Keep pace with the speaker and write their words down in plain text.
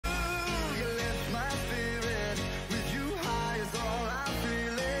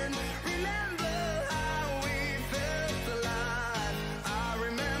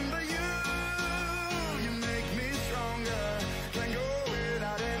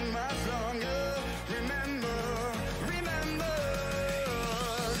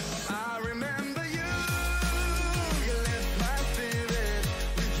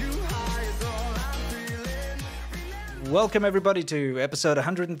Welcome everybody to episode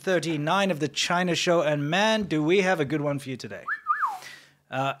 139 of the China Show, and man, do we have a good one for you today.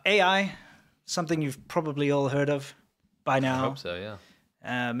 AI, something you've probably all heard of by now. I hope so,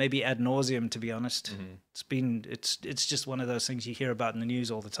 yeah. Maybe ad nauseum, to be honest. It's just one of those things you hear about in the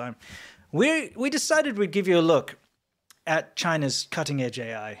news all the time. We decided we'd give you a look at China's cutting-edge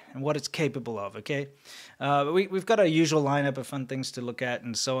AI and what it's capable of, okay? We've got our usual lineup of fun things to look at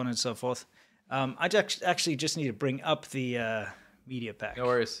and so on and so forth. I actually just need to bring up the media pack. No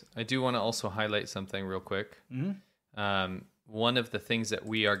worries. I do want to also highlight something real quick. One of the things that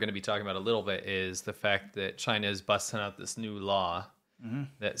we are going to be talking about a little bit is the fact that China is busting out this new law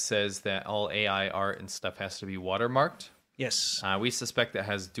that says that all AI art and stuff has to be watermarked. Yes. We suspect that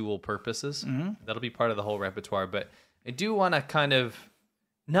has dual purposes. That'll be part of the whole repertoire, but I do want to kind of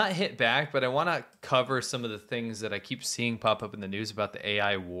not hit back, but I want to cover some of the things that I keep seeing pop up in the news about the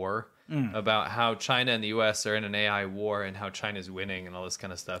AI war, about how China and the US are in an AI war and how China's winning and all this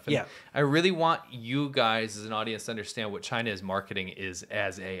kind of stuff. And I really want you guys as an audience to understand what China is marketing is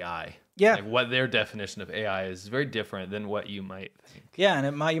as AI. Yeah. Like what their definition of AI is very different than what you might think. Yeah,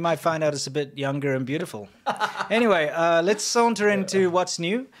 and you might find out it's a bit younger and beautiful. Anyway, let's saunter into what's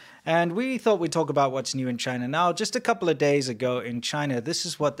new. And we thought we'd talk about what's new in China. Now, just a couple of days ago in China, this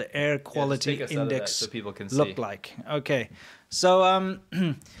is what the air quality index so people can looked like. Okay, so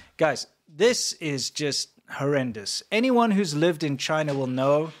guys, this is just horrendous. Anyone who's lived in China will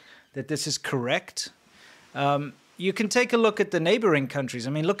know that this is correct. You can take a look at the neighboring countries.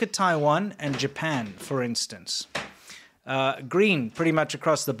 I mean, look at Taiwan and Japan, for instance. Green pretty much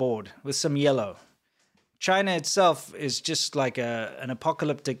across the board with some yellow. China itself is just like an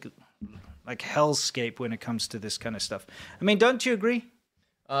apocalyptic, like hellscape when it comes to this kind of stuff. I mean, don't you agree?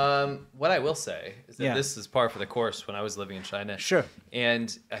 What I will say is that this is par for the course when I was living in China. Sure.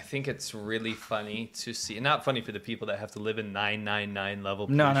 And I think it's really funny to see, not funny for the people that have to live in 999 level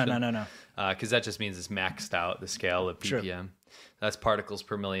pollution. No. Because that just means it's maxed out, the scale of ppm. Sure. That's particles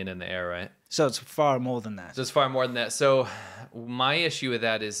per million in the air, right? So it's far more than that. So it's far more than that. So my issue with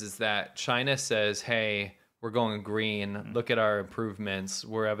that is that China says, hey, we're going green. Look at our improvements.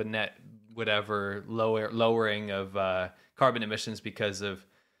 We have a net whatever lowering of carbon emissions because of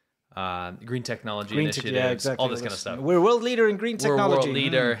green technology initiatives, exactly. all this kind of stuff. We're world leader in green technology. We're world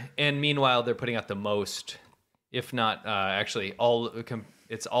leader. And meanwhile, they're putting out the most, if not actually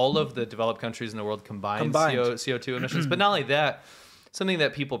it's all of the developed countries in the world combined. CO2 emissions. But not only that, something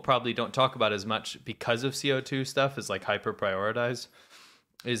that people probably don't talk about as much because of CO2 stuff is like hyper prioritized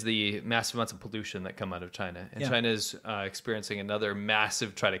is the massive amounts of pollution that come out of China. And China is experiencing another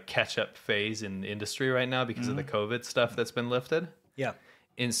massive try to catch up phase in the industry right now because of the COVID stuff that's been lifted. Yeah.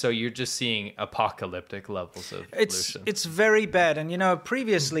 And so you're just seeing apocalyptic levels of pollution. It's very bad. And, you know,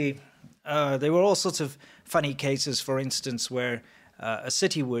 previously there were all sorts of funny cases, for instance, where a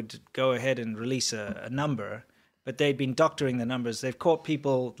city would go ahead and release a number, but they'd been doctoring the numbers. They've caught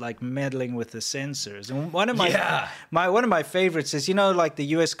people like meddling with the sensors. And one of my favorites is, you know, like the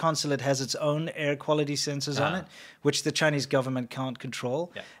U.S. consulate has its own air quality sensors on it, which the Chinese government can't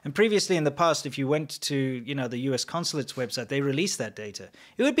control. Yeah. And previously in the past, if you went to, you know, the U.S. consulate's website, they released that data.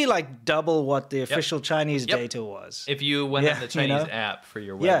 It would be like double what the official Chinese data was. If you went on the Chinese app for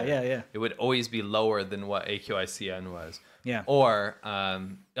your weather, it would always be lower than what AQICN was. Yeah. Or,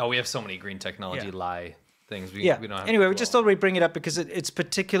 we have so many green technology lie things. We don't have anyway, we just thought we'd bring it up because it's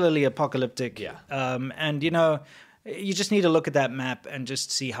particularly apocalyptic. Yeah. And, you know, you just need to look at that map and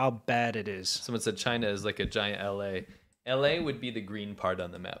just see how bad it is. Someone said China is like a giant LA. LA would be the green part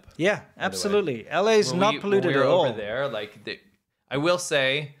on the map. Yeah, absolutely. LA is not polluted at all. Over there, I will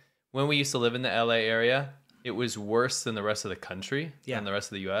say, when we used to live in the LA area, it was worse than the rest of the country and the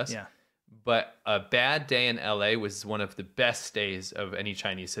rest of the US. Yeah. But a bad day in LA was one of the best days of any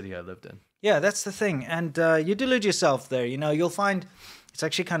Chinese city I lived in. Yeah, that's the thing. And you delude yourself there. You know, you'll find it's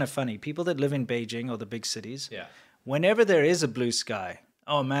actually kind of funny. People that live in Beijing or the big cities, whenever there is a blue sky,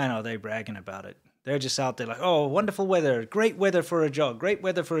 oh man, are they bragging about it. They're just out there like, oh, wonderful weather, great weather for a jog, great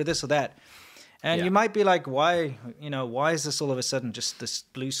weather for this or that. And you might be like, why is this all of a sudden just this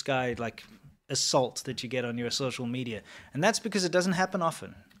blue sky like assault that you get on your social media? And that's because it doesn't happen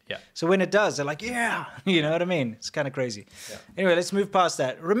often. Yeah. So when it does, they're like, yeah, you know what I mean? It's kind of crazy. Yeah. Anyway, let's move past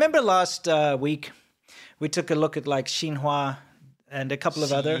that. Remember last week, we took a look at like Xinhua and a couple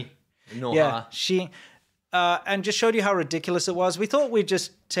of other. And just showed you how ridiculous it was. We thought we'd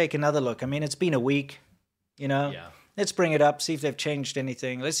just take another look. I mean, it's been a week, you know? Yeah. Let's bring it up, see if they've changed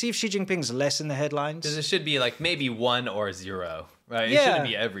anything. Let's see if Xi Jinping's less in the headlines. Because it should be like maybe 1 or 0, right? It shouldn't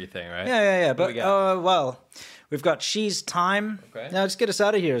be everything, right? Yeah. But, we've got Xi's time. Okay. Now, let's get us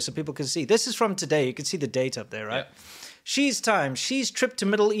out of here so people can see. This is from today. You can see the date up there, right? Xi's time. Xi's trip to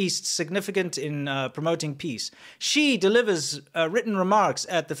Middle East, significant in promoting peace. Xi delivers written remarks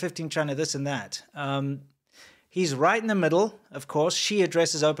at the 15th China this and that. He's right in the middle, of course. Xi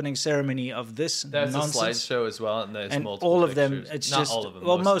addresses opening ceremony of this That's nonsense. That's a slideshow as well, and there's multiple all of pictures. them. It's Not just all of them.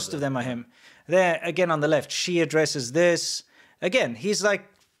 well, most of them are him. There again on the left, Xi addresses this. Again, he's like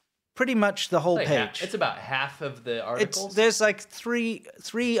pretty much the whole page. It's about half of the articles. There's like three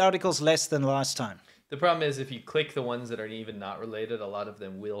articles less than last time. The problem is if you click the ones that are even not related, a lot of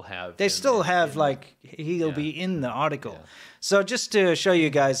them will have. They still have like he'll be in the article. Yeah. So just to show you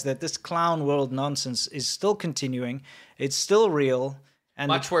guys that this clown world nonsense is still continuing. It's still real. And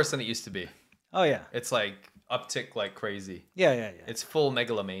much worse than it used to be. Oh yeah. It's like uptick like crazy. Yeah. It's full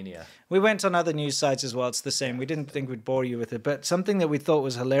megalomania. We went on other news sites as well. It's the same. We didn't think we'd bore you with it, but something that we thought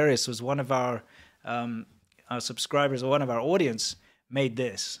was hilarious was one of our subscribers or one of our audience made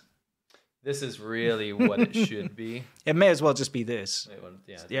this. This is really what it should be. It may as well just be this.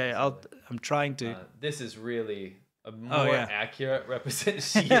 Wait, I'm trying to. This is really a more accurate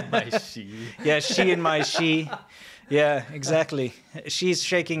representation. Xi and my Xi. Yeah, Xi and my Xi. Yeah, exactly. Xi's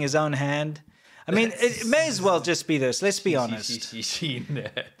shaking his own hand. I mean, it may as well just be this. Let's be honest.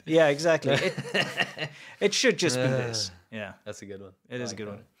 Yeah, exactly. It should just be this. Yeah. That's a good one. It is a good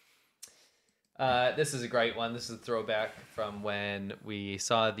one. This is a great one. This is a throwback from when we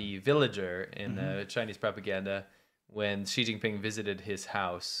saw the villager in the Chinese propaganda when Xi Jinping visited his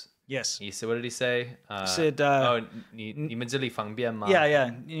house. Yes. He said, what did he say? He said, 你们这里方便吗?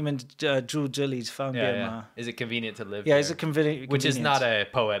 Yeah. 你们住这里方便吗? Is it convenient to live there? there? Is it convenient? Which is not a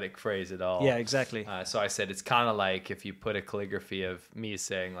poetic phrase at all. Yeah, exactly. So I said, it's kind of like if you put a calligraphy of me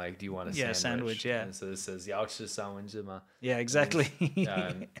saying, like, do you want a sandwich? Yeah, sandwich, yeah. And so this says, 要吃三文治吗? Yeah, exactly.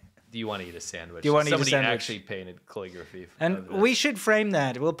 Do you want to eat a sandwich? Do you want to eat a sandwich? Somebody actually painted calligraphy. And we should frame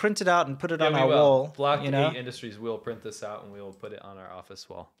that. We'll print it out and put it on our wall. Block 8 Industries will print this out and we will put it on our office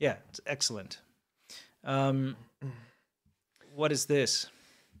wall. Yeah, it's excellent. What is this?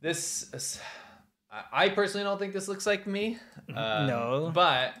 I personally don't think this looks like me. No.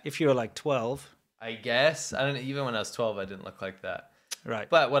 But if you were like 12. I guess. I don't. Even when I was 12, I didn't look like that. Right.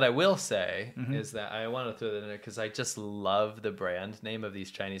 But what I will say is that I want to throw that in there because I just love the brand name of these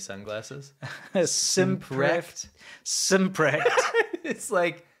Chinese sunglasses. Simprecht. It's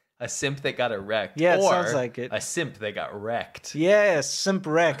like a simp that got erect. Yeah, it sounds like it. A simp that got wrecked. Yes,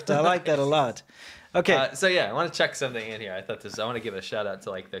 Simprecht. I like that a lot. Okay. So yeah, I want to check something in here. I want to give a shout out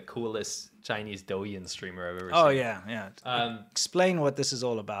to like the coolest Chinese Douyin streamer I've ever seen. Oh yeah. Explain what this is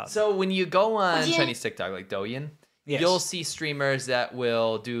all about. So when you go on Chinese TikTok, like Douyin, yes. You'll see streamers that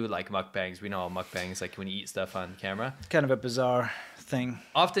will do like mukbangs. We know mukbangs, like when you eat stuff on camera. Kind of a bizarre thing.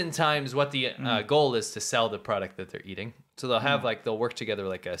 Oftentimes, what the goal is to sell the product that they're eating. So they'll have they'll work together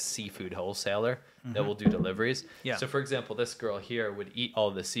like a seafood wholesaler that will do deliveries. Yeah. So for example, this girl here would eat all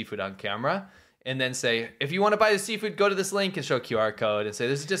the seafood on camera and then say, if you want to buy the seafood, go to this link and show a QR code and say,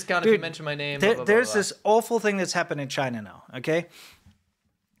 there's a discount if you mention my name. There's this awful thing that's happened in China now, okay?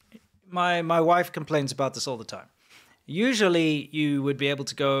 My wife complains about this all the time. Usually you would be able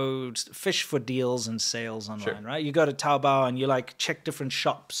to go fish for deals and sales online, right? You go to Taobao and you like check different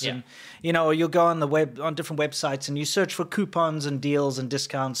shops and, you'll go on the web, on different websites and you search for coupons and deals and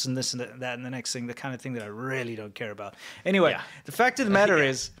discounts and this and that and the next thing, the kind of thing that I really don't care about. Anyway, the fact of the matter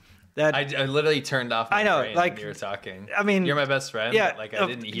is that I literally turned off my brain when you were talking. I mean, you're my best friend, but like I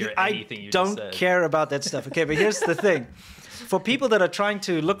didn't hear anything you just said. I don't care about that stuff. Okay, but here's the thing. For people that are trying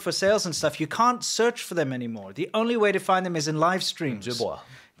to look for sales and stuff, you can't search for them anymore. The only way to find them is in live streams.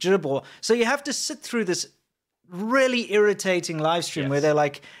 Zhibo. So you have to sit through this really irritating live stream where they're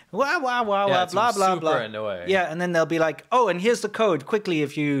like, wow, blah, blah, blah. Annoying. Yeah, and then they'll be like, oh, and here's the code. Quickly,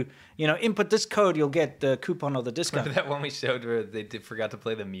 if you input this code, you'll get the coupon or the discount. Remember that one we showed where they forgot to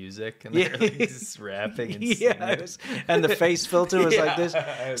play the music and they're like just rapping and singing. And the face filter was like this.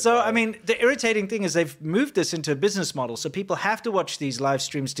 So, I mean, the irritating thing is they've moved this into a business model. So people have to watch these live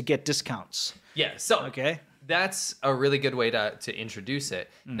streams to get discounts. Yeah, so that's a really good way to introduce it.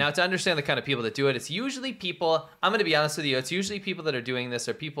 Now, to understand the kind of people that do it, it's usually people, I'm going to be honest with you, it's usually people that are doing this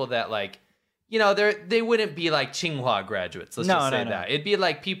are people that like, they wouldn't be like Tsinghua graduates. Let's just say that. It'd be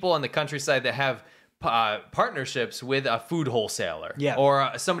like people in the countryside that have partnerships with a food wholesaler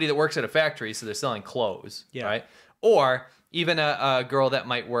or somebody that works at a factory, so they're selling clothes, right? Or even a girl that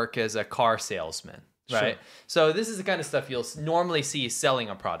might work as a car salesman. Right. So this is the kind of stuff you'll normally see selling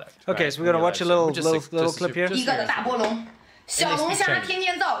a product. Okay, so we're going to watch a little clip here. 一个的大波龙，小龙虾天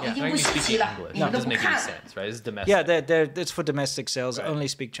天造，已经不稀奇了，你们都不看了。 Right? This is domestic. Yeah, it's for domestic sales. Only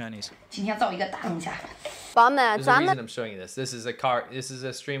speak Chinese. 今天造一个大龙虾， There's a reason I'm showing you this. This is a car. This is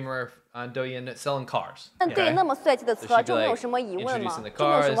a streamer on Douyin selling cars. 对那么帅气的车，就没有什么疑问吗？ Introducing the 就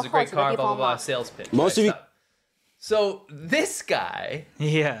没有 car, 什 it's 么 a 好 great 奇的 car, 地 blah 方 blah blah. 吗？ Sales pitch. Most of you. So this guy,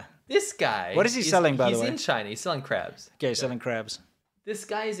 Yeah. what is he selling, by the way? He's in China. He's selling crabs. Okay, selling crabs. This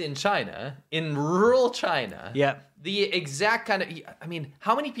guy's in China, in rural China. Yeah. The exact kind of. I mean,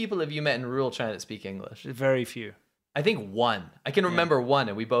 how many people have you met in rural China that speak English? Very few. I think one. I can remember one,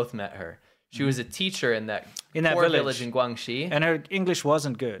 and we both met her. She was a teacher in that poor village in Guangxi. And her English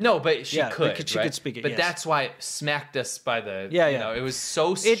wasn't good. No, but she could. She could speak it. But yes. that's why it smacked us by the. Yeah, you yeah. know, it was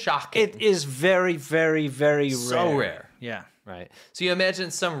so shocking. It is very, very, very so rare. Yeah. Right. So you imagine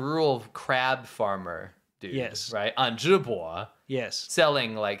some rural crab farmer dude. Yes. Right. On Zhibo. Yes.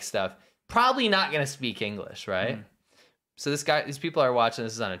 Selling like stuff. Probably not going to speak English, right? So these people are watching.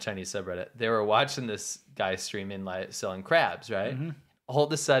 This is on a Chinese subreddit. They were watching this guy streaming like selling crabs, right? All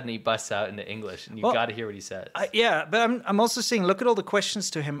of a sudden, he busts out into English, and you've got to hear what he says. Yeah, but I'm also seeing. Look at all the questions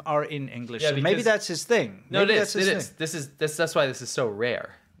to him are in English. Yeah, so maybe that's his thing. No, maybe it is. That's why this is so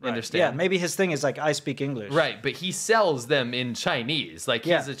rare. Right. Understand? Yeah, maybe his thing is like I speak English. Right, but he sells them in Chinese. Like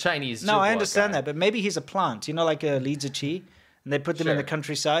he's a Chinese. No, I understand guy. that, but maybe he's a plant. You know, like a Li Ziqi, and they put them in the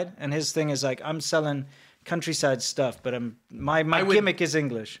countryside. And his thing is like I'm selling countryside stuff, but my gimmick is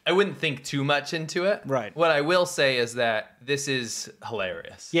English. I wouldn't think too much into it. Right. What I will say is that this is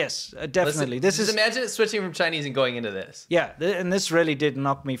hilarious. Yes, definitely. Just imagine it switching from Chinese and going into this. Yeah, and this really did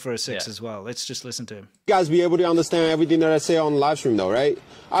knock me for a 6 as well. Let's just listen to him. You guys be able to understand everything that I say on live stream though, right?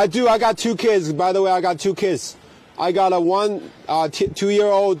 I do. I got 2 kids. By the way, I got 2 kids. I got a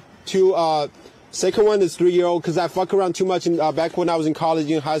 2-year-old, second one is 3-year-old because I fuck around too much back when I was in college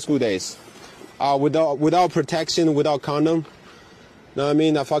in high school days. Without protection, without condom. Know what I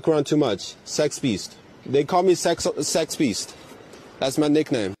mean? I fuck around too much. Sex beast. They call me sex beast. That's my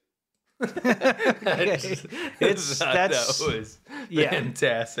nickname. That was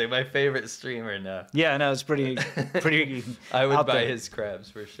fantastic. My favorite streamer now. Yeah, no, it's pretty. I would buy there. his crabs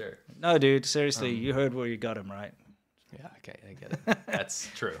for sure. No, dude, seriously, you heard where you got him, right? Yeah, okay, I get it. That's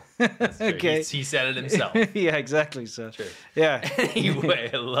true. That's true. Okay. He said it himself. Yeah, exactly. So True. Yeah. Anyway,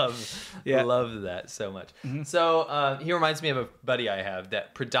 I love that so much. So he reminds me of a buddy I have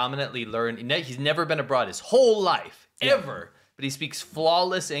that predominantly learned. He's never been abroad his whole life, ever. But he speaks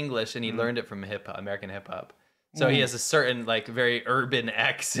flawless English, and he learned it from American hip hop. So he has a certain like very urban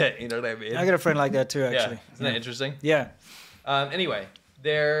accent. You know what I mean? I got a friend like that too, actually. Yeah. Isn't that interesting? Yeah. Anyway,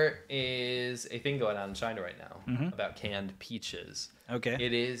 there is a thing going on in China right now about canned peaches. Okay.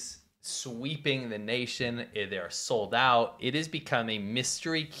 It is sweeping the nation. They are sold out. It has become a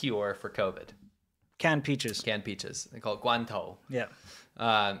mystery cure for COVID. Canned peaches. Canned peaches. They call it guantou. Yeah.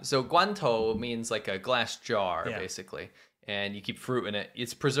 So guantou means like a glass jar, basically. And you keep fruit in it.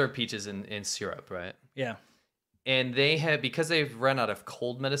 It's preserved peaches in syrup, right? Yeah. And they have, because they've run out of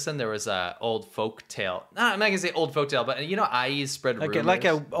cold medicine, there was a old folk tale. I'm not going to say old folk tale, but you know, IEs spread rumors. Like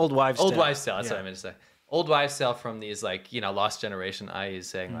a old wives' tale. Old wives' tale, that's what I meant to say. Old wives' tale from these, like, you know, lost generation IEs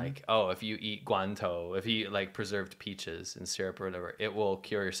saying, like, oh, if you eat guantou, if you eat, like, preserved peaches and syrup or whatever, it will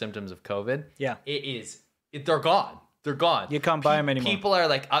cure your symptoms of COVID. Yeah. They're gone. They're gone. You can't buy them anymore. People are,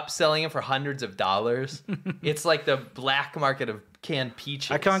 like, upselling them for hundreds of dollars. It's like the black market of canned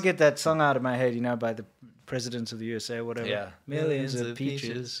peaches. I can't get that song out of my head, you know, by the presidents of the USA or whatever. Yeah. Millions of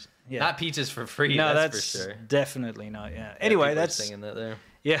peaches. Yeah. Not peaches for free, No, that's for sure. Definitely not, Anyway, people are that's... singing that there.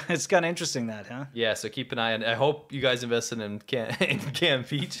 Yeah, it's kind of interesting that, huh? Yeah, so keep an eye on. I hope you guys invested in canned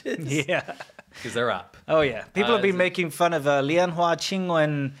peaches. Yeah. Because they're up. Oh, yeah. People have been making fun of Lianhua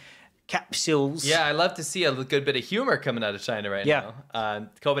Qingwen capsules. Yeah, I love to see a good bit of humor coming out of China right now.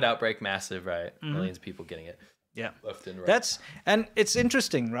 COVID outbreak, massive, right? Millions of people getting it. Yeah. Left and right. And it's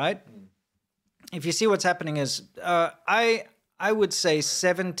interesting, right? If you see what's happening is, I would say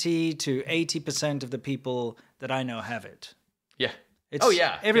 70 to 80% of the people that I know have it. Yeah.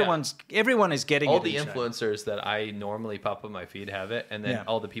 Everyone is getting all it. All the influencers that I normally pop up my feed have it, and then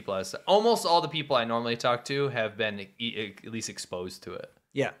almost all the people I normally talk to have been at least exposed to it.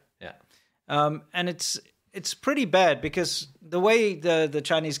 Yeah. Yeah. And it's pretty bad because the way the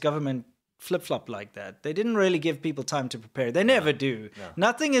Chinese government flip-flop like that, they didn't really give people time to prepare. They never do. No.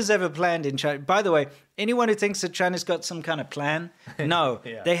 Nothing is ever planned in China. By the way, anyone who thinks that China's got some kind of plan, no.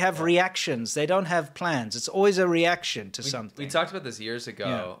 They have reactions. They don't have plans. It's always a reaction to something. We talked about this years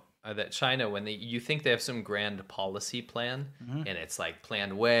ago, that China, when you think they have some grand policy plan, and it's like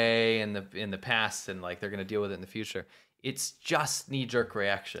planned way in the past, and like they're going to deal with it in the future, it's just knee-jerk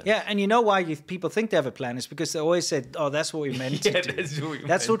reaction. Yeah, and you know why people think they have a plan is because they always said, "Oh, that's what we meant to do.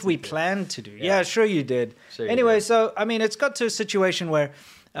 That's what we planned to do." Yeah, sure you did. Anyway, so I mean, it's got to a situation where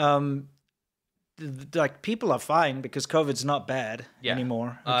like people are fine because COVID's not bad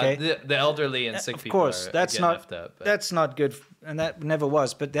anymore. Okay, the elderly and sick people. Of course, that's not up, that's not good, and that never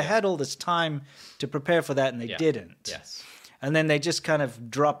was. But they had all this time to prepare for that, and they didn't. Yes, and then they just kind of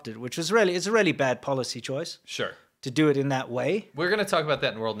dropped it, which was it's a really bad policy choice. Sure. To do it in that way. We're going to talk about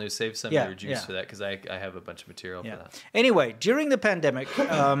that in World News. Save some of your juice for that because I have a bunch of material for that. Anyway, during the pandemic,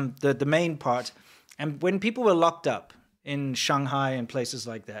 the main part, and when people were locked up in Shanghai and places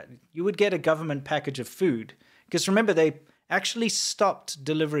like that, you would get a government package of food. Because remember, they actually stopped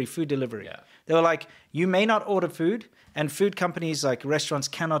food delivery. Yeah. They were like, you may not order food, and food companies like restaurants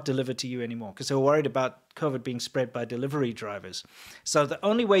cannot deliver to you anymore because they were worried about COVID being spread by delivery drivers. So the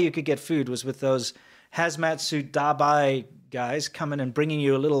only way you could get food was with those hazmat suit dabai guys coming and bringing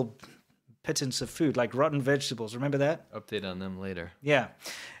you a little pittance of food, like rotten vegetables. Remember that? Update on them later. Yeah.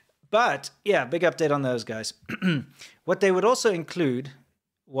 But, big update on those guys. What they would also include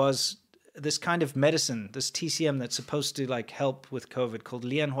was this kind of medicine, this TCM that's supposed to like help with COVID called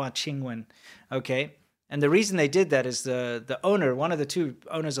Lianhua Qingwen. Okay? And the reason they did that is the owner, one of the two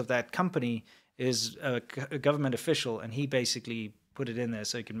owners of that company, is a government official, and he basically put it in there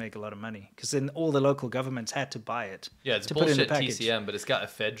so he could make a lot of money. Because then all the local governments had to buy it. Yeah, it's bullshit TCM, but it's got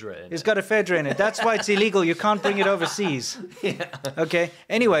ephedra in it. It's got ephedra in it. That's why it's illegal. You can't bring it overseas. Yeah. Okay.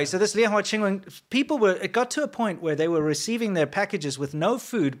 Anyway, so this Lianhua Qingwen, it got to a point where they were receiving their packages with no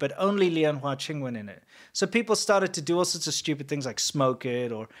food, but only Lianhua Qingwen in it. So people started to do all sorts of stupid things like smoke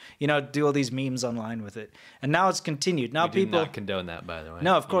it or, do all these memes online with it. And now it's continued. Now we do not condone that, by the way.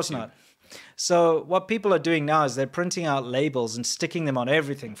 No, of course not. So what people are doing now is they're printing out labels and sticking them on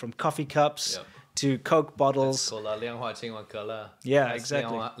everything from coffee cups to Coke bottles. Yeah,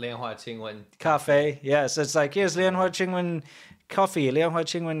 exactly. Cafe. Yeah, so it's like, here's Lianhua Qingwen coffee, Lianhua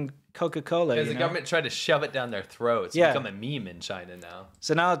Qingwen Coca-Cola. Because the government tried to shove it down their throats. It's become a meme in China now.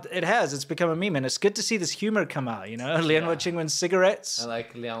 So now it's become a meme, and it's good to see this humor come out, Lianhua Qingwen cigarettes. I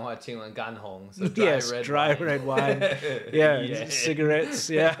like Lianhua Qingwen Ganhong, so dry red wine. Yeah, cigarettes.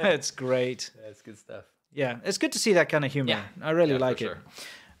 Yeah, it's great. That's good stuff. Yeah, it's good to see that kind of humor. Yeah. I really like it. Sure.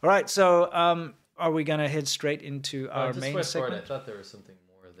 All right, so are we going to head straight into our main segment? I thought there was something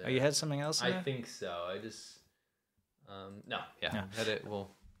more there. Oh, you had something else? I think so. I just...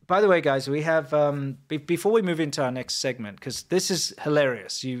 By the way, guys, we have, before we move into our next segment, because this is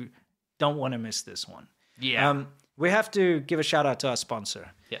hilarious. You don't want to miss this one. Yeah. We have to give a shout out to our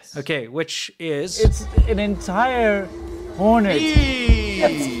sponsor. Yes. Okay, which is... It's an entire hornet.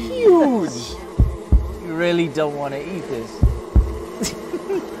 That's huge. You really don't want to eat this.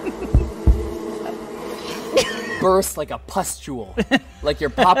 Burst like a pustule. Like you're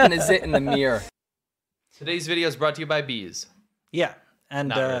popping a zit in the mirror. Today's video is brought to you by bees. Yeah. And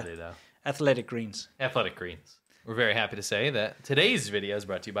not really, though. Athletic Greens. Athletic Greens. We're very happy to say that today's video is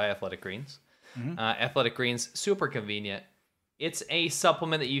brought to you by Athletic Greens. Mm-hmm. Athletic Greens, super convenient. It's a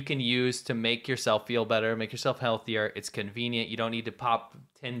supplement that you can use to make yourself feel better, make yourself healthier. It's convenient. You don't need to pop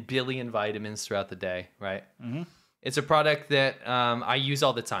 10 billion vitamins throughout the day, right? Mm-hmm. It's a product that I use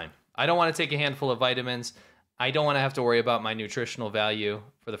all the time. I don't want to take a handful of vitamins. I don't want to have to worry about my nutritional value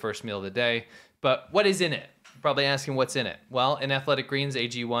for the first meal of the day. But what is in it? You're probably asking what's in it. Well, in Athletic Greens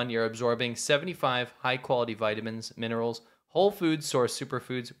AG1, you're absorbing 75 high-quality vitamins, minerals, whole food source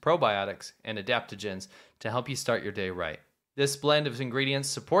superfoods, probiotics, and adaptogens to help you start your day right. This blend of ingredients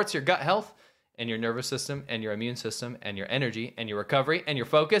supports your gut health and your nervous system and your immune system and your energy and your recovery and your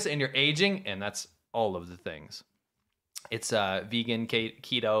focus and your aging, and that's all of the things. It's vegan,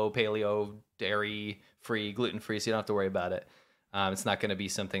 keto, paleo, dairy-free, gluten-free, so you don't have to worry about it. It's not going to be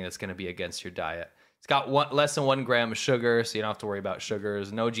something that's going to be against your diet. It's got less than 1 gram of sugar, so you don't have to worry about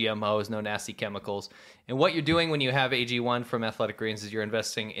sugars, no GMOs, no nasty chemicals. And what you're doing when you have AG1 from Athletic Greens is you're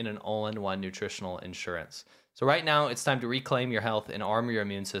investing in an all-in-one nutritional insurance. So right now, it's time to reclaim your health and arm your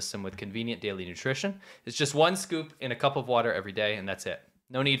immune system with convenient daily nutrition. It's just 1 scoop in a cup of water every day, and that's it.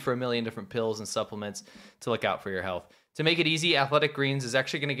 No need for a million different pills and supplements to look out for your health. To make it easy, Athletic Greens is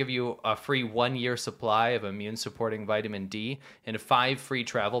actually going to give you a free 1-year supply of immune-supporting vitamin D and 5 free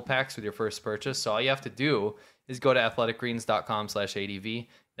travel packs with your first purchase. So all you have to do is go to athleticgreens.com/ADV.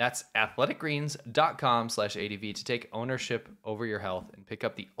 That's athleticgreens.com/ADV to take ownership over your health and pick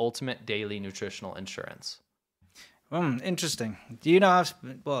up the ultimate daily nutritional insurance. Interesting. Do you know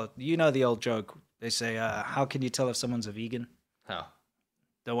the old joke. They say, how can you tell if someone's a vegan? How?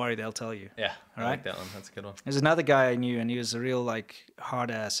 Don't worry, they'll tell you. Yeah, I like that one. That's a good one. There's another guy I knew, and he was a real, hard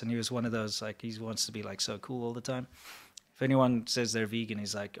ass, and he was one of those, he wants to be, so cool all the time. If anyone says they're vegan,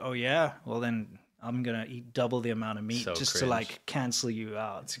 he's like, oh, yeah? Well, then I'm going to eat double the amount of meat just to like cancel you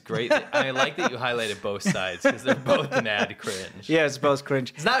out. It's great. I like that you highlighted both sides because they're both mad cringe. Yeah, it's both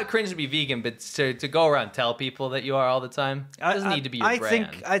cringe. It's not cringe to be vegan, but to go around and tell people that you are all the time, it doesn't need to be your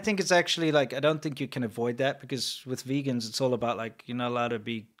brand. I think it's actually like, I don't think you can avoid that because with vegans, it's all about like, you're not allowed to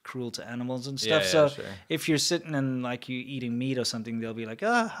be cruel to animals and stuff. Sure. If you're sitting and like you eating meat or something, they'll be like,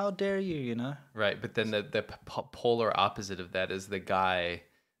 how dare you, you know? Right. But then the polar opposite of that is the guy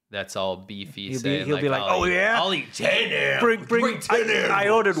that's all beefy. He'll be like, oh yeah, I'll eat 10 Bring 10 I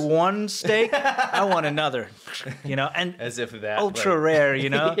ordered one steak. I want another. You know, and as if that ultra rare. You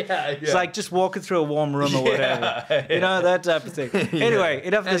know, it's like just walking through a warm room or whatever. You know, that type of thing. Anyway,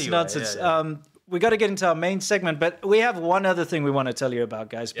 enough of this nonsense. We got to get into our main segment, but we have one other thing we want to tell you about,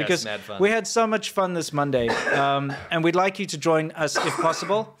 guys, because we had so much fun this Monday, and we'd like you to join us if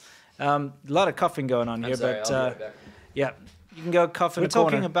possible. A lot of coughing going on here, but I'll be right back. yeah. You can go cough in the corner.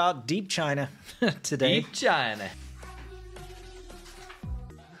 We're talking about Deep China today. Deep China.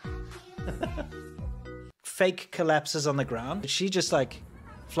 Fake collapses on the ground. She just like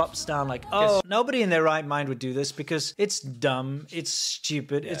flops down like, oh, nobody in their right mind would do this because it's dumb, it's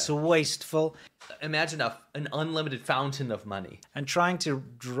stupid, it's wasteful. Imagine an unlimited fountain of money. And trying to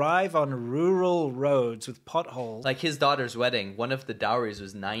drive on rural roads with potholes. Like his daughter's wedding, one of the dowries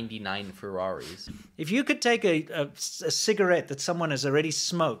was 99 Ferraris. If you could take a cigarette that someone has already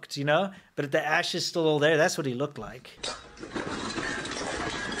smoked, you know, but the ash is still all there, that's what he looked like.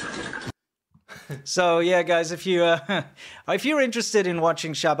 So yeah, guys, if you're interested in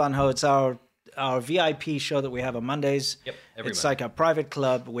watching Shaban Ho, it's our VIP show that we have on Mondays. Yep, it's like a private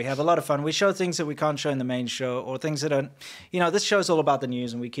club. We have a lot of fun. We show things that we can't show in the main show, or things that don't. You know, this show's all about the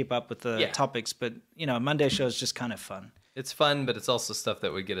news, and we keep up with the topics. But you know, Monday show is just kind of fun. It's fun, but it's also stuff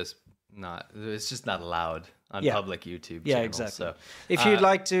that would get us it's just not allowed on public YouTube channels. Yeah, exactly. So, if you'd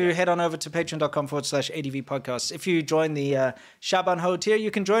like to head on over to patreon.com/ADV podcasts. If you join the Shaban Ho tier,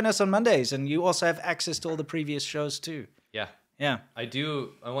 you can join us on Mondays, and you also have access to all the previous shows too. Yeah. Yeah. I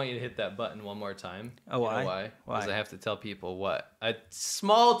want you to hit that button one more time. Oh, why? You know why? Because I have to tell people what. A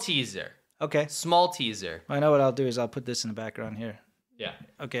small teaser. Okay. Small teaser. I know what I'll do is I'll put this in the background here. Yeah.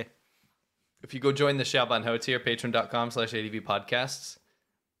 Okay. If you go join the Shaban Ho tier, patreon.com/ADV podcasts,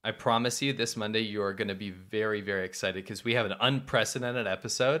 I promise you this Monday you are going to be very, very excited because we have an unprecedented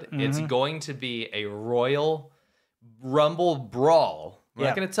episode. Mm-hmm. It's going to be a Royal Rumble brawl. We're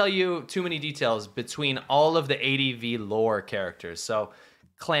not going to tell you too many details between all of the ADV lore characters. So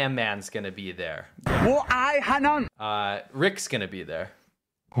Clam Man's going to be there. Rick's going to be there.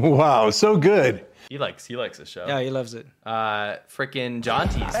 Wow, so good. He likes the show. Yeah, he loves it. Frickin' John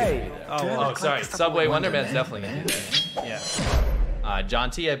T's going to be there. Oh, sorry. Subway Wonder Man's definitely going to be there. Yeah. John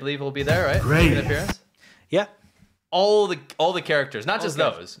T, I believe, will be there, right? Great. An appearance? Yeah. All the characters, not just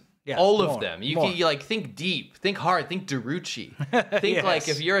those. Yeah, all of them. You can like think deep, think hard, think Darucci. Think like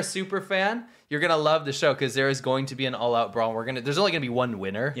if you're a super fan, you're gonna love the show because there is going to be an all-out brawl. There's only gonna be one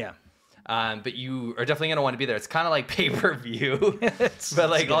winner. Yeah. But you are definitely gonna want to be there. It's kind of like pay-per-view, but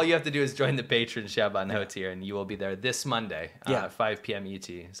like all you have to do is join the patron Shaban Ho tier, and you will be there this Monday, 5 p.m. ET.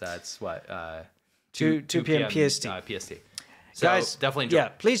 So that's what 2 p.m. PST. PST. So guys, definitely join. Yeah,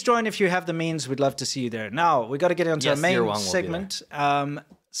 please join if you have the means. We'd love to see you there. Now we got to get into our main segment.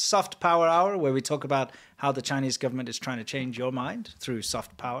 Soft Power Hour, where we talk about how the Chinese government is trying to change your mind through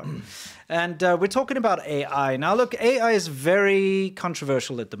soft power. And we're talking about AI. Now, look, AI is very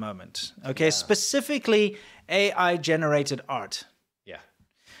controversial at the moment. Okay, specifically AI-generated art. Yeah.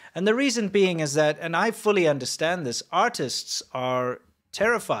 And the reason being is that, and I fully understand this, artists are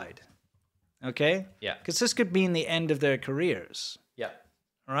terrified. Okay? Yeah. Because this could mean the end of their careers. Yeah.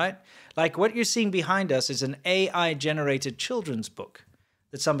 All right? Like what you're seeing behind us is an AI-generated children's book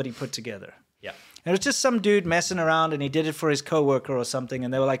that somebody put together. Yeah. And it was just some dude messing around and he did it for his coworker or something.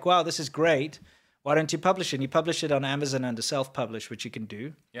 And they were like, wow, this is great. Why don't you publish it? And you publish it on Amazon under self-publish, which you can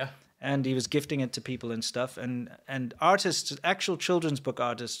do. Yeah. And he was gifting it to people and stuff. And artists, actual children's book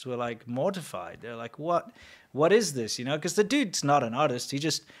artists were like mortified. They're like, what is this? You know, because the dude's not an artist. He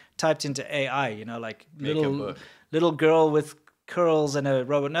just typed into AI, you know, like little girl with curls and a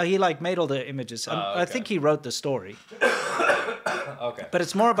robot. No, he like made all the images. Okay. I think he wrote the story. Okay. But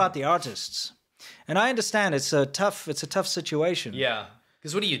it's more about the artists. And I understand it's a tough situation. Yeah.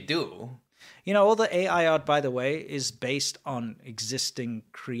 Because what do you do? You know, all the AI art, by the way, is based on existing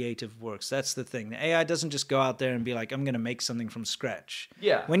creative works. That's the thing. The AI doesn't just go out there and be like, I'm going to make something from scratch.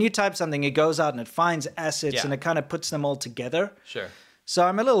 Yeah. When you type something, it goes out and it finds assets and it kind of puts them all together. Sure. So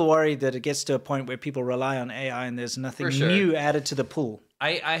I'm a little worried that it gets to a point where people rely on AI and there's nothing new added to the pool.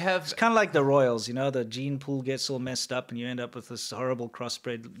 I have... It's kind of like the royals, you know, the gene pool gets all messed up and you end up with this horrible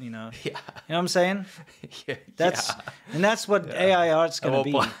crossbred, you know. Yeah. You know what I'm saying? Yeah. And that's what AI art's going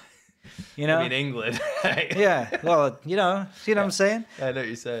to be. You know? I mean, England. Yeah. Well, you know, see what I'm saying? I know what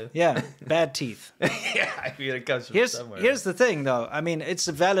you said. Yeah. Bad teeth. Yeah. I mean, it comes from somewhere. Here's the thing, though. I mean, it's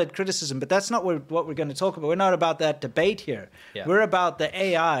a valid criticism, but that's not what we're going to talk about. We're not about that debate here. Yeah. We're about the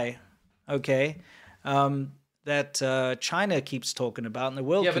AI, okay, that China keeps talking about and the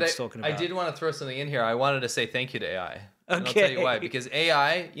world keeps talking about. I did want to throw something in here. I wanted to say thank you to AI. Okay. And I'll tell you why. Because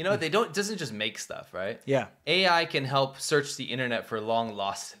AI, you know, it doesn't just make stuff, right? Yeah. AI can help search the internet for long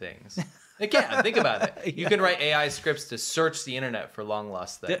lost things. It can. Think about it. You can write AI scripts to search the internet for long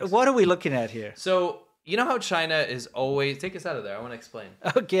lost things. What are we looking at here? So, you know how China is always... Take us out of there. I want to explain.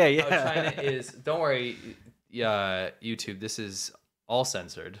 Okay, yeah. How China is... Don't worry, YouTube. This is all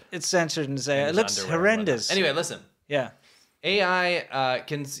censored. It's censored and say it looks horrendous. Anyway, listen. Yeah. AI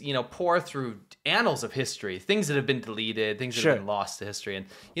can, pour through annals of history, things that have been deleted, things that have been lost to history. And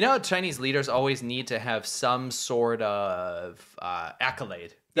you know how Chinese leaders always need to have some sort of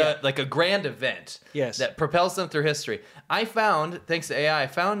accolade, like a grand event that propels them through history. I found, thanks to AI,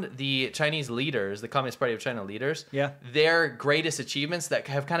 the Chinese leaders, the Communist Party of China leaders, their greatest achievements that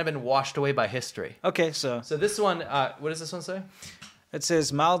have kind of been washed away by history. Okay, so this one, what does this one say? It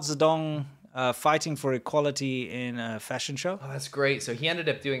says Mao Zedong fighting for equality in a fashion show. Oh, that's great. So he ended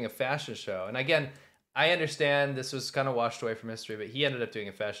up doing a fashion show. And again, I understand this was kind of washed away from history, but he ended up doing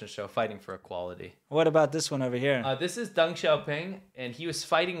a fashion show fighting for equality. What about this one over here? This is Deng Xiaoping, and he was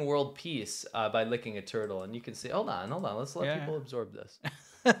fighting world peace by licking a turtle. And you can see, hold on. Let's let people absorb this.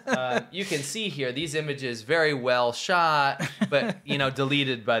 You can see here, these images very well shot, but,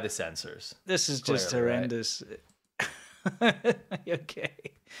 deleted by the censors. This is just horrendous. Right? Okay.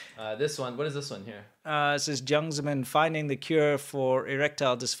 This one, what is this one here? It says Jiang Zemin finding the cure for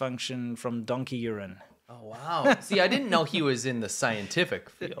erectile dysfunction from donkey urine. Oh, wow. See, I didn't know he was in the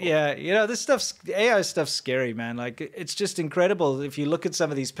scientific field. Yeah, this AI stuff's scary, man. Like, it's just incredible. If you look at some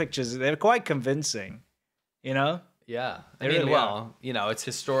of these pictures, they're quite convincing, Yeah. I mean, it's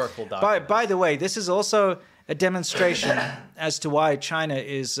historical documents. By the way, this is also a demonstration as to why China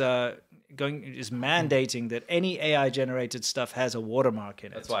is mandating that any AI-generated stuff has a watermark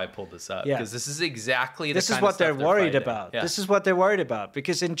in it. That's why I pulled this up, because this is exactly this is what they're worried about. Yeah. This is what they're worried about,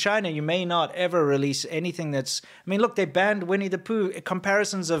 because in China, you may not ever release anything that's... I mean, look, they banned Winnie the Pooh,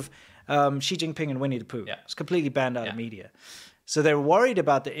 comparisons of Xi Jinping and Winnie the Pooh. Yeah. It's completely banned out of media. So they're worried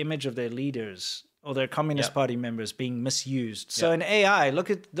about the image of their leaders or their Communist Party members being misused. So in AI, look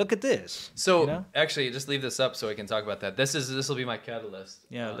at this. So actually, just leave this up so I can talk about that. This will be my catalyst.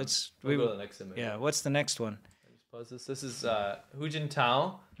 Yeah, we'll go to the next image. Yeah, what's the next one? Just pause this. This is Hu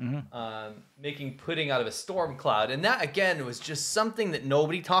Jintao making pudding out of a storm cloud, and that again was just something that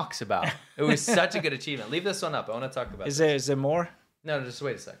nobody talks about. It was such a good achievement. Leave this one up. I want to talk about. Is there more? No, just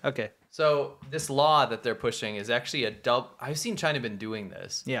wait a second. Okay. So this law that they're pushing is actually I've seen China been doing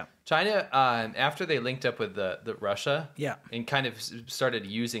this. Yeah. China, after they linked up with the Russia, and kind of started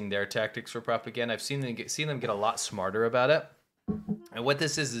using their tactics for propaganda, I've seen them get a lot smarter about it. And what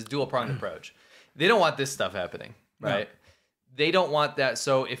this is dual-pronged approach. They don't want this stuff happening, right? No. They don't want that.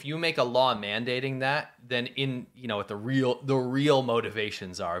 So if you make a law mandating that, then what the real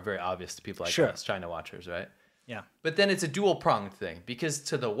motivations are very obvious to people like us, China watchers, right? Yeah. But then it's a dual-pronged thing, because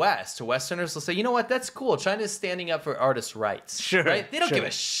to Westerners, they'll say, you know what, that's cool. China's standing up for artists' rights. Sure. Right? They don't give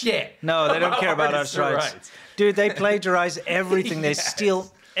a shit. No, they don't care about artists' rights. Dude, they plagiarize everything. They steal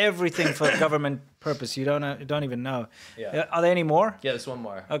everything for government purpose. You don't even know. Yeah. Are there any more? Yeah, there's one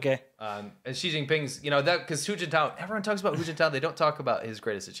more. Okay. And Xi Jinping's, because Hu Jintao, everyone talks about Hu Jintao. They don't talk about his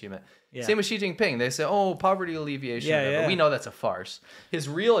greatest achievement. Yeah. Same with Xi Jinping. They say, poverty alleviation. But we know that's a farce. His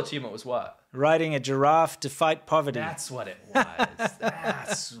real achievement was what? Riding a giraffe to fight poverty. That's what it was.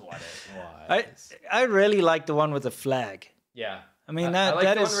 I really like the one with the flag. Yeah. I mean, I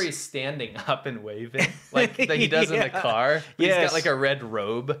like the one where he's standing up and waving, like that he does in the car. He's got like a red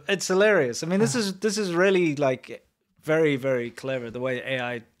robe. It's hilarious. I mean, this is really like very, very clever, the way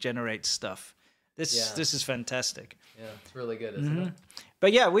AI generates stuff. This is fantastic. Yeah, it's really good, isn't it?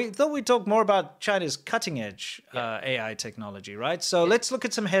 But yeah, we thought we'd talk more about China's cutting-edge AI technology, right? So let's look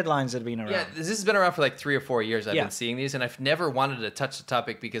at some headlines that have been around. Yeah, this has been around for like 3 or 4 years. I've been seeing these, and I've never wanted to touch the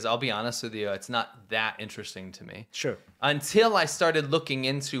topic because I'll be honest with you, it's not that interesting to me. Sure. Until I started looking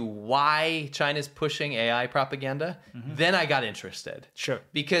into why China's pushing AI propaganda, then I got interested. Sure.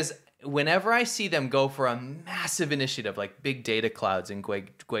 Because whenever I see them go for a massive initiative like big data clouds in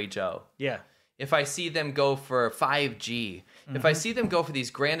Guizhou, yeah. If I see them go for 5G, if I see them go for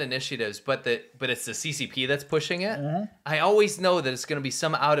these grand initiatives, but it's the CCP that's pushing it, I always know that it's going to be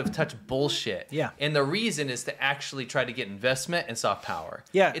some out of touch bullshit. Yeah. And the reason is to actually try to get investment and soft power.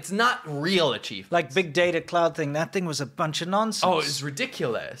 Yeah. It's not real achievement. Like big data cloud thing, that thing was a bunch of nonsense. Oh, it's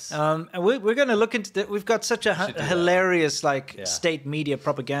ridiculous. And we're going to look into that. We've got such a hilarious state media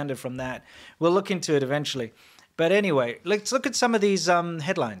propaganda from that. We'll look into it eventually. But anyway, let's look at some of these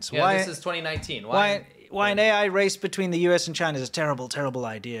headlines. Yeah, this is 2019. Why an AI race between the U.S. and China is a terrible, terrible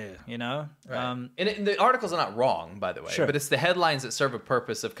idea, you know? Right. And the articles are not wrong, by the way. Sure. But it's the headlines that serve a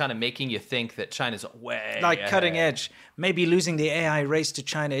purpose of kind of making you think that China's way like cutting edge. Maybe losing the AI race to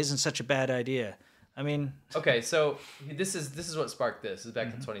China isn't such a bad idea. I mean... Okay, so this is what sparked this. This is back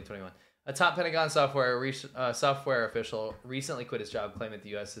in 2021. A top Pentagon software official recently quit his job, claiming that the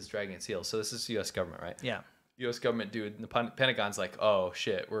U.S. is dragging its heels. So this is U.S. government, right? Yeah. U.S. government dude, and the Pentagon's like, oh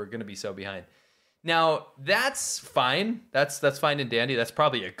shit, we're gonna be so behind. Now that's fine. That's fine and dandy. That's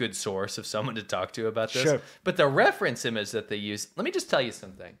probably a good source of someone to talk to about this. Sure. But the reference image that they use, let me just tell you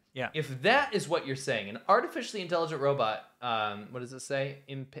something. Yeah. If that is what you're saying, an artificially intelligent robot, what does it say?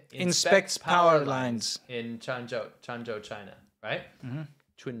 Inspects power lines in Changzhou, China, right? Mm-hmm.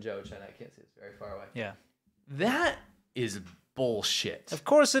 Chunzhou, China. I can't see. It's very far away. Yeah. That is bullshit. Of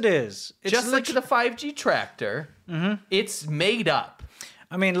course it is. It's just like the 5G tractor, it's made up.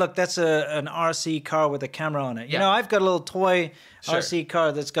 I mean, look, that's an RC car with a camera on it. You know, I've got a little toy RC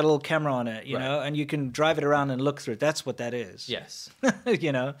car that's got a little camera on it, you know, and you can drive it around and look through it. That's what that is. Yes.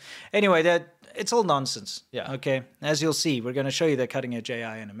 You know. Anyway, it's all nonsense. Yeah. Okay. As you'll see, we're going to show you the cutting edge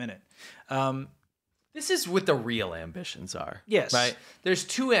AI in a minute. This is what the real ambitions are. Yes. Right? There's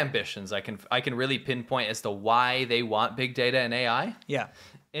two ambitions I can really pinpoint as to why they want big data and AI. Yeah.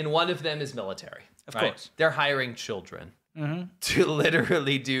 And one of them is military. Of course. They're hiring children to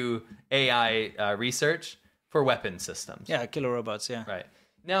literally do AI research for weapon systems. Yeah, killer robots, yeah. Right.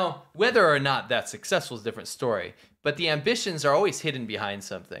 Now, whether or not that's successful is a different story, but the ambitions are always hidden behind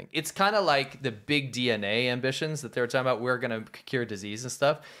something. It's kind of like the big DNA ambitions that they were talking about, we're going to cure disease and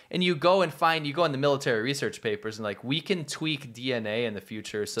stuff. And you go in the military research papers and like, we can tweak DNA in the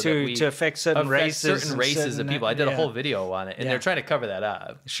future so that we... To affect certain races of people. I did a whole video on it, and they're trying to cover that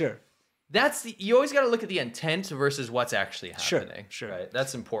up. Sure. You always got to look at the intent versus what's actually happening. Sure. Right?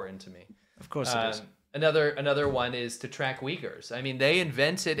 That's important to me. Of course it is. Another one is to track Uyghurs. I mean, they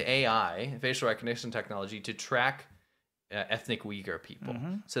invented AI, facial recognition technology, to track ethnic Uyghur people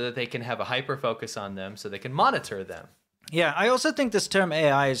so that they can have a hyper focus on them, so they can monitor them. Yeah, I also think this term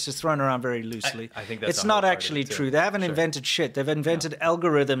AI is just thrown around very loosely. I think that's it's not actually true. They haven't invented shit. They've invented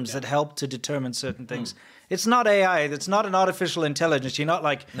algorithms that help to determine certain things. It's not AI. It's not an artificial intelligence. You're not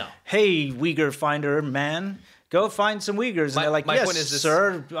like, hey, Uyghur finder man, go find some Uyghurs. And they're like, yes,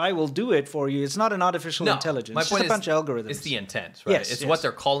 sir, I will do it for you. It's not an artificial intelligence. It's just a bunch of algorithms. It's the intent, right? It's what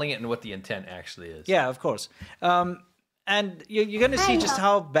they're calling it and what the intent actually is. Yeah, of course. And you're going to see just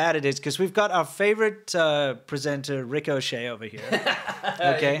how bad it is, because we've got our favorite presenter, Ricochet, over here.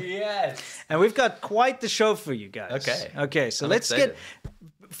 Okay? Yes. And we've got quite the show for you guys. Okay, so let's get...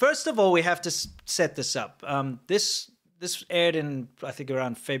 First of all, we have to set this up. This aired in, I think,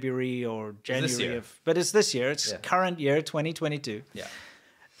 around February or January. But it's this year. It's current year, 2022. Yeah.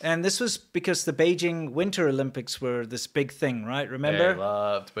 And this was because the Beijing Winter Olympics were this big thing, right? Remember? They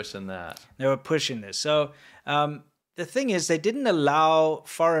loved pushing that. They were pushing this. So... the thing is, they didn't allow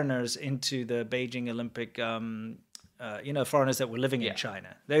foreigners into the Beijing Olympic, foreigners that were living in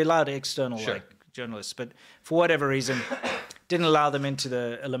China. They allowed external journalists, but for whatever reason, didn't allow them into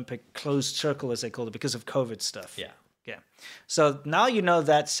the Olympic closed circle, as they called it, because of COVID stuff. Yeah. So now you know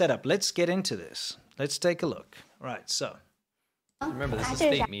that setup. Let's get into this. Let's take a look. Right, so. Remember, this is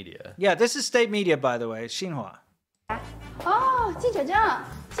state media. Yeah, this is state media, by the way, Xinhua. Oh, 记者证，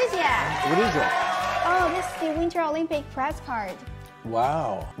谢谢。 What is it? Oh, this is the Winter Olympic press card.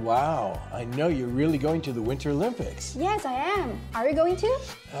 Wow. I know you're really going to the Winter Olympics. Yes, I am. Are you going to?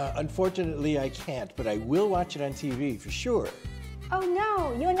 Unfortunately, I can't, but I will watch it on TV for sure. Oh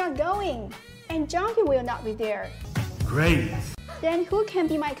no, you're not going. And Johnny will not be there. Great. Then who can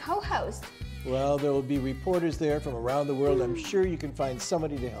be my co-host? Well, there will be reporters there from around the world. I'm sure you can find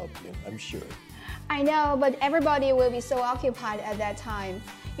somebody to help you. I'm sure. I know, but everybody will be so occupied at that time.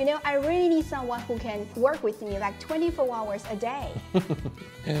 You know, I really need someone who can work with me like 24 hours a day.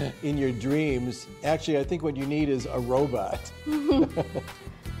 In your dreams. Actually, I think what you need is a robot.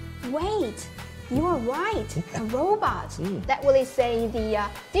 Wait, you are right. A robot. That really say the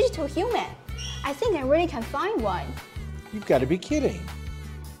digital human. I think I really can find one. You've got to be kidding.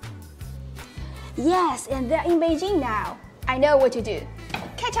 Yes, and they're in Beijing now. I know what to do.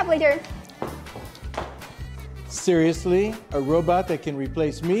 Catch up later. Seriously? A robot that can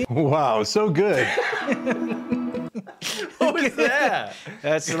replace me? Wow, so good. What was that?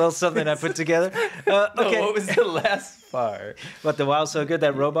 That's a little something I put together. Okay. No, what was the last part? What, the wow so good,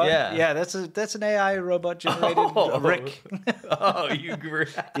 that robot? Yeah. Yeah, that's an AI robot generated Rick.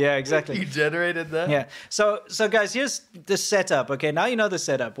 Yeah, exactly. You generated that? Yeah. So guys, here's the setup. Okay, now you know the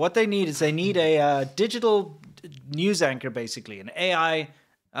setup. What they need is a digital news anchor, basically, an AI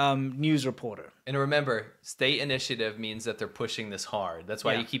news reporter. And remember, state initiative means that they're pushing this hard. That's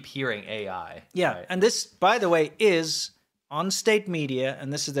why you keep hearing AI. Yeah, right? and this, by the way, is on state media,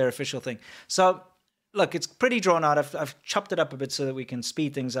 and this is their official thing. So, look, it's pretty drawn out. I've chopped it up a bit so that we can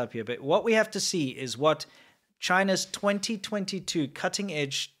speed things up here. But what we have to see is what China's 2022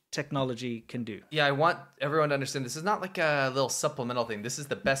 cutting-edge technology can do. Yeah, I want everyone to understand this is not like a little supplemental thing. This is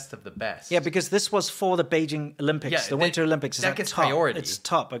the best of the best. Yeah, because this was for the Beijing Olympics, the Winter Olympics. That gets priority. It's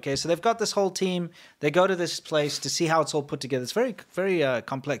top, okay? So they've got this whole team. They go to this place to see how it's all put together. It's very, very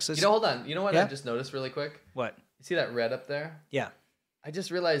complex. Hold on. You know what I just noticed really quick? What? You see that red up there? Yeah. I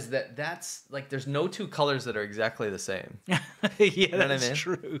just realized that that's like there's no two colors that are exactly the same. Yeah, you know that's what I mean?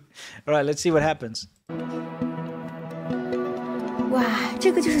 true. All right, let's see what happens. 哇，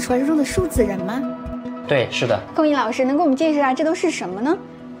这个就是传说中的数字人吗？对，是的。龚毅老师，能给我们介绍一下这都是什么呢？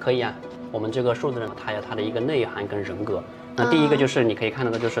可以啊，我们这个数字人它有它的一个内涵跟人格。那第一个就是你可以看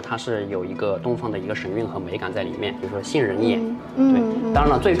到的，就是它是有一个东方的一个神韵和美感在里面，比如说杏仁眼。对，当然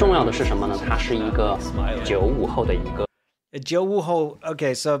了，最重要的是什么呢？它是一个95后的一个。Jiu Wu Ho.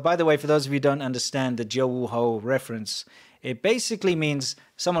 Okay, so by the way, for those of you who don't understand the Jiu Wu Ho reference, it basically means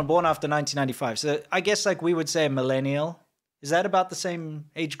someone born after 1995. So I guess like we would say a millennial. Is that about the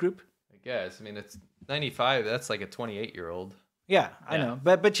same age group? I guess. I mean, it's 95. That's like a 28-year-old. Yeah, I know.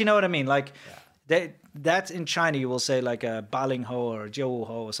 But you know what I mean? Like, that's in China, you will say like a Baling Ho or Jiu Wu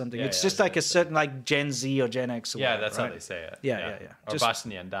Ho or something. It's just like a certain like Gen Z or Gen X. Or whatever, that's right? how they say it. Yeah. Or Bashi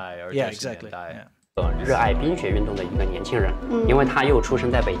Niandai or exactly. Yeah. 热爱冰雪运动的一个年轻人，因为他又出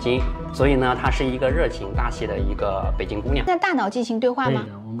生在北京，所以呢，她是一个热情大气的一个北京姑娘。那大脑进行对话吗？对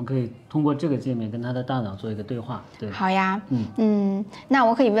的，我们可以通过这个界面跟她的大脑做一个对话。对，好呀，那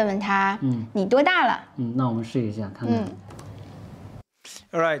我可以问问他，你多大了？那我们试一下看看。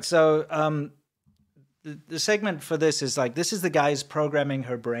All right, so the segment for this is like, this is the guys programming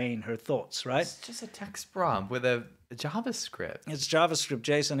her brain, her thoughts, right? It's just a text prompt with a JavaScript. It's JavaScript,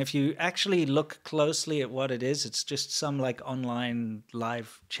 Jason. If you actually look closely at what it is, it's just some like online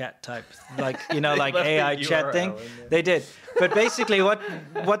live chat type, like, you know, like AI chat thing. They did. But basically what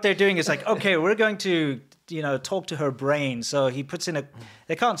they're doing is like, okay, we're going to, you know, talk to her brain. So he puts in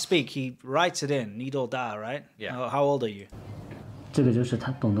they can't speak. He writes it in, Nidol Da, right? Yeah. How old are you? 这个就是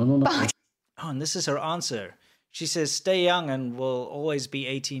她懂得弄的。 Oh, and this is her answer. She says, stay young and will always be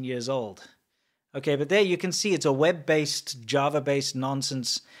 18 years old. Okay, but there you can see it's a web-based, Java-based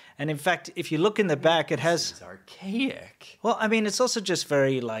nonsense. And in fact, if you look in the back, it has... It's archaic. Well, I mean, it's also just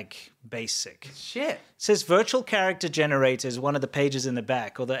very, like, basic. Shit. It says virtual character generator is one of the pages in the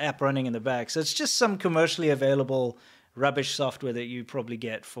back, or the app running in the back. So it's just some commercially available rubbish software that you probably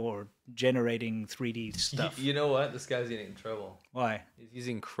get for generating 3D stuff. You know what? This guy's getting in trouble. Why? He's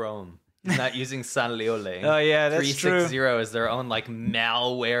using Chrome. He's not using Sanliole. Oh, yeah, that's true. 360 is their own, like,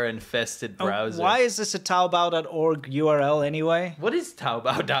 malware-infested browser. Why is this a Taobao.org URL anyway? What is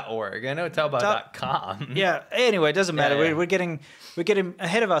Taobao.org? I know Taobao.com. Yeah, anyway, it doesn't matter. Yeah. We're getting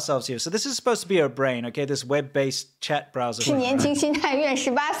ahead of ourselves here. So this is supposed to be our brain, okay? This web-based chat browser. 是年轻心态，愿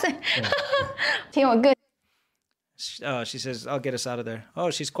18岁，挺有个 Oh, she says, I'll get us out of there. Oh,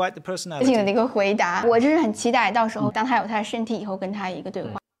 she's quite the 性的 personality. 一个回答。我就是很期待到时候当他有他的身体以后，跟他一个对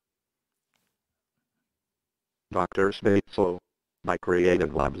话。 Dr. Spateful, by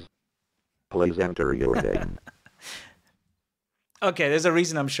Creative Labs. Please enter your name. Okay, there's a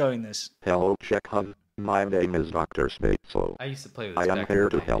reason I'm showing this. Hello, Chekhov. My name is Dr. Spateful. I used to play with this I am back in here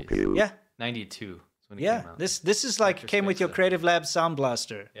the to help 90s. you. Yeah. 92 is when it Yeah, came out. this is like came with your Creative Labs Sound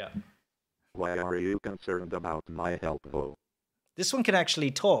Blaster. Yeah. Why are you concerned about my help, though? This one can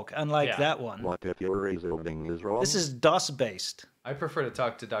actually talk, unlike that one. What if your reasoning is wrong? This is DOS-based. I prefer to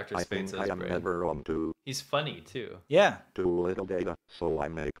talk to Dr. I Spades. think I am never wrong too. He's funny, too. Yeah. Too little data, so I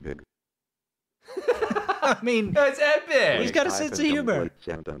make big. I mean, it's epic. He's got a sense of humor.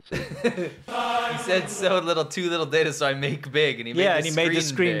 He said so little, too little data, so I make big, and he made the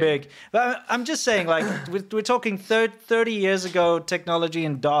screen big. But I'm just saying, like, we're talking 30 years ago technology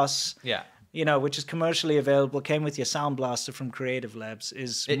in DOS. Yeah. which is commercially available, came with your Sound Blaster from Creative Labs,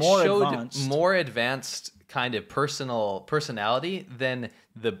 is it more showed advanced. more advanced kind of personality than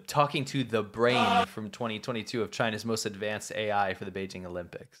the talking to the brain from 2022 of China's most advanced AI for the Beijing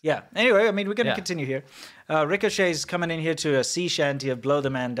Olympics. Yeah. Anyway, I mean, we're going to continue here. Ricochet's coming in here to a sea shanty of Blow the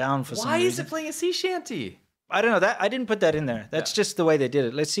Man Down for some reason. Why is it playing a sea shanty? I don't know. That I didn't put that in there. That's just the way they did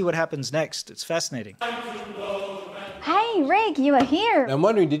it. Let's see what happens next. It's fascinating. Hey, Rick, you are here. I'm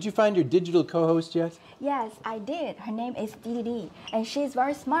wondering, did you find your digital co-host yet? Yes, I did. Her name is DDD, and she's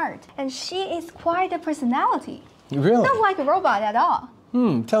very smart, and she is quite a personality. Really? Not like a robot at all.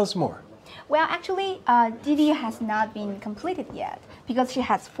 Tell us more. Well, actually, Didi has not been completed yet because she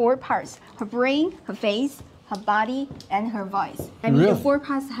has 4 parts: her brain, her face, her body, and her voice. I mean, Really? the 4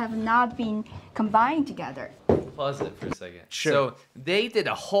 parts have not been combined together. Pause it for a second. Sure. So they did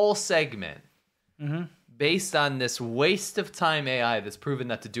a whole segment based on this waste of time AI that's proven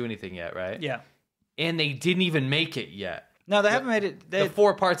not to do anything yet, right? Yeah. And they didn't even make it yet. No, they haven't made it. The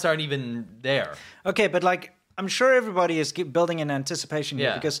 4 parts aren't even there. Okay, but like, I'm sure everybody is building in anticipation here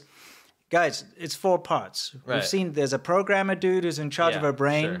Yeah. because, guys, it's 4 parts. Right. We've seen there's a programmer dude who's in charge of her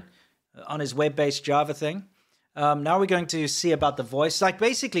brain on his web-based Java thing. Now we're going to see about the voice. Like,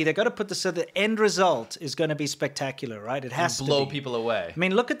 basically, they've got to put this so the end result is going to be spectacular, right? It has to blow be. people away. I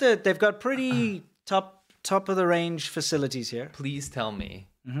mean, look at they've got pretty top of the range facilities here. Please tell me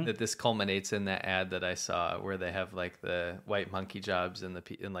that this culminates in that ad that I saw where they have like the white monkey jobs and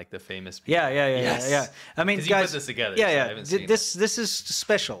like the famous people. Yeah. Yes. I mean, 'Cause guys, you put this together. Yeah, so I yeah. haven't seen This is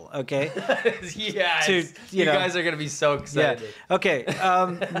special, okay? yes. you know. Guys are gonna be so excited. Yeah. Okay.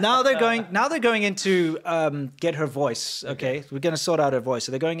 Now they're going into get her voice. Okay. We're going to sort out her voice.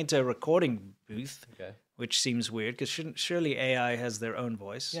 So they're going into a recording booth. Okay. Which seems weird because surely AI has their own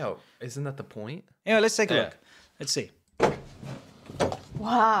voice. Yeah. Isn't that the point? Yeah. Let's take a look. Let's see.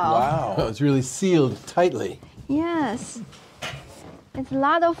 Wow. Wow. Oh, it's really sealed tightly. Yes. It's a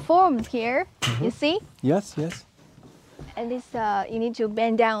lot of forms here. You see? Yes. And this, you need to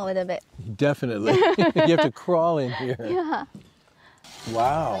bend down a little bit. Definitely. You have to crawl in here. Yeah.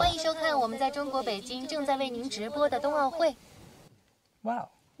 Wow. 欢迎收看我们在中国北京正在为您直播的冬奥会。 Wow.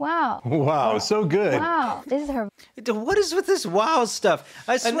 Wow. Wow, so good. Wow. This is her. What is with this wow stuff?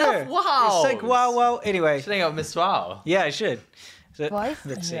 I swear. Enough wows. It's like wow. Anyway. Should hang out Miss Wow. Yeah, I should. So, Voice?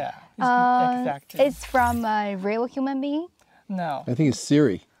 let's see. Yeah. Exactly. It's from a real human being? No. I think it's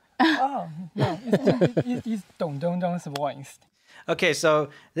Siri. Oh, no. It's Dong Dong Dong's voice. Okay, so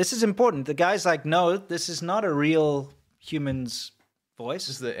this is important. The guy's like, no, this is not a real human's voice.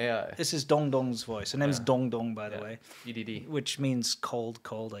 This is the AI. This is Dong Dong's voice. Her name's Dong Dong, by the way. EDD. Which means cold,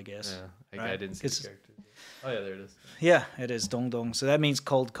 I guess. Yeah, I didn't see the character. Oh, yeah, there it is. Yeah, it is Dong Dong. So that means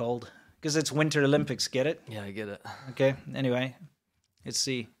cold. Because it's Winter Olympics, get it? Yeah, I get it. Okay, anyway. Let's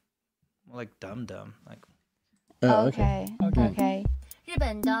see. Like dumb. Like. Okay. 日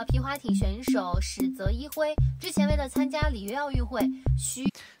本的皮划艇选手史泽一辉之前为了参加里约奥运会需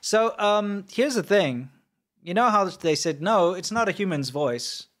So, here's the thing. You know how they said, no, it's not a human's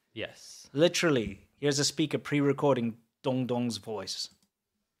voice. Yes. Literally, here's a speaker pre-recording Dong Dong's voice.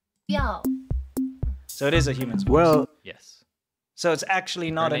 要 So it is a human's voice. Well, yes. So it's actually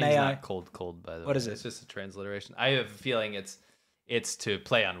not Her an name's AI. Not cold, by the way. What is it? It's just a transliteration. I have a feeling it's to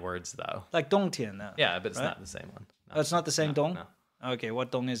play on words, though. Like Dong Tian, though. Yeah, but it's right? not the same one. No. Oh, it's not the same Dong? No. Okay,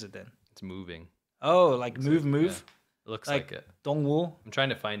 what Dong is it then? It's moving. Oh, like move? Yeah, it looks like it. Dong Wu? I'm trying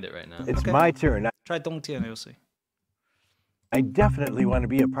to find it right now. it's my turn. Try Dong Tian, you'll see. I definitely want to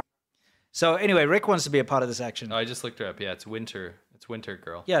be a part. So anyway, Rick wants to be a part of this action. Oh, I just looked her up. Yeah, it's Winter. It's Winter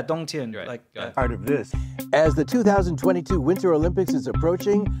Girl. Yeah, Dong Tian. You're right. Like, Go ahead. Part of this. As the 2022 Winter Olympics is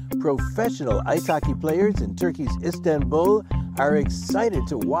approaching, professional ice hockey players in Turkey's Istanbul are excited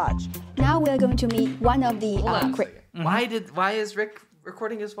to watch. Now we're going to meet one of the Hold on a second. Mm-hmm. Why is Rick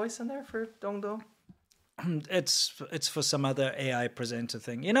recording his voice in there for Dong Dong? It's for some other AI presenter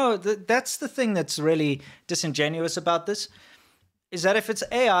thing. You know, that's the thing that's really disingenuous about this, is that if it's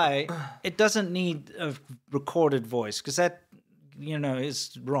AI, it doesn't need a recorded voice, because that,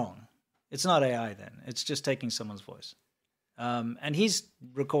 is wrong. It's not AI then. It's just taking someone's voice. And he's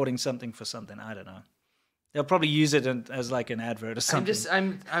recording something for something. I don't know. They'll probably use it as like an advert or something.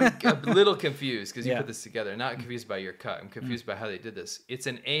 I'm a little confused because you Yeah. put this together. Not confused by your cut. I'm confused by how they did this. It's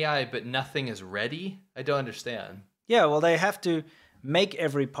an AI, but nothing is ready. I don't understand. Yeah, well, they have to make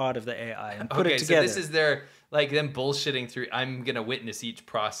every part of the AI and put it together. So this is their them bullshitting through. I'm gonna witness each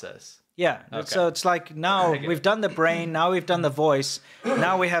process. Yeah, Okay. so it's like now we've done the brain, now we've done the voice,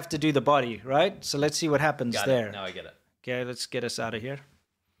 now we have to do the body, right? So let's see what happens Got there. it. Now I get it. Okay, let's get us out of here.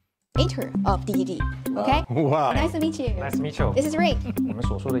 creator of DDD. Okay? Wow. Nice to meet you. Nice to meet you. This is Rick. 我们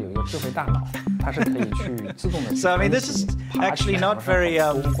所说的有一个智慧大脑，它是可以去自动的。 So I mean, this is actually not very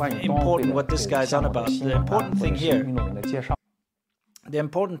important what this guy's on about. The important thing here. The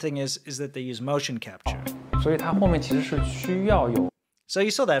important thing is that they use motion capture. 所以它后面其实是需要有 So you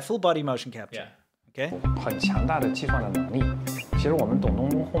saw that full body motion capture. Okay. 很强大的计算的能力。其实我们懂东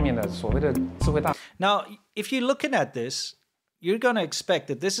东后面的所谓的智慧大。 Now, if you're looking at this, you're going to expect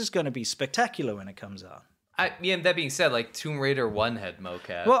that this is going to be spectacular when it comes out. I mean, that being said, like Tomb Raider 1 had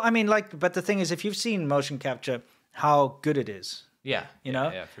mocap. Well, I mean, but the thing is, if you've seen motion capture, how good it is. Yeah. You know?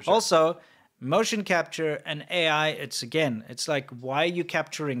 Yeah, for sure. Also, motion capture and AI, it's like, why are you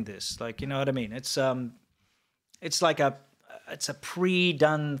capturing this? Like, you know what I mean? It's like it's a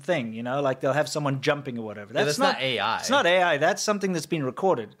pre-done thing, you know, like they'll have someone jumping or whatever. That's not AI. It's not AI. That's something that's been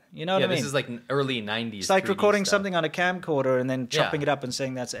recorded. You know what I mean? This is like early 90s. It's like 3D recording stuff. something on a camcorder and then chopping it up and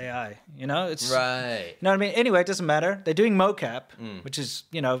saying that's AI. You know, it's right. You know what I mean? Anyway, it doesn't matter. They're doing mocap, which is,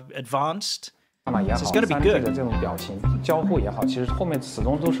 you know, advanced. 也好 So it's gonna be ，3D good. 的这种表情交互也好，其实后面始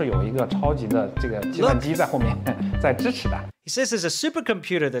终都是有一个超级的这个计算机在后面在支持的。 He says there's a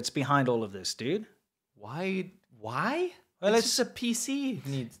supercomputer that's behind all of this, dude. Why? Well, it's just a PC.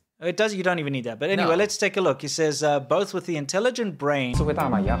 It does. You don't even need that. But anyway, let's take a look. He says both with the intelligent brain 智慧大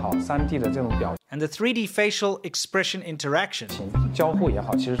脑也好，3D 的这种表 and the 3D facial expression interaction. 情交互也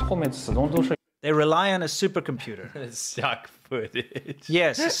好，其实后面始终都是 They rely on a supercomputer. Stock footage.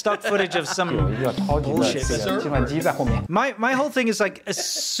 Yes, stock footage of some 有一个超级的 bullshit. 这个计算机在后面。 My whole thing is like a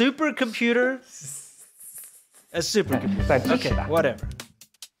supercomputer. A supercomputer. 在支持 Okay, 的。 whatever.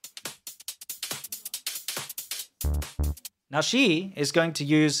 Now she is going to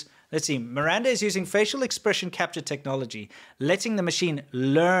use, let's see, Miranda is using facial expression capture technology, letting the machine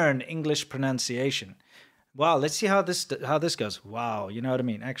learn English pronunciation. Wow, let's see how this goes. Wow, you know what I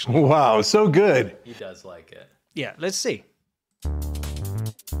mean? Actually. Wow, so good. He does like it. Yeah, let's see.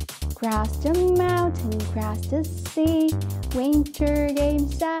 Cross the mountain, cross the sea. Winter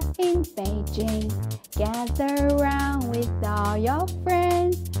games are in Beijing. Gather around with all your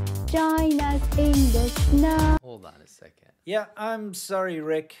friends. Join us in the snow. Hold on a second. Yeah, I'm sorry,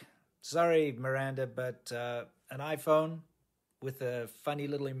 Rick. Sorry, Miranda, but an iPhone with a funny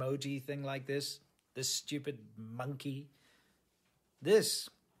little emoji thing like this stupid monkey, this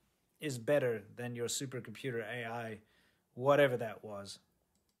is better than your supercomputer AI, whatever that was.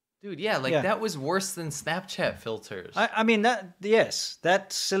 Dude, yeah, that was worse than Snapchat filters. I mean, that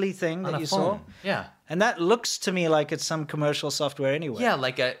silly thing that you saw. Yeah. And that looks to me like it's some commercial software anyway. Yeah,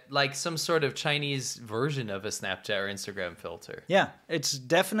 like some sort of Chinese version of a Snapchat or Instagram filter. Yeah, it's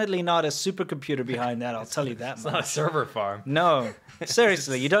definitely not a supercomputer behind that, I'll tell you that It's much. not a server farm. No,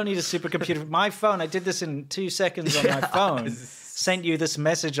 seriously, you don't need a supercomputer. My phone, I did this in 2 seconds on my phone. Sent you this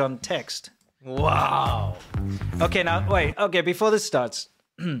message on text. Wow. Okay, now, wait. Okay, before this starts...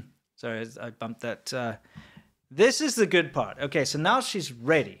 Sorry, I bumped that. This is the good part. Okay, so now she's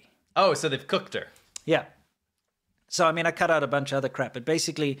ready. Oh, so they've cooked her. Yeah. So, I mean, I cut out a bunch of other crap, but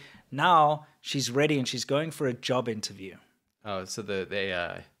basically now she's ready and she's going for a job interview. Oh, so the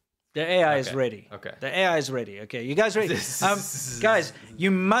AI. The AI is ready. Okay. The AI is ready. Okay, you guys ready? Guys, you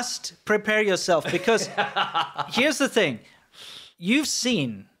must prepare yourself because here's the thing. You've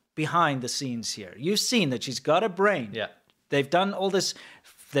seen behind the scenes here. You've seen that she's got a brain. Yeah. They've done all this.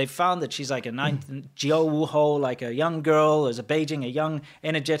 They found that she's like a Jiao Wuho, like a young girl, as a young,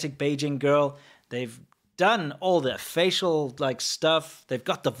 energetic Beijing girl. They've done all the facial stuff. They've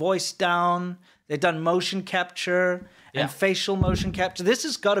got the voice down. They've done motion capture and facial motion capture. This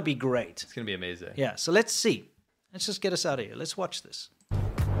has got to be great. It's going to be amazing. Yeah, so let's see. Let's just get us out of here. Let's watch this.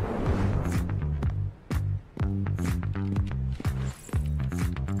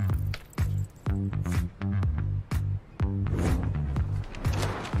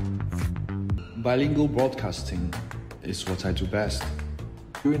 Bilingual broadcasting is what I do best.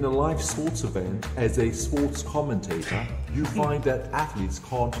 During a live sports event, as a sports commentator, you find that athletes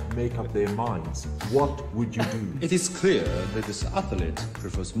can't make up their minds. What would you do? It is clear that this athlete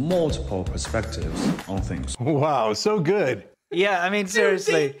prefers multiple perspectives on things. Wow, so good. Yeah, I mean,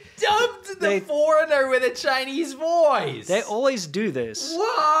 seriously. They dubbed the foreigner with a Chinese voice. They always do this.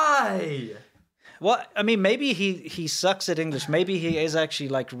 Why? Well, I mean, maybe he sucks at English. Maybe he is actually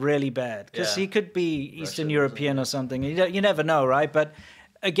really bad because he could be Eastern European or something. You never know, right? But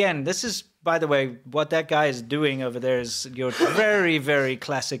again, this is, by the way, what that guy is doing over there is your very, very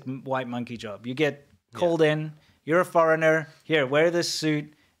classic white monkey job. You get called in, you're a foreigner, here, wear this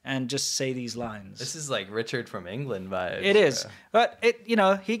suit and just say these lines. This is like Richard from England vibes. It is. But,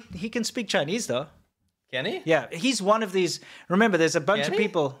 he can speak Chinese, though. Can he? Yeah, he's one of these. Remember, there's a bunch of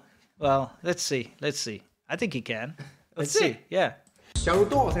people. Well, let's see. I think he can. Let's see. Yeah. 假如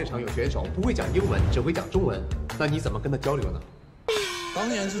冬奥赛场有选手不会讲英文，只会讲中文，那你怎么跟他交流呢？当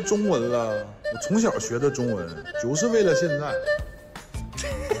然是中文了，我从小学的中文，就是为了现在。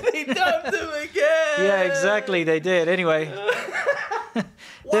They dubbed him again. Yeah, exactly. They did. Anyway.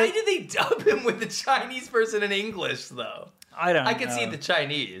 Why did they dub him with the Chinese person in English, though? I don't know. I can see the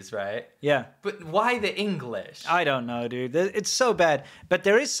Chinese, right? Yeah. But why the English? I don't know, dude. It's so bad. But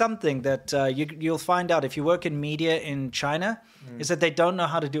there is something that you'll find out if you work in media in China, is that they don't know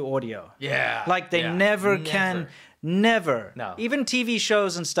how to do audio. Yeah. Like they never can, never. No. Even TV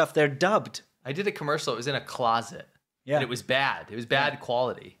shows and stuff, they're dubbed. I did a commercial. It was in a closet. Yeah. And it was bad. It was bad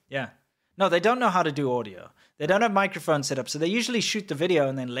quality. Yeah. No, they don't know how to do audio. They don't have microphones set up, so they usually shoot the video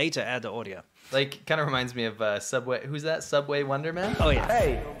and then later add the audio. Like, kind of reminds me of Subway. Who's that? Subway Wonder Man? Oh, yeah.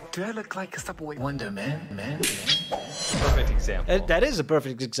 Hey, do I look like a Subway Wonder Man? Perfect example. That is a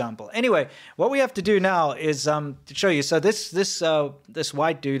perfect example. Anyway, what we have to do now is to show you. So this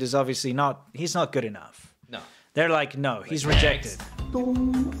white dude is obviously he's not good enough. No. They're like, no, he's rejected.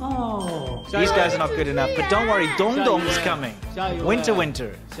 These guys are not good enough. But don't worry, Dong is coming.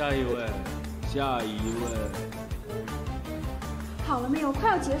 Winter. 下一位。好了没有？快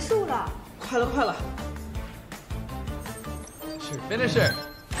要结束了。快了。Finisher.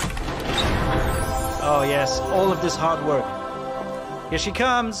 Oh yes, all of this hard work. Here she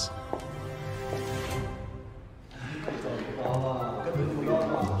comes.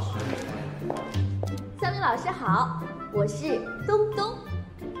 三位老师好，我是东东，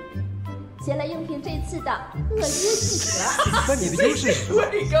前来应聘这次的特约记者。那你的优势是什么？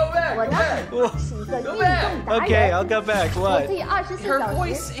我呢是一个运动达人。Okay, I'll go back. 我 What? 可以24小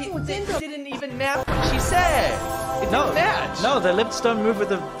时不间断。 Didn't even match what she said. It didn't match. No, the lips don't move with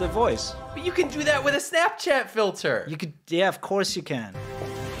the voice. But you can do that with a Snapchat filter. You could, yeah, of course you can.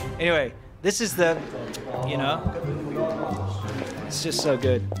 Anyway, this is the, it's just so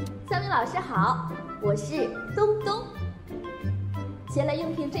good. 三位老师好，我是东东，前来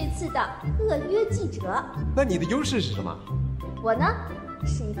应聘这次的特约记者。那你的优势是什么？我呢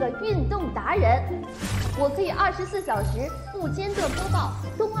是一个运动达人，我可以24小时不间断播报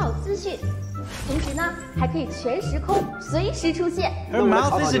冬奥资讯，同时呢还可以全时空随时出现。 Her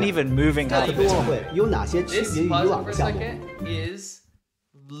mouth isn't even moving. 这次冬奥会有哪些区别于以往的项目 ？Is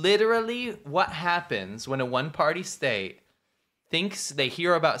literally what happens when a one-party state thinks they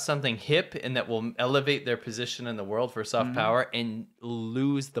hear about something hip and that will elevate their position in the world for soft power and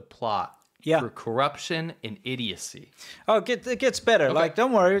lose the plot. Yeah. For corruption and idiocy. Oh, it gets better. Okay. Like,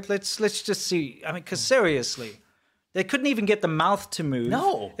 don't worry. Let's just see. I mean, because seriously, they couldn't even get the mouth to move.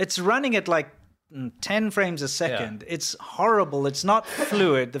 No. It's running at like 10 frames a second. Yeah. It's horrible. It's not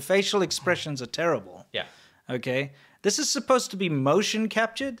fluid. The facial expressions are terrible. Yeah. Okay. This is supposed to be motion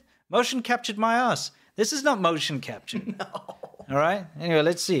captured. Motion captured my ass. This is not motion captured. No. All right. Anyway,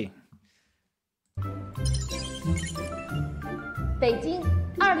 let's see. 北京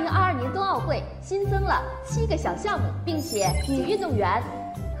2022年冬奥会新增了7个小项目，并且女运动员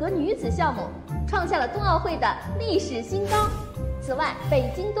和女子项目创下了冬奥会的历史新高。此外，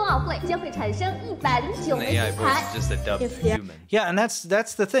北京冬奥会将会产生109枚金牌。Yeah, and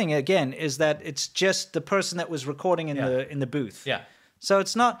that's the thing again, is that it's just the person that was recording in the booth. Yeah. So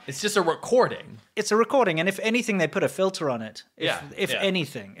it's not. It's just a recording. It's a recording, and if anything, they put a filter on it. If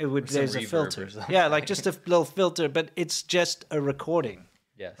anything, it would. There's a filter. Yeah, like just a little filter, but it's just a recording.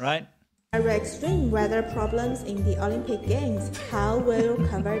 Yes. Right. There are extreme weather problems in the Olympic Games. How will you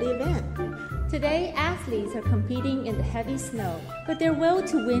cover the event? Today, athletes are competing in the heavy snow, but their will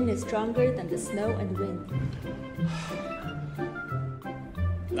to win is stronger than the snow and wind.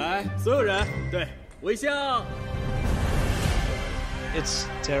 来，所有人，对，微笑。 It's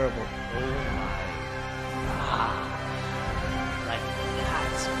terrible. Oh my god. Like,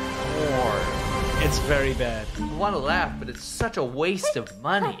 that's poor. It's very bad. I want to laugh, but it's such a waste of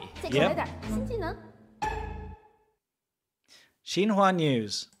money. Yep. Xinhua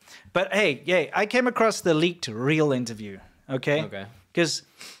News. But hey, I came across the leaked real interview. Okay? Okay. Because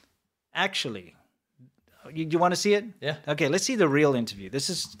actually, you want to see it? Yeah. Okay, let's see the real interview. This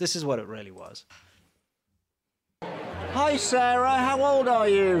is what it really was. Hi Sarah, how old are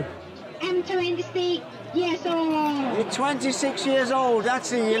you? I'm 26 years old. You're 26 years old,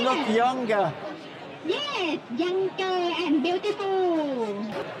 that's it, you look younger. Yes, younger and beautiful.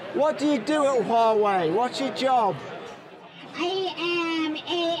 What do you do at Huawei? What's your job? I am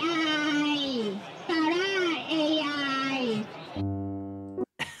AI. Sarah AI.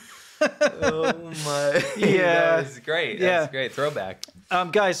 Oh my. Yeah. That was great. That's great. Throwback.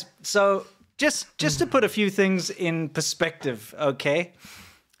 Guys, so just to put a few things in perspective, okay?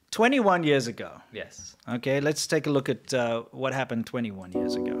 21 years ago. Yes. Okay, let's take a look at what happened 21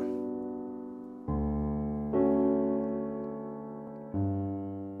 years ago.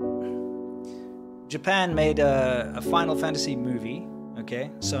 Japan made a Final Fantasy movie, okay,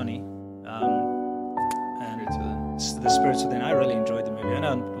 Sony. And The Spirits Within. I really enjoyed the movie. I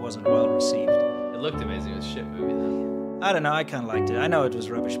know it wasn't well received. It looked amazing. It was a shit movie, though. I don't know. I kind of liked it. I know it was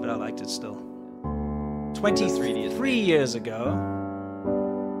rubbish, but I liked it still. 23 years ago,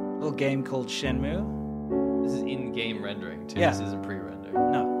 a little game called Shenmue. This is in-game rendering, too. Yeah. This isn't pre-render.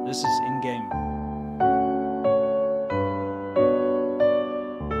 No, this is in-game.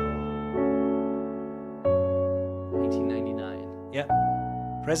 Yeah.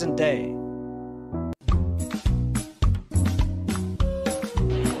 Present day.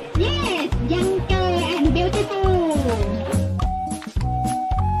 Yes, younger and beautiful.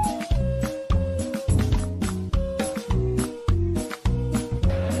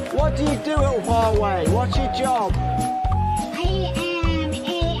 What do you do at Huawei? What's your job? I am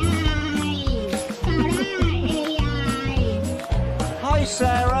AI. Sarah AI. Hi,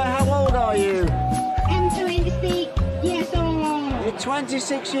 Sarah. How old are you? I'm 26 years old. You're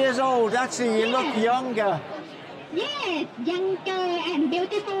 26 years old. That's it. You look younger. Yes, younger and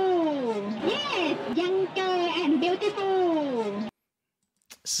beautiful. Yes, younger and beautiful.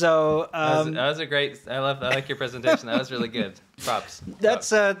 So that was a great. I like your presentation. That was really good. Props. That's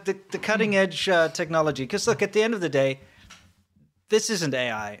the cutting edge technology. Because look, at the end of the day, this isn't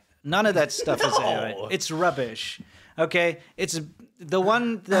AI. None of that stuff is AI. It's rubbish. Okay, it's the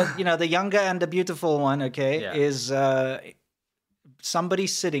one that the younger and the beautiful one. Okay, is somebody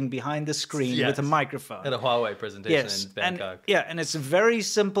sitting behind the screen with a microphone at a Huawei presentation in Bangkok. And it's a very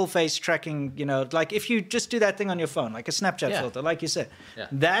simple face tracking. Like if you just do that thing on your phone, like a Snapchat filter, like you said,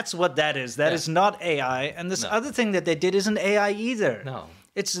 that's what that is. That is not AI. And this other thing that they did isn't AI either. No.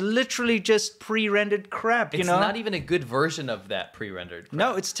 It's literally just pre-rendered crap, It's not even a good version of that pre-rendered crap.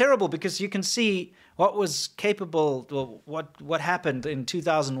 No, it's terrible because you can see what was capable, well, what happened in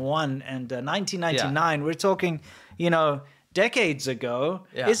 2001 and 1999. We're talking, decades ago,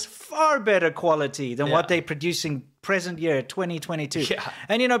 is far better quality than what they produce in present year, 2022. Yeah.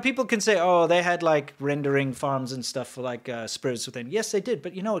 And, people can say, oh, they had like rendering farms and stuff for like Spirits Within. Yes, they did.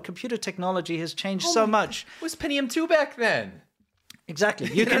 But, computer technology has changed so much. It was Pentium 2 back then. Exactly.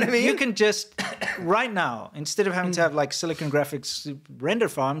 You can just right now, instead of having to have like Silicon Graphics render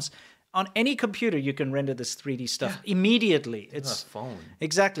farms, on any computer you can render this 3D stuff immediately. It's a phone.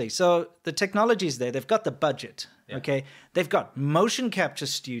 Exactly. So the technology's there. They've got the budget. Yeah. Okay. They've got motion capture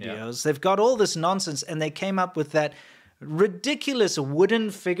studios. Yeah. They've got all this nonsense, and they came up with that ridiculous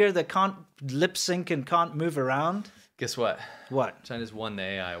wooden figure that can't lip sync and can't move around. Guess what? What? China's won the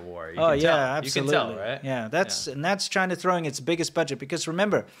AI war. Absolutely. You can tell, right? Yeah, that's China throwing its biggest budget, because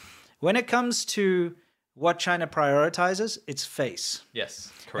remember, when it comes to what China prioritizes, it's face.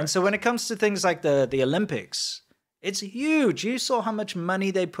 Yes, correct. And so when it comes to things like the Olympics, it's huge. You saw how much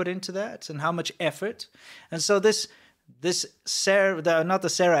money they put into that and how much effort. And so this Sarah, not the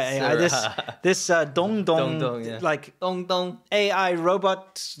Sarah AI, this Dong like Dong AI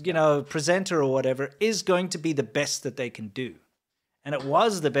robot, presenter or whatever, is going to be the best that they can do. And it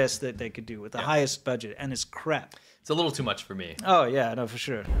was the best that they could do with the highest budget, and it's crap. It's a little too much for me. Oh yeah, no, for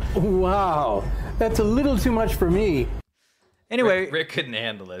sure. Wow, that's a little too much for me. Anyway, Rick couldn't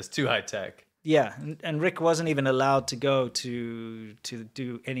handle it. It's too high tech. Yeah, and Rick wasn't even allowed to go to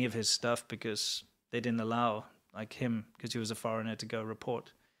do any of his stuff because they didn't allow him, because he was a foreigner, to go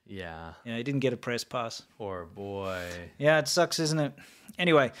report. Yeah. Yeah, he didn't get a press pass. Poor boy. Yeah, it sucks, isn't it?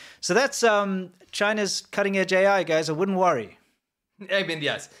 Anyway, so that's China's cutting edge AI, guys. I wouldn't worry. I mean,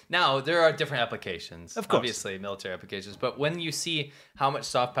 yes. Now, there are different applications. Of course. Obviously, military applications. But when you see how much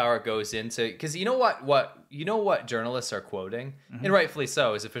soft power goes into... Because you know what journalists are quoting? Mm-hmm. And rightfully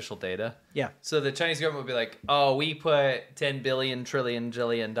so, is official data. Yeah. So the Chinese government would be like, oh, we put 10 billion, trillion,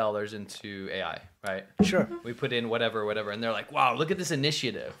 jillion dollars into AI, right? Sure. We put in whatever. And they're like, wow, look at this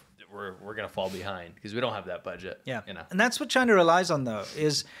initiative. We're going to fall behind because we don't have that budget. Yeah. And that's what China relies on, though,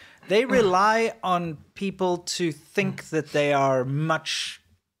 is... They rely on people to think that they are much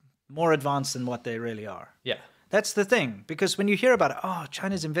more advanced than what they really are. Yeah. That's the thing. Because when you hear about it, oh,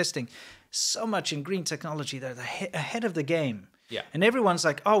 China's investing so much in green technology. They're ahead of the game. Yeah. And everyone's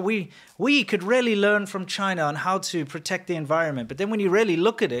like, oh, we could really learn from China on how to protect the environment. But then when you really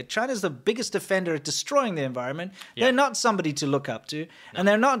look at it, China's the biggest offender at destroying the environment. Yeah. They're not somebody to look up to. No. And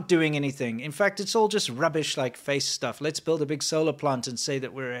they're not doing anything. In fact, it's all just rubbish like face stuff. Let's build a big solar plant and say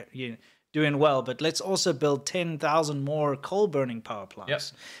that we're doing well. But let's also build 10,000 more coal-burning power plants. Yep.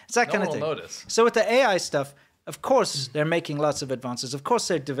 It's that kind of thing. Notice. So with the AI stuff, Of course, they're making lots of advances. Of course,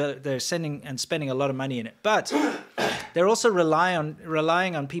 they're sending and spending a lot of money in it. But they're also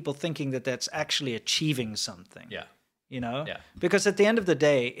relying on people thinking that that's actually achieving something. Yeah. Yeah. Because at the end of the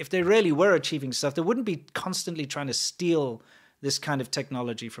day, if they really were achieving stuff, they wouldn't be constantly trying to steal this kind of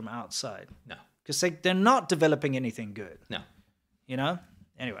technology from outside. No. Because they're not developing anything good. No.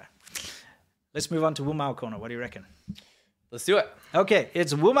 Anyway, let's move on to Wu Mao Corner. What do you reckon? Let's do it. Okay,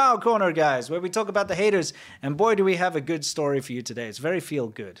 it's Wu Mao Corner, guys, where we talk about the haters. And boy, do we have a good story for you today. It's very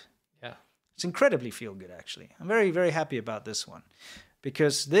feel-good. Yeah. It's incredibly feel-good, actually. I'm very, very happy about this one.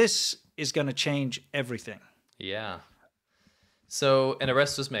 Because this is going to change everything. Yeah. So an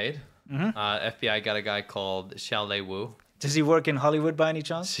arrest was made. FBI got a guy called Xiaolei Wu. Does he work in Hollywood by any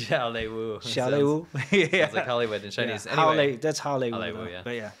chance? Xiaolei Wu. Xiaolei Wu? Yeah. Sounds like Hollywood in Chinese. Yeah. Anyway, that's Xiaolei Wu, yeah.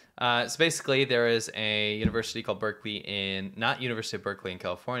 But yeah. So basically, there is a university called Berkeley not University of Berkeley in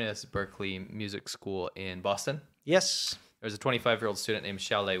California, this is Berkeley Music School in Boston. Yes. There's a 25-year-old student named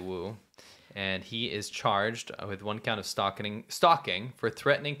Xiaolei Wu, and he is charged with one count of stalking for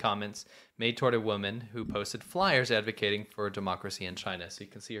threatening comments made toward a woman who posted flyers advocating for democracy in China. So you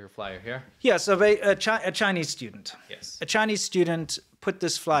can see her flyer here. Yeah, so a Chinese student. Yes. A Chinese student put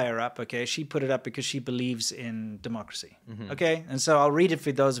this flyer up, okay? She put it up because she believes in democracy, okay? And so I'll read it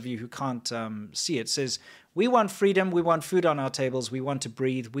for those of you who can't see it. It says, "We want freedom, we want food on our tables, we want to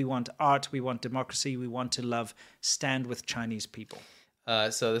breathe, we want art, we want democracy, we want to love, stand with Chinese people."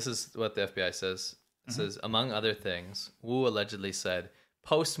 So this is what the FBI says. It says, among other things, Wu allegedly said,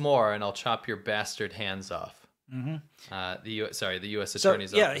 "Post more and I'll chop your bastard hands off." The U.S.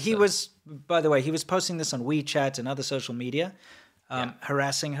 Attorney's Office. He was, by the way, he was posting this on WeChat and other social media,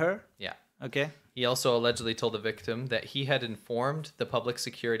 harassing her. Yeah. Okay. He also allegedly told the victim that he had informed the Public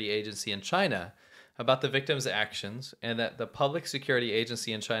Security Agency in China about the victim's actions and that the Public Security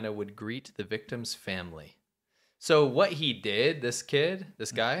Agency in China would greet the victim's family. So what he did, this guy,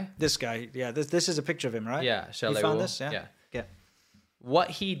 yeah, this is a picture of him, right? Yeah, you found this? Yeah.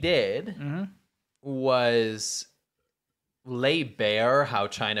 What he did was lay bare how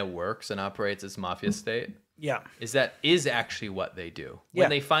China works and operates its mafia state. Yeah. Is actually what they do.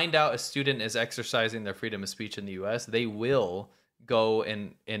 When they find out a student is exercising their freedom of speech in the U.S., they will go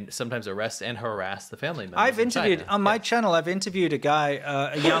and sometimes arrest and harass the family members. I've interviewed on my channel. I've interviewed a guy,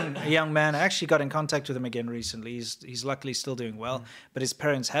 a young man. I actually got in contact with him again recently. He's luckily still doing well, but his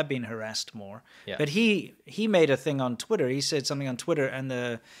parents have been harassed more. Yeah. But he made a thing on Twitter. He said something on Twitter, and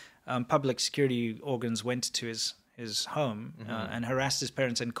the public security organs went to his home and harassed his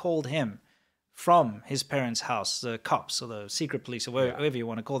parents and called him from his parents' house, the cops or the secret police or whatever you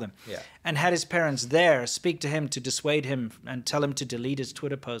want to call them, and had his parents there speak to him to dissuade him and tell him to delete his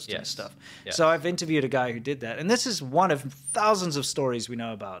Twitter posts and stuff. Yes. So I've interviewed a guy who did that. And this is one of thousands of stories we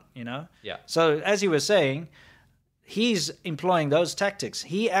know about, Yeah. So as you were saying, he's employing those tactics.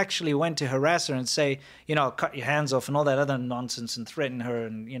 He actually went to harass her and say, cut your hands off and all that other nonsense and threaten her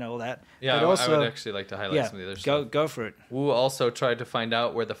and, all that. Yeah, but also, I would actually like to highlight some of the other stuff. Go for it. Wu also tried to find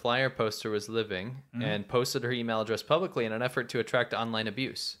out where the flyer poster was living and posted her email address publicly in an effort to attract online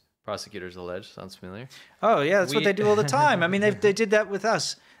abuse. Prosecutors allege. Sounds familiar? Oh, yeah, that's what they do all the time. I mean, they did that with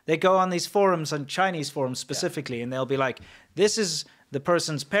us. They go on these forums, on Chinese forums specifically, and they'll be like, this is the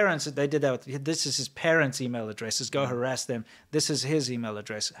person's parents. They did that with, this is his parents' email addresses. Go harass them. This is his email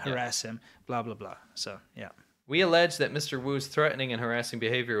address. Harass him. Blah, blah, blah. So, yeah. We allege that Mr. Wu's threatening and harassing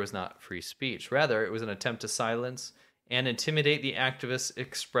behavior was not free speech. Rather, it was an attempt to silence and intimidate the activists'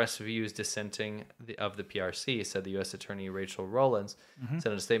 express views dissenting of the PRC, said the U.S. Attorney Rachel Rollins,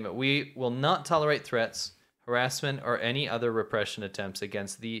 said in a statement. We will not tolerate threats, harassment, or any other repression attempts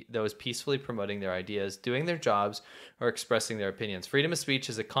against those peacefully promoting their ideas, doing their jobs, or expressing their opinions. Freedom of speech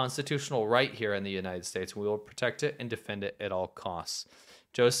is a constitutional right here in the United States, and we will protect it and defend it at all costs.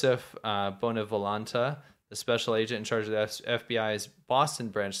 Joseph Bonavolanta, the special agent in charge of the FBI's Boston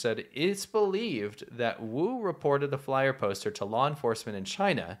branch, said it's believed that Wu reported the flyer poster to law enforcement in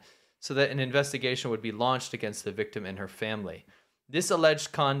China so that an investigation would be launched against the victim and her family. This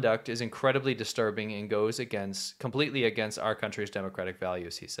alleged conduct is incredibly disturbing and goes completely against our country's democratic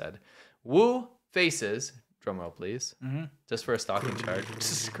values, he said. Wu faces, drumroll please, just for a stalking charge, which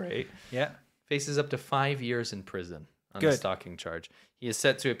is great. Yeah. Faces up to 5 years in prison on the stalking charge. He is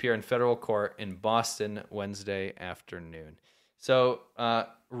set to appear in federal court in Boston Wednesday afternoon. So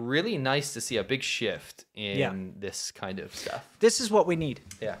really nice to see a big shift in this kind of stuff. This is what we need.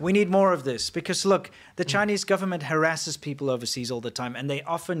 Yeah. We need more of this because, look, the Chinese government harasses people overseas all the time, and they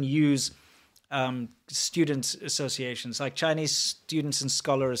often use student associations, like Chinese Students and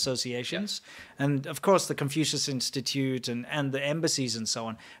Scholar Associations, and of course the Confucius Institute and the embassies and so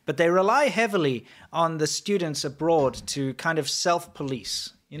on. But they rely heavily on the students abroad to kind of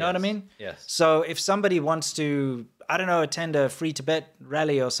self-police. You know what I mean? Yes. So if somebody wants to, I don't know, attend a Free Tibet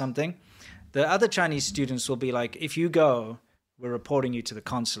rally or something, the other Chinese students will be like, if you go, we're reporting you to the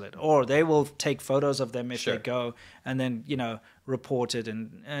consulate. Or they will take photos of them if they go and then, report it.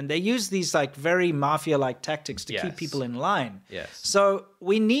 And they use these like very mafia-like tactics to keep people in line. Yes. So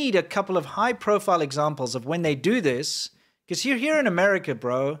we need a couple of high-profile examples of when they do this. Because you're here in America,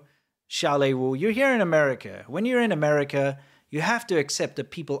 bro, Xiaolei Wu. You're here in America. When you're in America, you have to accept that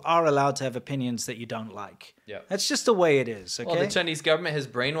people are allowed to have opinions that you don't like. Yeah. That's just the way it is, okay? Well, the Chinese government has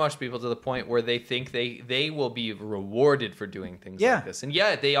brainwashed people to the point where they think they will be rewarded for doing things like this. And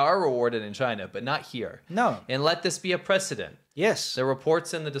they are rewarded in China, but not here. No. And let this be a precedent. Yes. The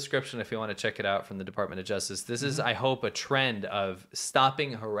report's in the description if you want to check it out from the Department of Justice. This is, I hope, a trend of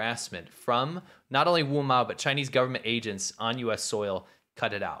stopping harassment from not only Wu Mao, but Chinese government agents on U.S. soil.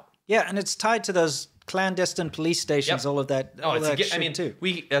 Cut it out. Yeah, and it's tied to those clandestine police stations, all of that. Oh, all that shit I mean, too.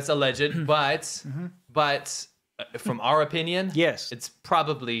 that's alleged, but from our opinion, yes, it's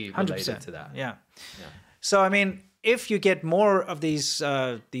probably related 100%. to that. Yeah. So I mean, if you get more of these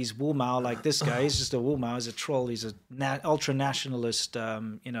Wu Mao, like this guy, he's just a Wu Mao, he's a troll, he's a ultra nationalist,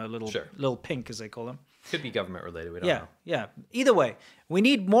 little pink as they call him. Could be government related. We don't know. Yeah. Either way, we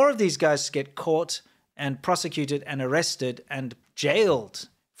need more of these guys to get caught and prosecuted and arrested and jailed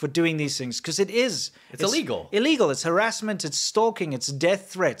for doing these things, because it's illegal. Illegal. It's harassment, it's stalking, it's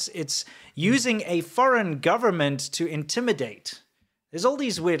death threats, it's using a foreign government to intimidate. There's all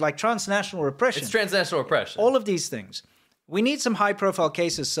these weird, like transnational repression. It's transnational repression. All of these things. We need some high-profile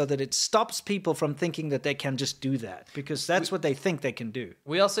cases so that it stops people from thinking that they can just do that, because that's what they think they can do.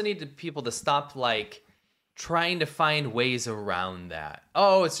 We also need people to stop, trying to find ways around that.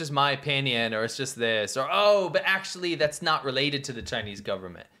 Oh, it's just my opinion, or it's just this, or but actually that's not related to the Chinese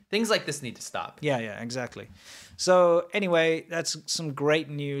government. Things like this need to stop. Yeah, exactly. So anyway, that's some great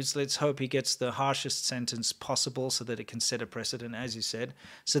news. Let's hope he gets the harshest sentence possible so that it can set a precedent, as you said,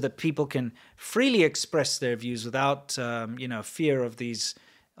 so that people can freely express their views without, fear of these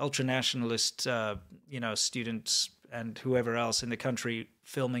ultranationalist, students and whoever else in the country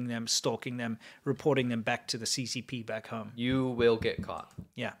filming them, stalking them, reporting them back to the CCP back home. You will get caught.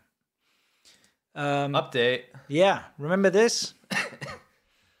 Yeah. Update. Yeah. Remember this?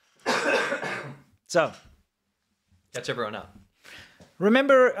 So. Catch everyone up.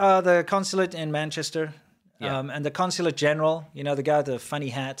 Remember the consulate in Manchester? Yeah. And the consulate general, the guy with the funny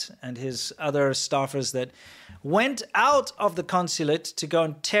hat, and his other staffers that went out of the consulate to go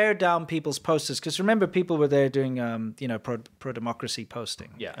and tear down people's posters. Because remember, people were there doing, pro-democracy posting,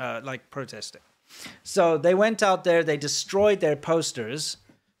 protesting. So they went out there, they destroyed their posters.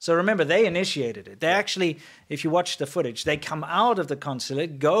 So remember, they initiated it. They actually, if you watch the footage, they come out of the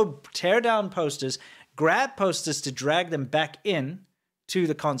consulate, go tear down posters, grab posters to drag them back in to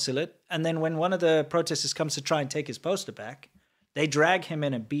the consulate, and then when one of the protesters comes to try and take his poster back, they drag him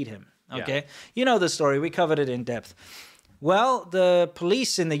in and beat him. Okay? Yeah. You know the story. We covered it in depth. Well, the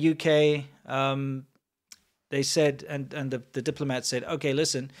police in the UK, they said, and the diplomat said, okay,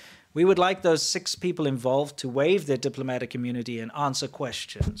 listen, we would like those 6 people involved to waive their diplomatic immunity and answer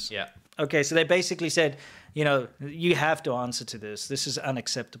questions. Yeah. Okay, so they basically said, you have to answer to this. This is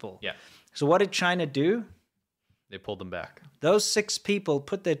unacceptable. Yeah. So what did China do? They pulled them back. Those 6 people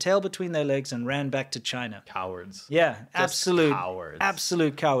put their tail between their legs and ran back to China. Cowards. Yeah, absolute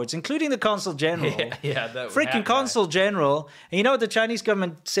cowards, including the consul general. That freaking consul general. And you know what the Chinese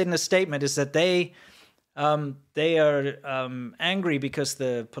government said in a statement is that they are angry because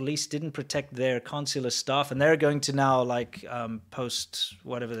the police didn't protect their consular staff, and they're going to now post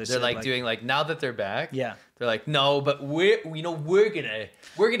whatever they said. They're doing now that they're back. Yeah, they're like, no, but we're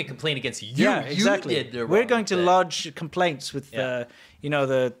gonna complain against you. Yeah, exactly. You did the we're going to thing. lodge complaints with the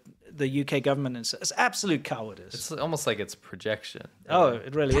UK government, and it's absolute cowardice. It's almost like it's projection. Oh,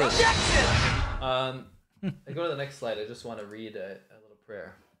 it really is. I go to the next slide. I just want to read a little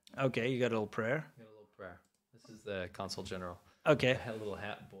prayer. Okay, you got a little prayer. This is the consul general. Okay. A little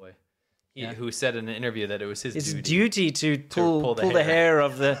hat boy. Who said in an interview that it was his duty to pull the hair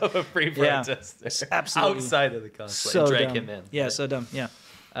of the of a free protester. Absolutely. Outside of the consulate and drag him in. Yeah, so dumb. Yeah.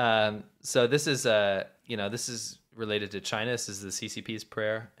 So this is this is related to China. This is the CCP's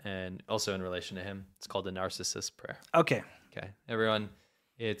prayer, and also in relation to him. It's called the Narcissist prayer. Okay. Everyone,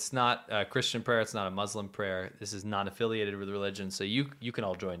 it's not a Christian prayer. It's not a Muslim prayer. This is not affiliated with religion, so you can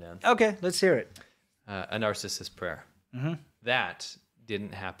all join in. Okay, let's hear it. A narcissist prayer. Mm-hmm. That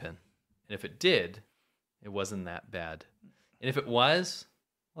didn't happen And if it did, it wasn't that bad. And if it was,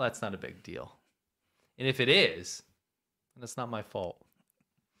 well, that's not a big deal. And if it is, then it's not my fault.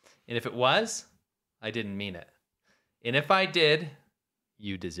 And if it was, I didn't mean it. And if I did,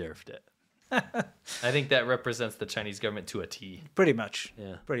 you deserved it. I think that represents the Chinese government to a T. Pretty much.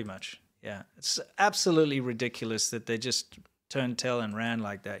 Yeah. Pretty much. Yeah. It's absolutely ridiculous that they just turned tail and ran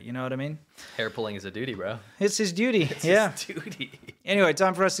like that. You know what I mean? Hair pulling is a duty, bro. It's his duty. It's yeah. his duty. Anyway,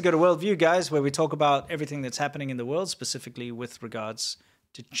 time for us to go to Worldview, guys, where we talk about everything that's happening in the world, specifically with regards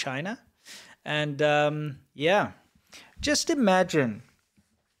to China. And yeah, just imagine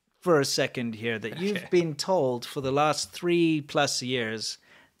for a second here that you've been told for the last 3+ years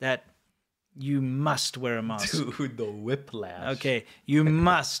that you must wear a mask. Dude, the whiplash. Okay, you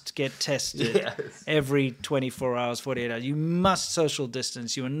must get tested every 24 hours, 48 hours. You must social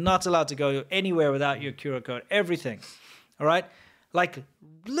distance. You are not allowed to go anywhere without your QR code. Everything. All right? Like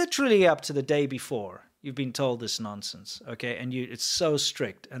literally up to the day before, you've been told this nonsense. Okay, and it's so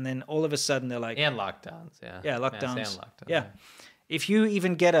strict. And then all of a sudden they're like... And lockdowns, yeah. Yeah, lockdowns. Mass and lockdowns. Yeah. If you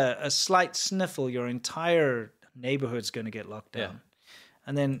even get a slight sniffle, your entire neighborhood's going to get locked down. Yeah.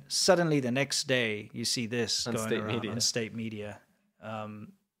 And then suddenly the next day, you see this On going state around media. on state media.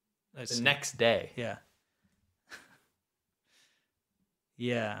 The next day. Yeah.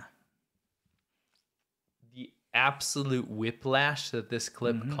 Yeah. The absolute whiplash that this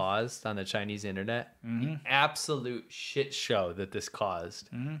clip caused on the Chinese internet, the absolute shit show that this caused.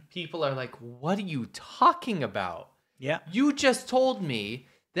 People are like, what are you talking about? Yeah. You just told me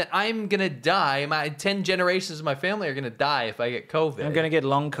that I'm going to die. My 10 generations of my family are going to die if I get COVID. I'm going to get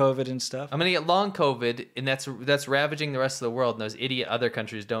long COVID and stuff. I'm going to get long COVID, and that's ravaging the rest of the world, and those idiot other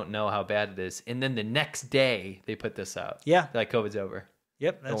countries don't know how bad it is. And then the next day, they put this out. Yeah. They're like, COVID's over.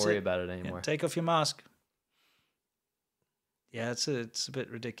 Yep, that's Don't worry it. about it anymore. Yeah, take off your mask. Yeah, it's a bit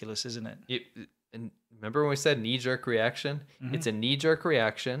ridiculous, isn't it? And remember when we said knee-jerk reaction? It's a knee-jerk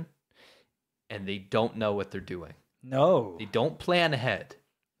reaction, and they don't know what they're doing. No. They don't plan ahead.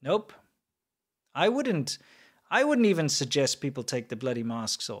 Nope. I wouldn't even suggest people take the bloody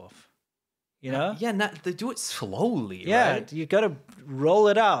masks off. You know? Yeah, they do it slowly, Yeah, right? you got to roll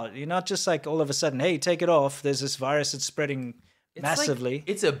it out. You're not just like all of a sudden, hey, take it off. There's this virus that's spreading massively.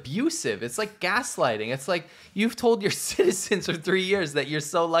 It's abusive. It's like gaslighting. It's like you've told your citizens for 3 years that you're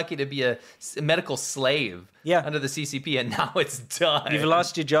so lucky to be a medical slave under the CCP, and now it's done. You've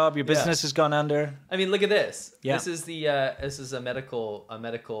lost your job. Your business has gone under. I mean, look at this. Yeah. This is a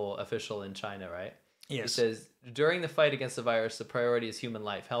medical official in China, right? Yes. He says, during the fight against the virus, the priority is human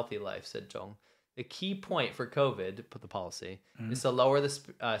life, healthy life, said Zhong. The key point for COVID, put the policy, is to lower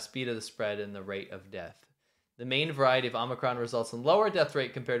the speed of the spread and the rate of death. The main variety of Omicron results in lower death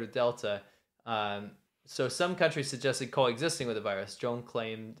rate compared with Delta. So some countries suggested coexisting with the virus. Zhong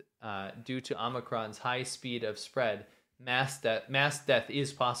claimed due to Omicron's high speed of spread, mass death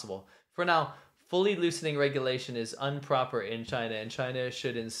is possible. For now, fully loosening regulation is improper in China, and China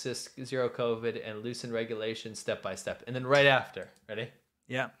should insist zero COVID and loosen regulation step by step. And then right after, ready?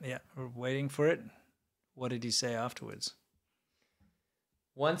 Yeah. We're waiting for it. What did he say afterwards?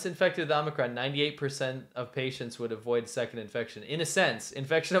 Once infected with Omicron, 98% of patients would avoid second infection. In a sense,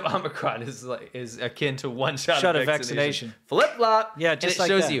 infection of Omicron is akin to one shot of vaccination. Flip-flop. Yeah, and just it like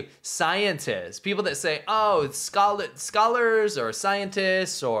shows that. you scientists, people that say, oh, scholars or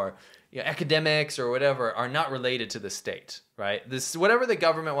scientists or academics or whatever are not related to the state, right? This whatever the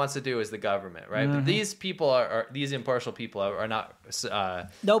government wants to do is the government, right? But these people are these impartial people are not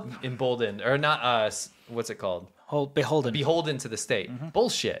emboldened or not what's it called? Beholden to the state.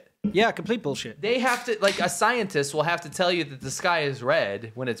 Bullshit. Yeah, complete bullshit. They have to, like, a scientist will have to tell you that the sky is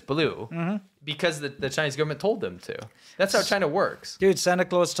red when it's blue because the Chinese government told them to. That's how China works. Dude, Santa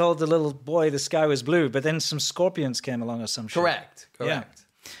Claus told the little boy the sky was blue, but then some scorpions came along or some shit. Correct.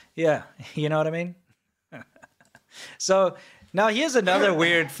 Yeah, you know what I mean? So now here's another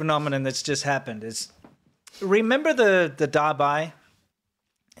weird phenomenon that's just happened. Remember the Dabai?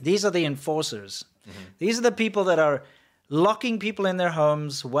 These are the enforcers. These are the people that are locking people in their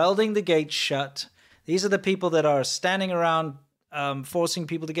homes, welding the gates shut. These are the people that are standing around forcing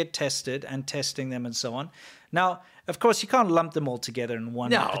people to get tested and testing them and so on. Now, of course, you can't lump them all together in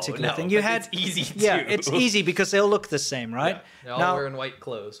one particular thing. It's easy to. Yeah, it's easy because they'll look the same, right? Yeah, they're all wearing white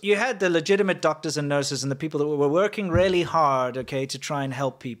clothes. You had the legitimate doctors and nurses and the people that were working really hard, okay, to try and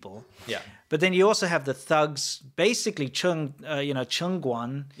help people. Yeah. But then you also have the thugs, basically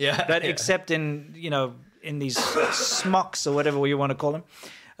Chungguan, that except in these smocks or whatever you want to call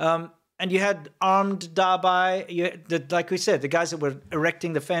them. And you had armed Dabai, like we said, the guys that were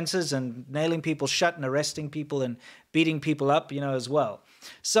erecting the fences and nailing people shut and arresting people and beating people up, as well.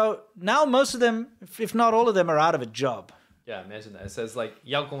 So now most of them, if not all of them, are out of a job. Yeah, imagine that. It says like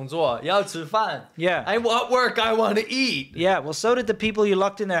要工作,要吃饭. Yeah. I want work, I want to eat. Yeah, well, so did the people you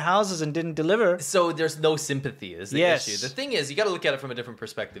locked in their houses and didn't deliver. So there's no sympathy is the issue. The thing is, you got to look at it from a different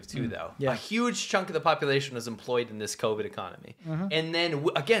perspective too, though. Yeah. A huge chunk of the population was employed in this COVID economy. And then,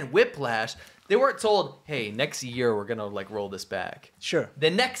 again, whiplash. They weren't told, hey, next year we're going to like roll this back. Sure. The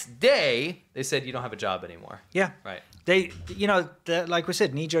next day, they said you don't have a job anymore. Yeah. Right. They, like we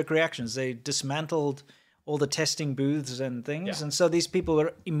said, knee-jerk reactions. They dismantled all the testing booths and things. Yeah. And so these people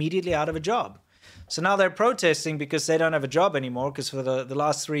were immediately out of a job. So now they're protesting because they don't have a job anymore because for the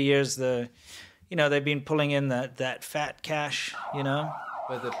last 3 years, they've been pulling in that fat cash,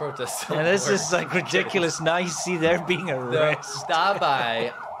 But the protests And this is like ridiculous. Now you see they're being arrested. The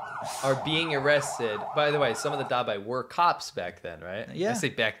Dabai are being arrested. By the way, some of the Dabai were cops back then, right? Yeah. I say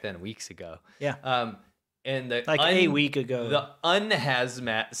back then, weeks ago. Yeah. And the a week ago. The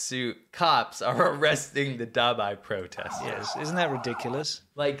un-hazmat suit cops are arresting the Dabai protesters. Yes, isn't that ridiculous?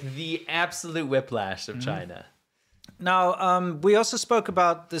 Like the absolute whiplash of China. Now, we also spoke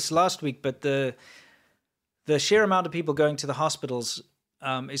about this last week, but the sheer amount of people going to the hospitals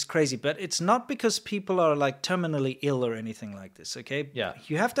is crazy. But it's not because people are like terminally ill or anything like this, okay? Yeah.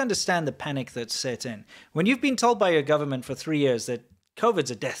 You have to understand the panic that's set in. When you've been told by your government for 3 years that COVID's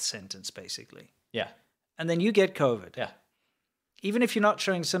a death sentence, basically. Yeah. And then you get COVID. Yeah. Even if you're not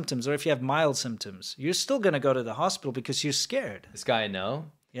showing symptoms or if you have mild symptoms, you're still going to go to the hospital because you're scared. This guy I know,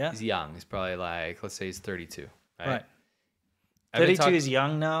 Yeah. he's young. He's probably like, let's say he's 32. Right. I've been 32 is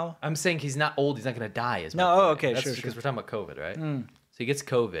young now? I'm saying he's not old. He's not going to die. Okay, That's sure, because sure. we're talking about COVID, right? Mm. So he gets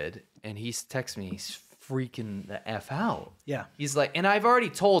COVID, and he texts me. He's freaking the F out. Yeah. He's like, and I've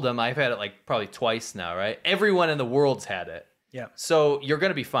already told him, I've had it like probably twice now, right? Everyone in the world's had it. Yeah. So you're going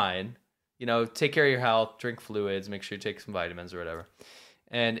to be fine. Take care of your health, drink fluids, make sure you take some vitamins or whatever.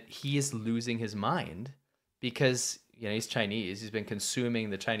 And he is losing his mind because, he's Chinese. He's been consuming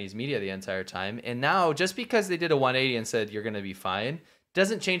the Chinese media the entire time. And now, just because they did a 180 and said, you're going to be fine,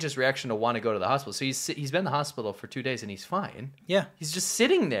 doesn't change his reaction to want to go to the hospital. So he's been in the hospital for 2 days and he's fine. Yeah. He's just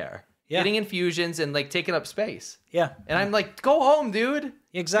sitting there, getting infusions and like taking up space. Yeah. And I'm like, go home, dude.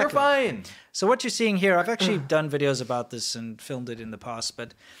 Exactly. You're fine. So what you're seeing here, I've actually done videos about this and filmed it in the past,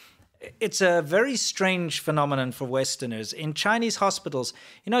 but it's a very strange phenomenon for Westerners. In Chinese hospitals,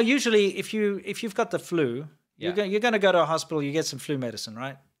 usually if you've got the flu, you're going to go to a hospital, you get some flu medicine,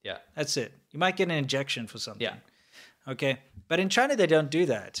 right? Yeah. That's it. You might get an injection for something. Yeah. Okay. But in China, they don't do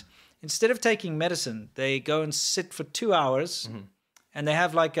that. Instead of taking medicine, they go and sit for 2 hours and they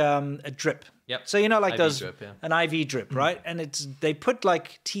have like a drip. Yep. So, like IV those, drip, yeah. an IV drip, right? And they put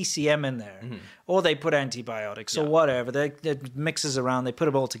like TCM in there or they put antibiotics or whatever. It mixes around. They put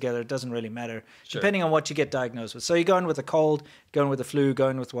them all together. It doesn't really matter depending on what you get diagnosed with. So you go in with a cold, go in with a flu, go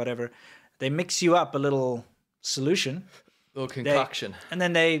in with whatever. They mix you up a little solution. Little concoction. And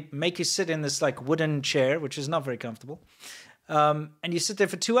then they make you sit in this like wooden chair, which is not very comfortable. And you sit there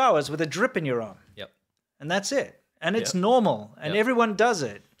for 2 hours with a drip in your arm. Yep. And that's it. And it's normal. And everyone does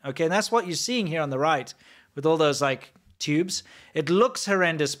it. Okay. And that's what you're seeing here on the right with all those like tubes. It looks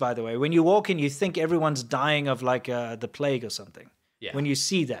horrendous, by the way. When you walk in, you think everyone's dying of like the plague or something. Yeah. When you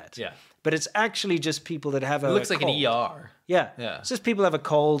see that. Yeah. But it's actually just people that have It looks like cold. an ER. Yeah. Yeah. It's just people have a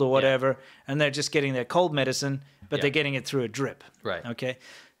cold or whatever, and they're just getting their cold medicine, but they're getting it through a drip. Right. Okay.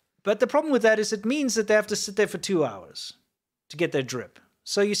 But the problem with that is it means that they have to sit there for 2 hours to get their drip.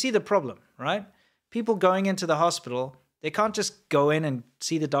 So you see the problem, right? People going into the hospital, they can't just go in and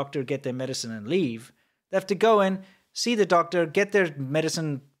see the doctor, get their medicine and leave. They have to go in, see the doctor, get their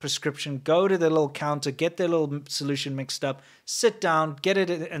medicine prescription, go to the little counter, get their little solution mixed up, sit down, get it,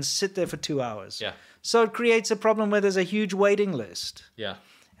 and sit there for 2 hours. Yeah. So it creates a problem where there's a huge waiting list. Yeah.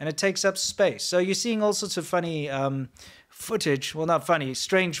 And it takes up space. So you're seeing all sorts of funny footage. Well, not funny,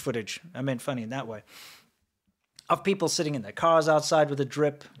 strange footage. I meant funny in that way. Of people sitting in their cars outside with a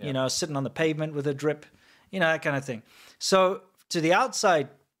drip, sitting on the pavement with a drip, that kind of thing. So to the outside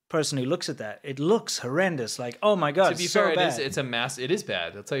person who looks at that, it looks horrendous. Like, oh my God, to be it's so fair, bad. it is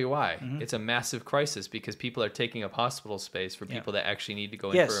bad. I'll tell you why. It's a massive crisis because people are taking up hospital space for people that actually need to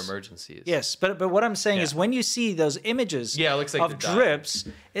go in for emergencies. Yes, but what I'm saying is when you see those images it looks like of drips,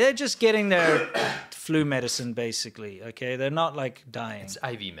 they're just getting their flu medicine, basically, okay? They're not, like, dying. It's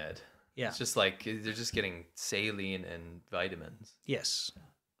IV med. Yeah. It's just like, they're just getting saline and vitamins. Yes.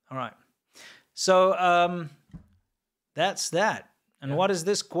 All right. So that's that. And what is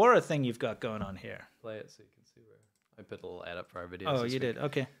this Quora thing you've got going on here? Play it so you can see where I put a little ad up for our videos. Oh, you did?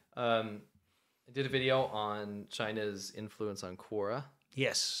 Okay. I did a video on China's influence on Quora.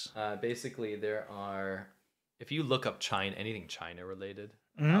 Yes. Basically, there are if you look up China, anything China related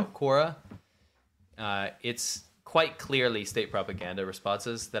about Quora, it's quite clearly state propaganda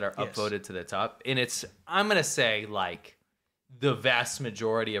responses that are upvoted to the top. And it's, I'm going to say, like, the vast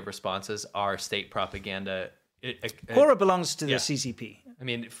majority of responses are state propaganda. Quora belongs to the CCP. I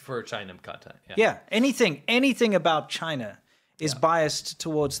mean, for China content. Yeah, anything about China is biased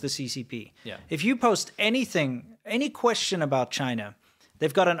towards the CCP. Yeah. If you post anything, any question about China,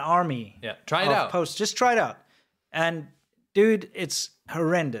 they've got an army. Yeah, try it out. Posts. Just try it out. And, dude, it's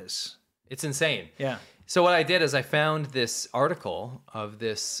horrendous. It's insane. Yeah. So what I did is I found this article of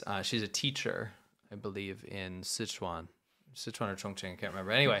this, she's a teacher, I believe, in Sichuan or Chongqing, I can't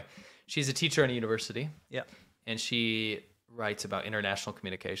remember. Anyway, she's a teacher in a university. Yeah. And she writes about international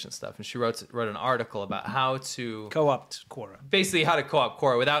communication stuff. And she wrote an article about how to co-opt Quora. Basically how to co-opt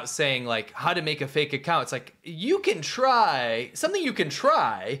Quora without saying like how to make a fake account. It's like you can try, something you can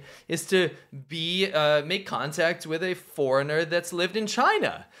try is to make contact with a foreigner that's lived in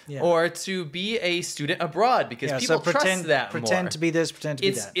China. Yeah. Or to be a student abroad because people trust that more. Pretend to be this, pretend to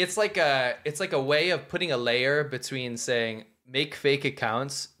be that. It's like a way of putting a layer between saying make fake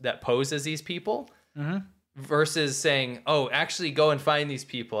accounts that pose as these people versus saying, oh, actually go and find these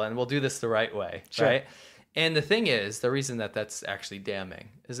people and we'll do this the right way, right? And the thing is, the reason that that's actually damning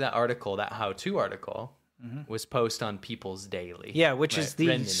is that article, that how-to article, was posted on People's Daily. Yeah, which is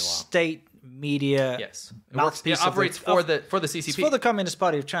the state media. Yes, it operates for the CCP. It's for the Communist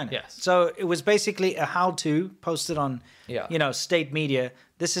Party of China. Yes. So it was basically a how-to posted on, state media.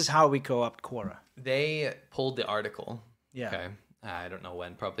 This is how we co-opt Quora. They pulled the article. Yeah. Okay. I don't know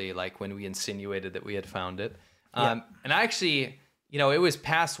when, probably like when we insinuated that we had found it. And actually, it was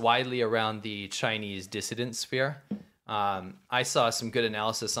passed widely around the Chinese dissident sphere. I saw some good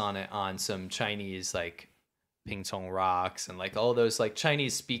analysis on it on some Chinese like Pingtong Rocks and like all those like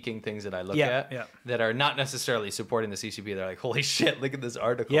Chinese speaking things that I look at that are not necessarily supporting the CCP. They're like, holy shit, look at this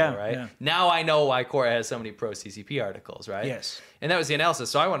article, right? Yeah. Now I know why Quora has so many pro-CCP articles, right? Yes. And that was the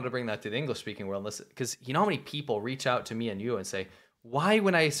analysis. So I wanted to bring that to the English-speaking world because you know how many people reach out to me and you and say, why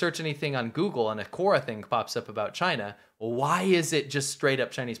when I search anything on Google and a Quora thing pops up about China, why is it just straight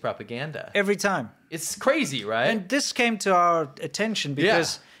up Chinese propaganda? Every time. It's crazy, right? And this came to our attention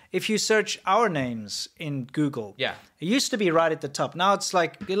because if you search our names in Google, it used to be right at the top. Now it's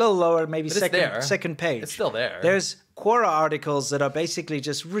like a little lower, maybe second page. It's still there. There's Quora articles that are basically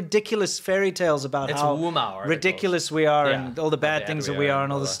just ridiculous fairy tales about how ridiculous we are and all the bad things that we are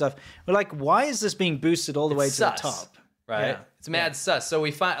and all this stuff. We're like, why is this being boosted all the way to the top? Right? Yeah. It's mad sus. So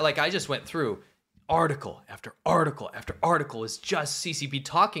we find, like, I just went through article after article after article is just CCP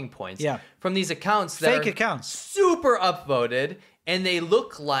talking points from these accounts that fake accounts, super upvoted, and they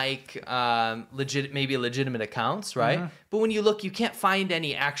look like maybe legitimate accounts, right? But when you look, you can't find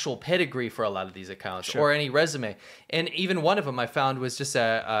any actual pedigree for a lot of these accounts or any resume. And even one of them I found was just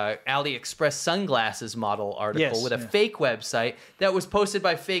a AliExpress sunglasses model article with a fake website that was posted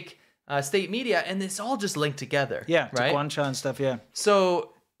by fake state media, and it's all just linked together. Yeah, right? to Guansha and stuff,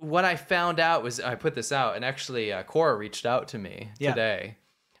 So what I found out was, I put this out, and actually Quora reached out to me today.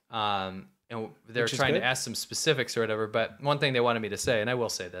 And they're trying to ask some specifics or whatever, but one thing they wanted me to say, and I will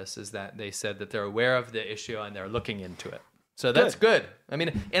say this, is that they said that they're aware of the issue and they're looking into it. So that's good. I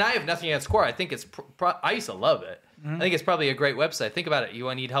mean, and I have nothing against Quora. I think it's, I used to love it. I think it's probably a great website. Think about it.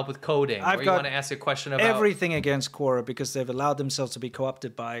 You need help with coding, or you want to ask a question about everything against Quora because they've allowed themselves to be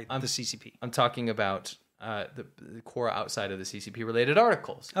co-opted by the CCP. I'm talking about the Quora outside of the CCP related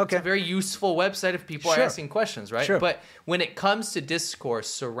articles. Okay. It's a very useful website if people are asking questions, right? Sure. But when it comes to discourse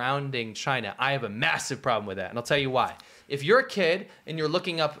surrounding China, I have a massive problem with that. And I'll tell you why. If you're a kid and you're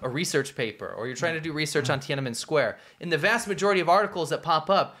looking up a research paper or you're trying to do research on Tiananmen Square, and the vast majority of articles that pop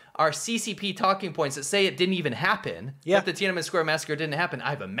up are CCP talking points that say it didn't even happen, that the Tiananmen Square massacre didn't happen,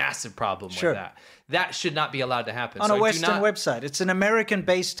 I have a massive problem with that. That should not be allowed to happen. On a Western website. It's an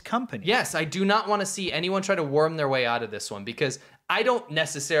American-based company. Yes, I do not want to see anyone try to worm their way out of this one because I don't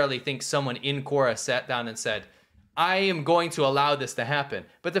necessarily think someone in Quora sat down and said, I am going to allow this to happen.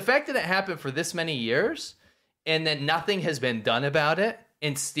 But the fact that it happened for this many years and that nothing has been done about it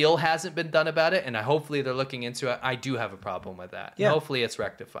and still hasn't been done about it, and hopefully they're looking into it, I do have a problem with that. Yeah. And hopefully it's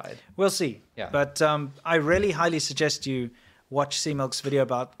rectified. We'll see. Yeah. But I really highly suggest you watch C-Milk's video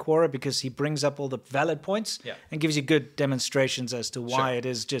about Quora because he brings up all the valid points and gives you good demonstrations as to why it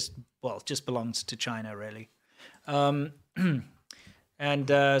is just belongs to China, really. So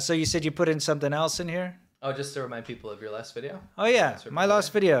you said you put in something else in here? Oh, just to remind people of your last video? Oh, yeah. My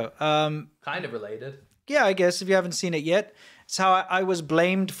last video. Kind of related. Yeah, I guess if you haven't seen it yet. It's how I was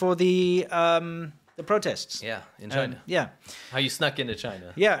blamed for the The protests. Yeah, in China. Yeah. How you snuck into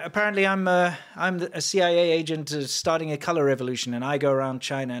China. Yeah, apparently I'm a CIA agent starting a color revolution, and I go around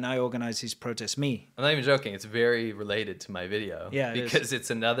China and I organize these protests. Me. I'm not even joking. It's very related to my video. Yeah, because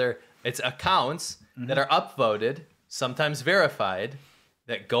it's accounts that are upvoted, sometimes verified,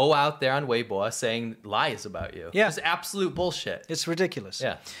 that go out there on Weibo saying lies about you. Yeah. It's absolute bullshit. It's ridiculous.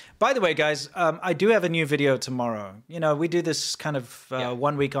 Yeah. By the way, guys, I do have a new video tomorrow. You know, we do this kind of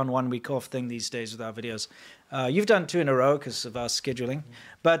 1 week on, 1 week off thing these days with our videos. You've done 2 in a row because of our scheduling.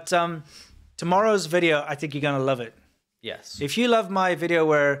 But tomorrow's video, I think you're going to love it. Yes. If you love my video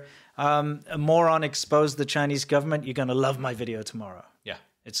where a moron exposed the Chinese government, you're going to love my video tomorrow. Yeah.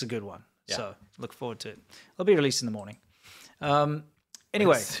 It's a good one. Yeah. So look forward to it. It'll be released in the morning.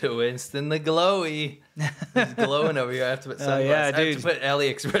 Anyway. It's to Winston the glowy. He's glowing over here. I have to put sunglasses. Yeah, dude. I have to put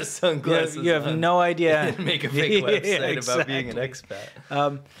AliExpress sunglasses You have on no idea. and make a fake website Yeah, about being an exactly.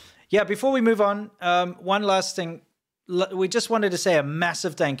 expat. Before we move on, one last thing. We just wanted to say a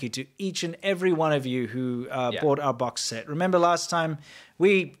massive thank you to each and every one of you who bought our box set. Remember last time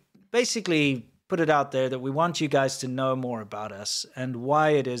we basically put it out there that we want you guys to know more about us and why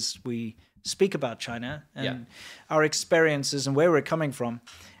it is we speak about China and our experiences and where we're coming from.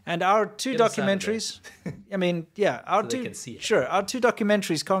 And our 2 documentaries, I mean, our So they can see it. Sure, our 2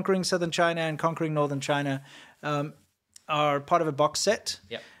 documentaries, Conquering Southern China and Conquering Northern China, are part of a box set.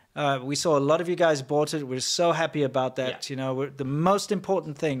 Yep. We saw a lot of you guys bought it. We're so happy about that. You know, the most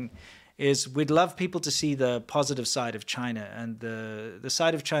important thing is we'd love people to see the positive side of China and the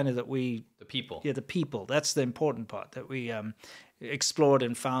side of China that the people. Yeah, the people. That's the important part that we explored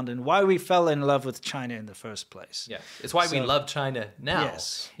and found and why we fell in love with China in the first place. Yeah, it's why we love China now.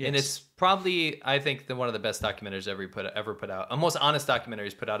 Yes. And it's probably, I think, one of the best documentaries ever put out. A most honest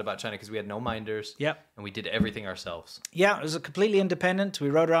documentaries put out about China because we had no minders. Yep. And we did everything ourselves. Yeah, it was completely independent. We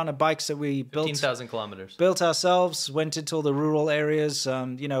rode around on bikes that we built. 15,000 kilometers. Built ourselves, went into all the rural areas.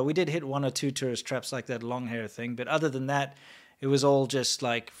 You know, we did hit 1 or 2 tourist traps like that long hair thing. But other than that, it was all just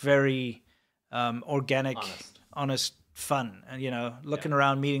like very organic, honest fun. And, you know, looking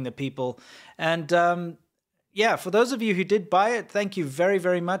around, meeting the people. And for those of you who did buy it, thank you very,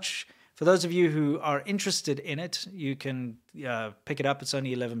 very much. For those of you who are interested in it, you can pick it up. It's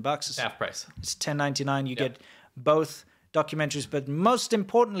only $11. It's half price. It's $10.99. You get both documentaries, but most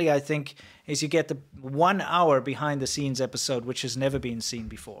importantly, I think, is you get the 1 hour behind the scenes episode, which has never been seen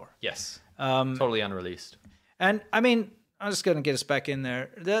before. Yes. Totally unreleased. And I mean, I'm just going to get us back in there.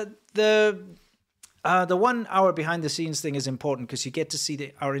 The 1 hour behind the scenes thing is important because you get to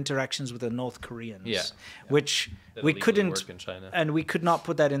see our interactions with the North Koreans, which that we illegally couldn't, work in China. and we could not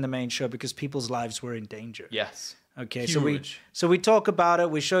put that in the main show because people's lives were in danger. Yes. Okay, Huge. so we talk about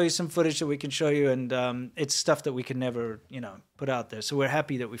it. We show you some footage that we can show you, and it's stuff that we can never, put out there. So we're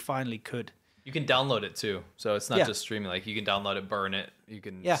happy that we finally could. You can download it too, so it's not just streaming. Like you can download it, burn it, you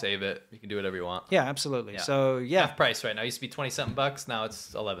can save it, you can do whatever you want. Yeah, absolutely. Yeah. So half price right now. It used to be 20-something bucks. Now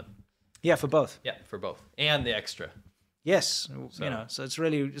it's 11. Yeah, for both. Yeah, for both, and the extra. Yes, so it's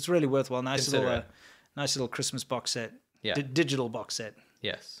really worthwhile. Nice little Christmas box set. Yeah, digital box set.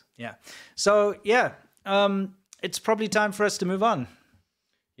 Yes. Yeah. So it's probably time for us to move on.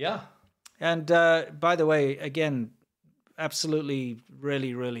 Yeah. And by the way, again, absolutely,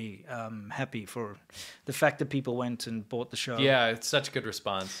 really, really happy for the fact that people went and bought the show. Yeah, it's such a good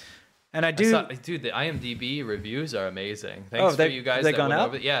response. And the IMDb reviews are amazing. Thanks for you guys. They gone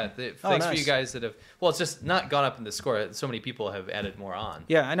up? Thanks for you guys that have. Well, it's just not gone up in the score. So many people have added more on.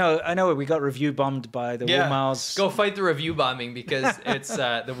 Yeah, I know. We got review bombed by the Wumaos. Go fight the review bombing because it's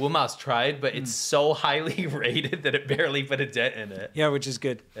the Wumaos tried, but it's so highly rated that it barely put a dent in it. Yeah, which is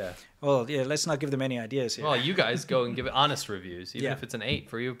good. Yeah. Well, let's not give them any ideas here. Well, you guys go and give it honest reviews. Even if it's an 8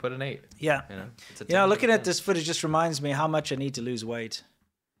 for you, put an 8. Yeah. It's a 10 looking at this footage just reminds me how much I need to lose weight.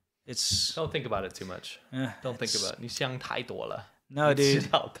 Don't think about it too much. Don't think about it. 你想太多了. No, dude.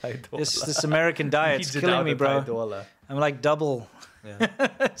 This American diet's killing me, bro. I'm like double. Yeah.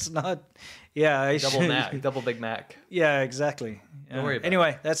 It's not. Yeah. Double Big Mac. Yeah, exactly. Don't worry about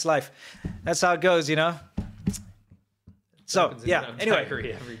anyway, that's life. That's how it goes, So anyway, every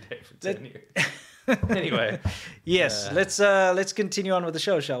day for 10 years. Anyway, yes. Let's continue on with the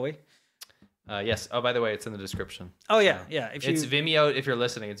show, shall we? Yes. Oh, by the way, it's in the description. Oh, yeah. It's Vimeo. If you're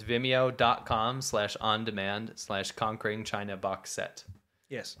listening, it's vimeo.com/on-demand/conquering China box set.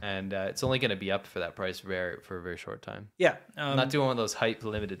 Yes. And it's only going to be up for that price for a very short time. Yeah. I'm not doing one of those hype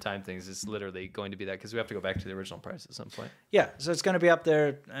limited time things. It's literally going to be that because we have to go back to the original price at some point. Yeah. So it's going to be up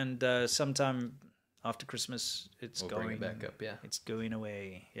there and sometime after Christmas, it's We'll going bring it back up, yeah. It's going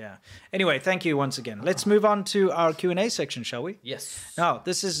away. Yeah. Anyway, thank you once again. Let's move on to our Q&A section, shall we? Yes. Now,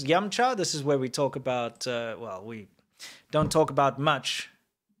 this is Yamcha. This is where we talk about, we don't talk about much.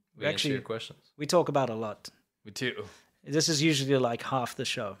 We answer your questions. We talk about a lot. We do. This is usually like half the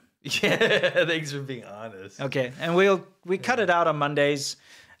show. Yeah, thanks for being honest. Okay, and we cut it out on Mondays.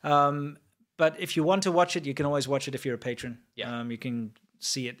 But if you want to watch it, you can always watch it if you're a patron. Yeah. You can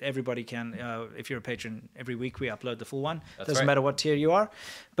see it. Everybody can. If you're a patron, every week we upload the full one. That's Doesn't right. matter what tier you are.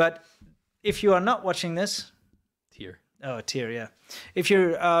 But if you are not watching this... Tier. Oh, tier, yeah. If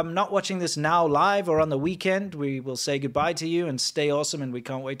you're not watching this now live or on the weekend, we will say goodbye to you and stay awesome, and we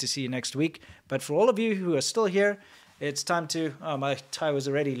can't wait to see you next week. But for all of you who are still here, it's time to... Oh, my tie was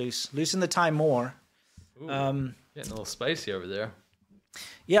already loose. Loosen the tie more. Ooh, getting a little spicy over there.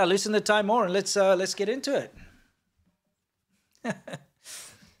 Yeah, loosen the tie more, and let's get into it.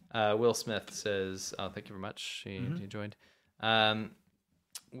 Will Smith says, "Oh, thank you very much. He joined.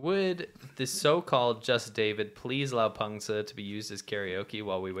 Would the so-called Just David please allow Pengsa to be used as karaoke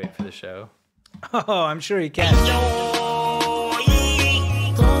while we wait for the show?" Oh, I'm sure he can.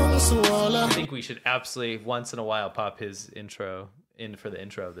 I think we should absolutely once in a while pop his intro in for the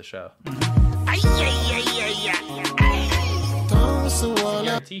intro of the show. I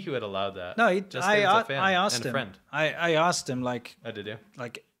guarantee he would allow that. No, I asked and him. A friend. I asked him like. Oh, did you?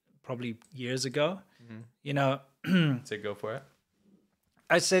 Like probably years ago. You know. So go for it.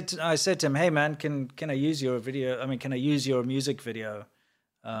 I said to him, "Hey man, can I use your video? I mean, can I use your music video?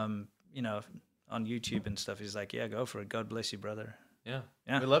 You know, on YouTube and stuff." He's like, "Yeah, go for it. God bless you, brother." Yeah.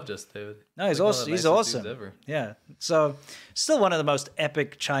 Yeah. We love Just David. No, he's Like awesome. one of He's the nicest awesome. dudes ever. Yeah. So, still one of the most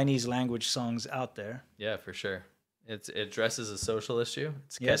epic Chinese language songs out there. Yeah, for sure. It addresses a social issue.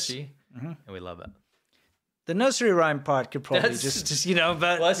 It's Yes. catchy, Mhm. and we love it. The nursery rhyme part could probably That's- just you know,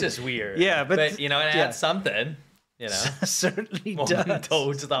 but Well, that's just weird. Yeah, but you know, it yeah. adds something. You know, certainly 我 does. 们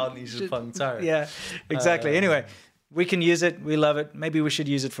都知道你是碰瓷儿。 Yeah, exactly. Anyway, we can use it. We love it. Maybe we should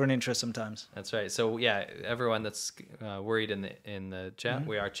use it for an intro sometimes. That's right. So yeah, everyone that's worried in the chat, Mhm.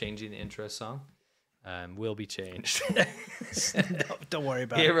 we are changing the intro song. Will be changed. Don't worry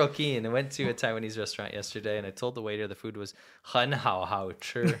about Yeah, it. real keen. I went to a Taiwanese restaurant yesterday, and I told the waiter the food was 很好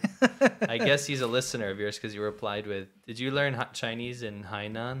吃. I guess he's a listener of yours because you replied with, "Did you learn Chinese in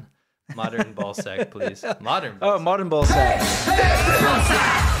Hainan? Modern ball sack, please." Modern. Ball Oh, modern ball sack.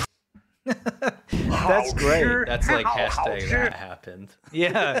 That's great. That's like hashtag that happened.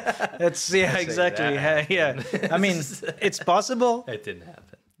 Yeah, that's yeah, Hashtag exactly. that Yeah, happened. I mean, it's possible. It didn't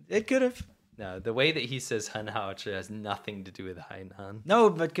happen. It could have. No, the way that he says 很好吃 has nothing to do with Hainan. No,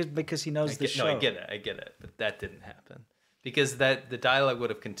 but because he knows the show. No, I get it, but that didn't happen because the dialogue would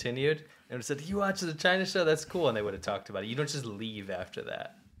have continued and would have said, "You watch the China show? That's cool," and they would have talked about it. You don't just leave after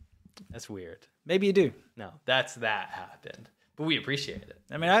that. That's weird. Maybe you do. No, that happened, but we appreciate it.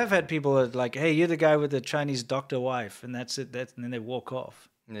 I mean, I've had people that like, "Hey, you're the guy with the Chinese doctor wife," and that's it. And then they walk off.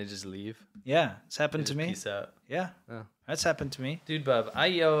 And they just leave. Yeah, it's happened to They me. just peace out. Yeah, Oh. that's happened to me. Dude, Bob,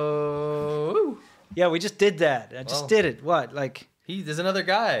 ayo. Yeah, we just did that. I just Well. did it. What? Like, There's another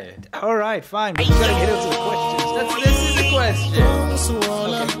guy. all right, fine. But you gotta get into the questions. This is a question.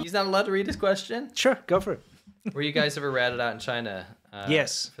 Okay, he's not allowed to read his question. Sure, go for it. Were you guys ever ratted out in China?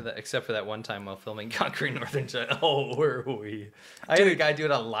 Yes. Except for that one time while filming Conquering Northern China. Oh, were we? I had a guy do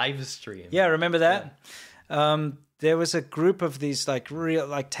it on live stream. Yeah, remember that? There was a group of these like real,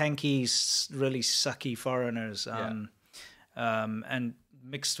 like tanky, really sucky foreigners, and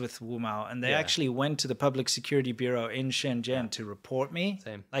mixed with Wu Mao, and they Yeah. actually went to the Public Security Bureau in Shenzhen to report me.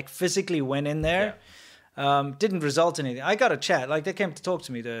 Same. Like physically went in there. Didn't result in anything. I got a chat. Like they came to talk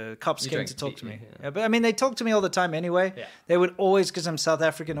to me. The cops You came drank to talk to tea, me. yeah. Yeah, but I mean, they talk to me all the time anyway. Yeah. They would always, because I'm South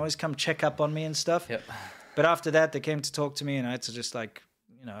African, always come check up on me and stuff. Yep. But after that, they came to talk to me, and I had to just like,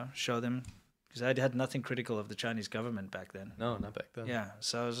 show them, because I had nothing critical of the Chinese government back then. No, not back then. Yeah,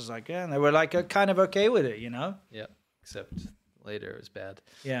 so I was just like, yeah, and they were like kind of okay with it, Yeah, except later it was bad.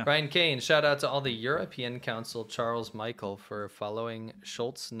 Yeah. Brian Kane, shout out to all the European Council Charles Michael for following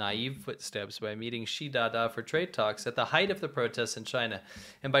Schultz's naive footsteps by meeting Xi Dada for trade talks at the height of the protests in China.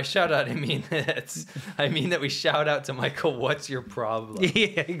 And by shout out, I mean that we shout out to Michael, what's your problem?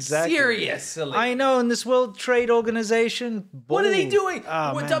 Yeah, exactly. Seriously. I know, in this World Trade Organization. What are they bull. doing?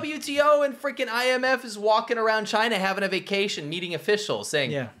 Oh, What man. WTO and freaking IMF is walking around China having a vacation, meeting officials,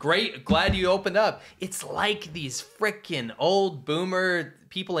 saying, Yeah. "Great, glad you opened up." It's like these freaking old boomer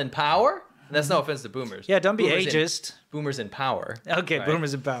people in power. And that's no offense to boomers. Yeah, don't be Boomers in- ageist. boomers in power. Okay, right?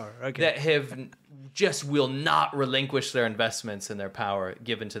 boomers in power. Okay. That have just will not relinquish their investments and their power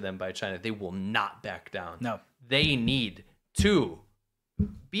given to them by China. They will not back down. No. They need to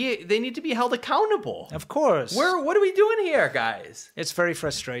they need to be held accountable. Of course. What are we doing here, guys? It's very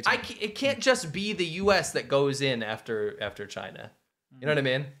frustrating. It can't just be the U.S. that goes in after China. You know what I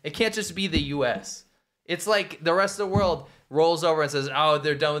mean? It can't just be the U.S. It's like the rest of the world rolls over and says, "Oh,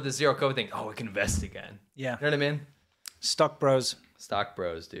 they're done with the zero COVID thing. Oh, we can invest again." Yeah. You know what I mean? Stock bros,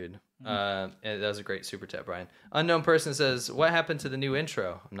 dude. And that was a great super chat, Brian. Unknown person says, "What happened to the new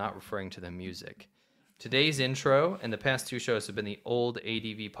intro?" I'm not referring to the music. Today's intro and the past 2 shows have been the old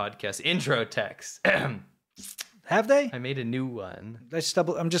ADV podcast intro text. Have they? I made a new one.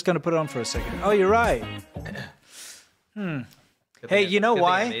 I'm just going to put it on for a second. Oh, you're right. Hey, you know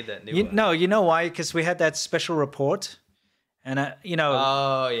why? I made that new one. No, you know why? Because we had that special report, and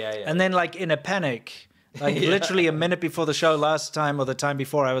Oh yeah. And then, like, in a panic, like literally a minute before the show last time or the time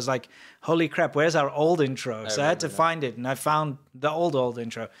before, I was like, "Holy crap! Where's our old intro?" So I had to find it, and I found the old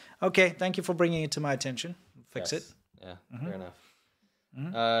intro. Okay, thank you for bringing it to my attention. Fix it. Yeah, fair enough.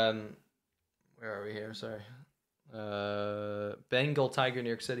 Where are we here? Sorry. Bengal tiger, New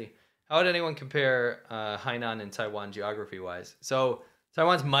York City. How would anyone compare Hainan and Taiwan geography-wise? So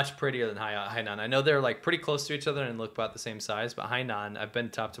Taiwan's much prettier than Hainan. I know they're like pretty close to each other and look about the same size, but Hainan, I've been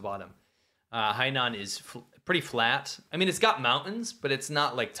top to bottom. Hainan is pretty flat. I mean, it's got mountains, but it's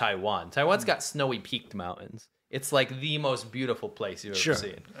not like Taiwan. Taiwan's got snowy peaked mountains. It's like the most beautiful place you've ever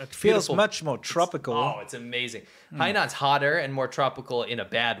seen. It feels much more tropical. It's amazing. Hainan's hotter and more tropical in a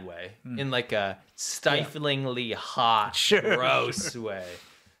bad way, in like a stiflingly hot, gross way.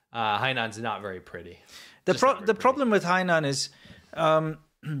 Hainan's not very pretty. The problem with Hainan is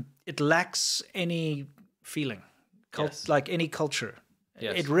it lacks any feeling, like any culture.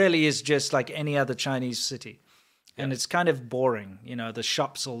 Yes. It really is just like any other Chinese city. And it's kind of boring. The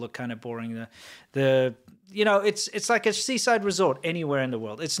shops all look kind of boring. It's like a seaside resort anywhere in the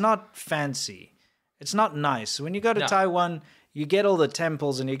world. It's not fancy. It's not nice. When you go to Taiwan, you get all the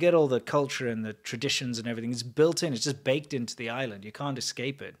temples and you get all the culture and the traditions and everything. It's built in. It's just baked into the island. You can't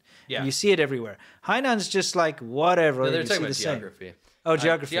escape it. Yeah. And you see it everywhere. Hainan's just like whatever. No, they're talking about geography. Oh,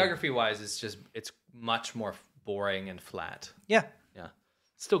 geography. Geography-wise, it's much more boring and flat. Yeah. Yeah.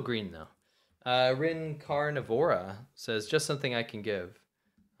 Still green, though. Rin Carnivora says, "Just something I can give.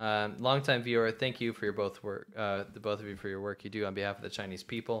 Longtime viewer, thank you for your both of you for your work you do on behalf of the Chinese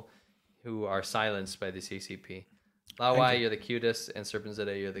people who are silenced by the CCP. Lawai, you're the cutest, and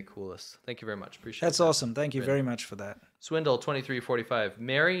Serpenzade, you're the coolest. Thank you very much. Appreciate it. That's awesome. Thank you very much for that. Swindle 2345.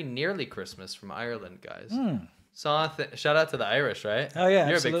 Merry Nearly Christmas from Ireland, guys. Shout out to the Irish, right? Oh yeah,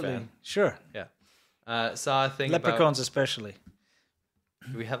 you're absolutely. a big fan. Sure. Yeah. Saw a thing Leprechauns especially.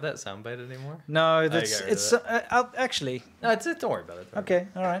 Do we have that soundbite anymore? No, it's actually. No, don't worry about it. Okay,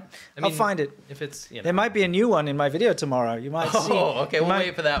 all right. I'll find it. If it's, there might be a new one in my video tomorrow. You might see. Oh, okay. We'll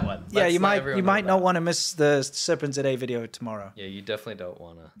wait for that one. Yeah, you might not want to miss the Serpenzade video tomorrow. Yeah, you definitely don't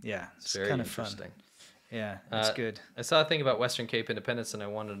want to. Yeah, it's very kind of interesting. Fun. Yeah, it's good. I saw a thing about Western Cape independence, and I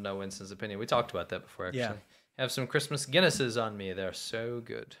wanted to know Winston's opinion. We talked about that before, actually. Yeah. Have some Christmas Guinnesses on me. They're so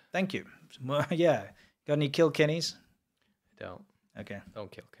good. Thank you. Yeah. Got any Kilkennys? I don't. Okay. Don't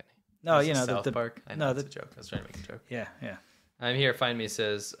kill Kenny. No, South Park. I know that's a joke. I was trying to make a joke. Yeah. I'm here. Find me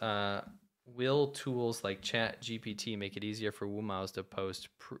says, will tools like ChatGPT make it easier for Wumaos to post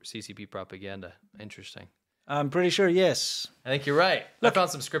CCP propaganda? Interesting. I'm pretty sure yes. I think you're right. Look, I found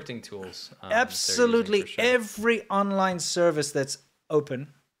some scripting tools. Absolutely, every online service that's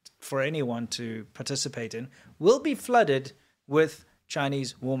open for anyone to participate in will be flooded with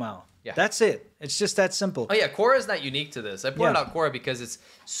Chinese Wumao. Yeah. That's it. It's just that simple. Oh yeah, Quora is not unique to this. I pointed out Quora because it's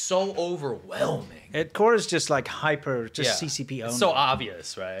so overwhelming. Quora is just like hyper, CCP only. It's so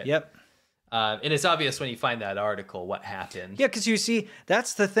obvious, right? Yep. And it's obvious when you find that article what happened. Yeah, because you see,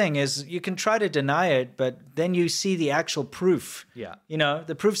 that's the thing is you can try to deny it, but then you see the actual proof. Yeah.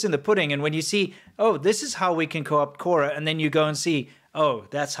 The proof's in the pudding. And when you see, oh, this is how we can co-opt Quora, and then you go and see, oh,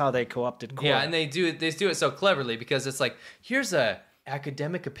 that's how they co-opted Quora. Yeah, and they do it so cleverly because it's like, here's a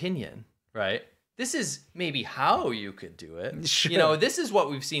academic opinion, right? This is maybe how you could do it. Sure. This is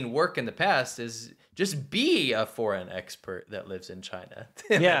what we've seen work in the past is just be a foreign expert that lives in China.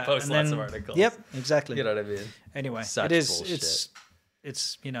 Yeah. Post lots of articles. Yep, exactly. You know what I mean? Anyway, Such it is bullshit.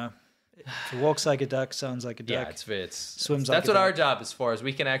 it's if it walks like a duck, sounds like a duck. Yeah, it's swims that's like a what our duck. job is for, is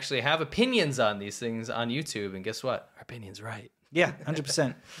we can actually have opinions on these things on YouTube, and guess what? Our opinion's right. Yeah,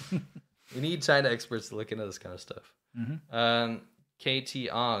 100%. We need China experts to look into this kind of stuff. Mm-hmm.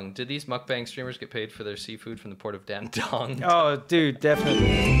 KT Ong, did these mukbang streamers get paid for their seafood from the port of Dandong? Oh, dude,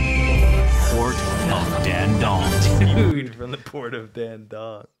 definitely. Port of Dandong. Seafood from the port of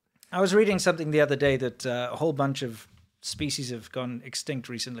Dandong. I was reading something the other day that a whole bunch of species have gone extinct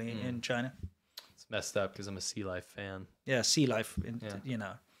recently in China. It's messed up because I'm a Sea Life fan. Yeah, Sea Life, you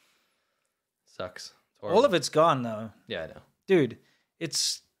know. Sucks. All of it's gone, though. Yeah, I know. Dude,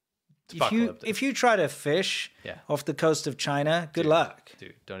 it's if you try to fish off the coast of China, good luck.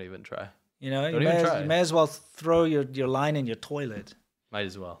 Dude, don't even try. You know, you may as well throw your line in your toilet. Might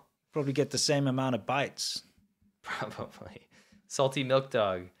as well. Probably get the same amount of bites. Probably. Salty Milk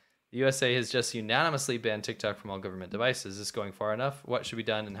Dog. The USA has just unanimously banned TikTok from all government devices. Is this going far enough? What should be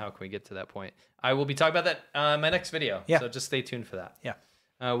done, and how can we get to that point? I will be talking about that in my next video. Yeah. So just stay tuned for that. Yeah.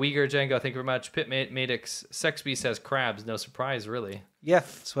 Uyghur Django, thank you very much. Pit Madix, Sex Beast has crabs. No surprise, really. Yeah,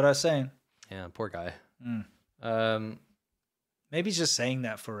 that's what I was saying. Yeah, poor guy. Maybe he's just saying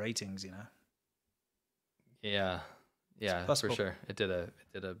that for ratings, you know. Yeah, for sure. It did a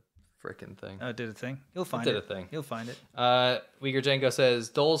freaking thing. Oh, it did a thing. You'll find it. Did a thing. You'll find it. Uyghur Django says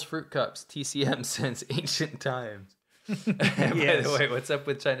Dole's fruit cups TCM since ancient times. By the way, what's up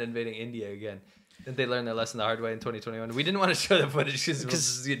with China invading India again? Didn't they learn their lesson the hard way in 2021? We didn't want to show the footage because we'll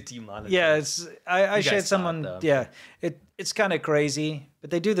just get demonetized. Yeah, I shared someone. Yeah, it's kind of crazy, but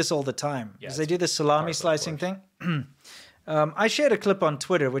they do this all the time because they do the salami slicing thing. I shared a clip on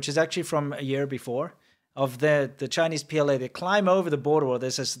Twitter, which is actually from a year before, of the Chinese PLA. They climb over the border, or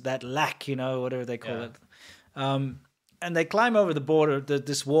there's that lac, you know, whatever they call it, and they climb over the border,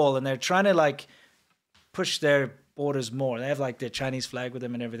 this wall, and they're trying to like push their borders more. They have like their Chinese flag with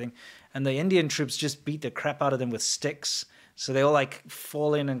them and everything, and the Indian troops just beat the crap out of them with sticks. So they all like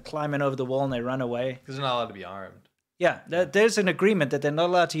fall in and climb in over the wall, and they run away because they're not allowed to be armed. Yeah, there's an agreement that they're not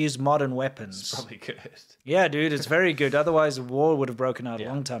allowed to use modern weapons. It's probably good. Yeah, dude, it's very good. Otherwise, war would have broken out a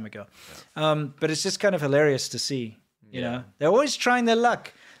long time ago. Yeah. But it's just kind of hilarious to see. You know, they're always trying their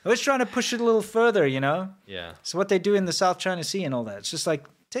luck. They're always trying to push it a little further. You know. Yeah. So what they do in the South China Sea and all that, it's just like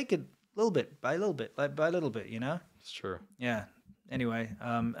take it little bit by little bit, by little bit. You know. It's true. Yeah. Anyway,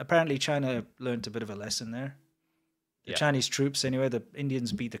 apparently China learned a bit of a lesson there. The Chinese troops, anyway, the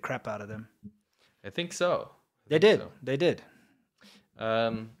Indians beat the crap out of them. I think so. They did. They did.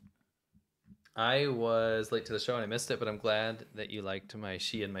 I was late to the show and I missed it, but I'm glad that you liked my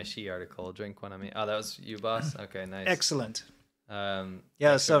She and my She article. Drink one on me. Oh, that was you, boss? Okay, nice. Excellent. Yeah,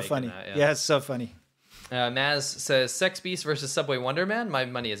 it's so funny. That, yeah, it's so funny. Maz says, Sex Beast versus Subway Wonder Man. My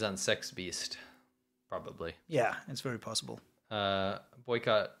money is on Sex Beast. Probably. Yeah, it's very possible.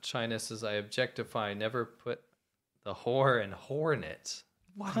 Boycott China says, I objectify, never put the whore in hornet.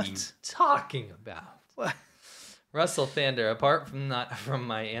 What are you talking about? What? Russell Thander, apart from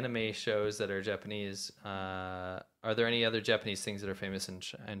my anime shows that are Japanese, are there any other Japanese things that are famous in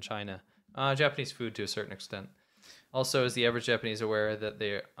China? Japanese food to a certain extent. Also, is the average Japanese aware that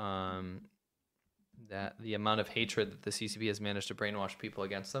that the amount of hatred that the CCP has managed to brainwash people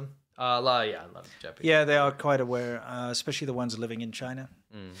against them? I love Japanese. Yeah, they are quite aware, especially the ones living in China.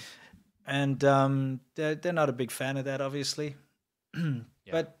 And they're not a big fan of that, obviously.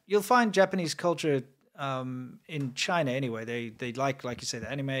 But you'll find Japanese culture in China anyway. They like you say,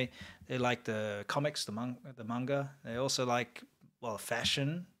 the anime. They like the comics, the manga. They also like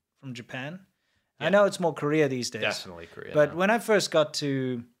fashion from Japan. I know it's more Korea these days. Definitely Korea. But when I first got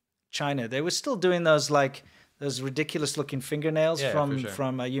to China, they were still doing those ridiculous looking fingernails from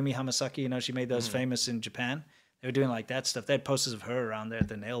Yumi Hamasaki. You know, she made those famous in Japan. They were doing like that stuff. They had posters of her around there at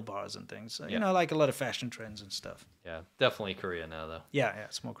the nail bars and things. So, you know, like a lot of fashion trends and stuff. Yeah, definitely Korea now, though. Yeah,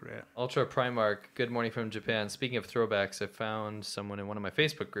 it's more Korea. Ultra Primark, good morning from Japan. Speaking of throwbacks, I found someone in one of my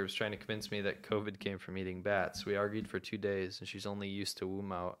Facebook groups trying to convince me that COVID came from eating bats. We argued for 2 days, and she's only used Wu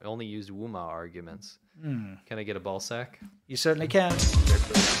Mao arguments. Can I get a ball sack? You certainly can.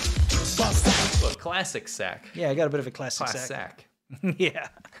 Well, classic sack. Yeah, I got a bit of a classic sack. Yeah.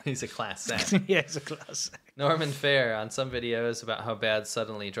 He's a class sack. Yeah, he's a class sack. Norman Fair, on some videos about how bad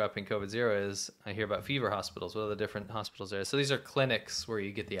suddenly dropping COVID-0 is, I hear about fever hospitals. What are the different hospitals there? So these are clinics where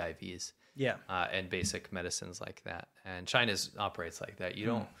you get the IVs. Yeah. And basic medicines like that. And China operates like that. You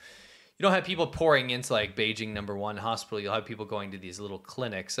don't have people pouring into like Beijing #1 hospital. You'll have people going to these little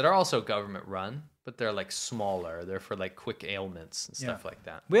clinics that are also government run, but they're like smaller. They're for like quick ailments and stuff like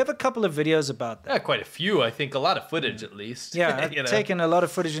that. We have a couple of videos about that. Yeah, quite a few. I think a lot of footage at least. Yeah, I've taken a lot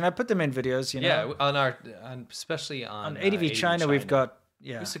of footage and I put them in videos. You know, yeah, especially on ADV China, we've got.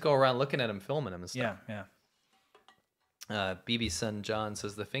 Yeah, we used to go around looking at them, filming them and stuff. Yeah. BB Son John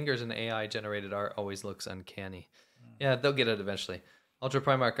says the fingers in AI generated art always looks uncanny. Yeah, they'll get it eventually. Ultra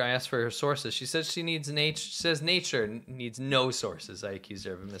Primark, I asked for her sources. She says nature needs no sources. I accused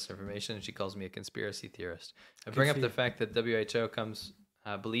her of misinformation, and she calls me a conspiracy theorist. I bring up the fact that WHO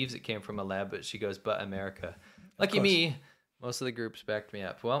believes it came from a lab, but she goes, but America. Lucky me, most of the groups backed me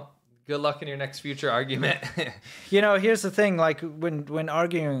up. Well, Good luck in your next future argument. Here's the thing, like when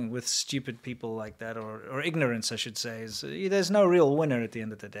arguing with stupid people like that, or ignorance, I should say, is there's no real winner at the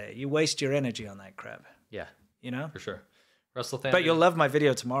end of the day. You waste your energy on that crap. Yeah. For sure. Russell Thander. But you'll love my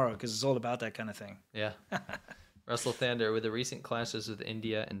video tomorrow because it's all about that kind of thing. Yeah. Russell Thander, with the recent clashes with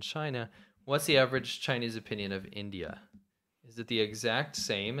India and China, what's the average Chinese opinion of India? Is it the exact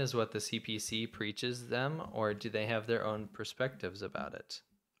same as what the CPC preaches them, or do they have their own perspectives about it?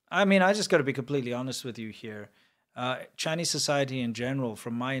 I mean, I just got to be completely honest with you here. Chinese society in general,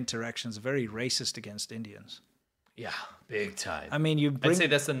 from my interactions, are very racist against Indians. Yeah, big time. I mean, I'd say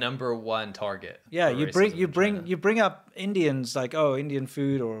that's the number one target. Yeah, you bring up Indians, like, oh, Indian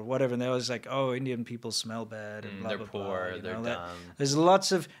food or whatever, and they're always like, oh, Indian people smell bad and blah, they're blah, poor, blah, they're dumb. There's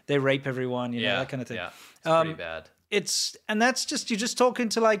lots of, they rape everyone, that kind of thing. Yeah, it's pretty bad. And that's just, you're just talking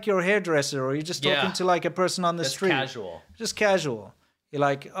to like your hairdresser, or you're just talking to like a person on the street. Casual. Just casual. You're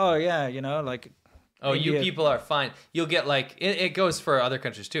like, oh yeah, like. Oh, India. You people are fine. You'll get like, it goes for other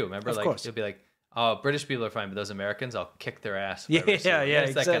countries too. Remember, of course. You'll be like, oh, British people are fine, but those Americans, I'll kick their ass. Yeah, exactly.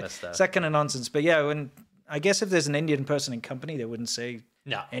 It's that kind of stuff. It's that kind of nonsense. But yeah, I guess if there's an Indian person in company, they wouldn't say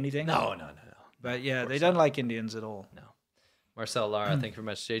anything. No. But yeah, they don't like Indians at all. No. Marcel Lara, thank you very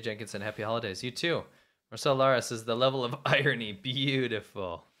much. Jay Jenkinson, happy holidays. You too. Marcel Lara says the level of irony,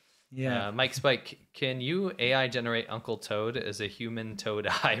 beautiful. Yeah. Mike Spike, can you AI generate Uncle Toad as a human toad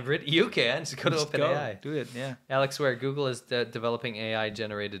hybrid? You can. Just go to OpenAI. Do it, yeah. Alex Ware, Google is developing AI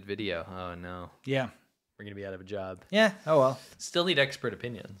generated video. Oh, no. Yeah. We're going to be out of a job. Yeah. Oh, well. Still need expert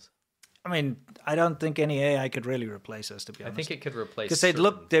opinions. I mean, I don't think any AI could really replace us, to be honest. I think it could replace because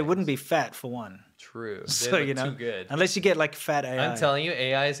they wouldn't be fat, for one. True. So, too good. Unless you get like fat AI. I'm telling you,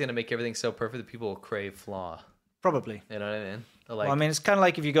 AI is going to make everything so perfect that people will crave flaw. Probably. You know what I mean? Well, I mean, it's kind of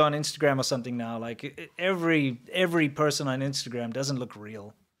like if you go on Instagram or something now, like every person on Instagram doesn't look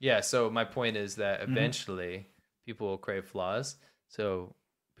real. Yeah, so my point is that eventually people will crave flaws, so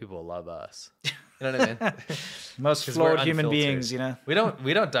people will love us. You know what I mean? Most flawed human beings, We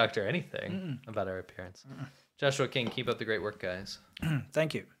don't doctor anything about our appearance. Joshua King, keep up the great work, guys.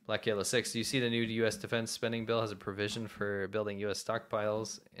 Thank you. Black Yellow 6, do you see the new U.S. defense spending bill has a provision for building U.S.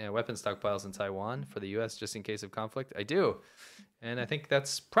 stockpiles, weapon stockpiles in Taiwan for the U.S. just in case of conflict? I do. And I think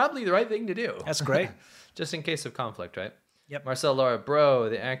that's probably the right thing to do. That's great. Just in case of conflict, right? Yep. Marcel Laura, bro,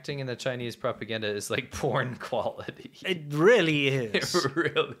 the acting in the Chinese propaganda is like porn quality. It really is. It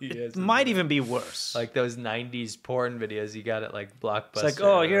really is. It might even be worse. Like those 90s porn videos you got at like Blockbuster. It's like,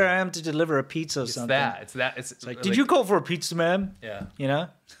 oh, here I am to deliver a pizza or something. It's that. It's like, did you call for a pizza, ma'am? Yeah.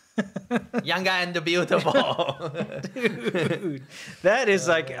 Young and the beautiful. Dude, that is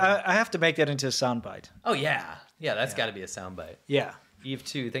like, I have to make that into a soundbite. Oh, yeah. Yeah, that's got to be a soundbite. Yeah. Eve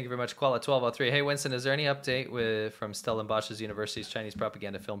 2, thank you very much. Koala 1203. Hey, Winston, is there any update from Stellenbosch University's Chinese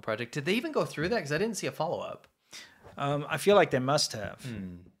propaganda film project? Did they even go through that? Because I didn't see a follow-up. I feel like they must have.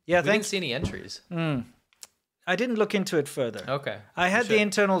 Yeah, we didn't see any entries. I didn't look into it further. Okay. I had the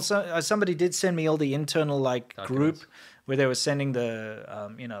internal. Somebody did send me all the internal group where they were sending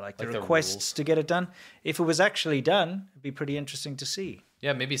the the requests to get it done. If it was actually done, it'd be pretty interesting to see.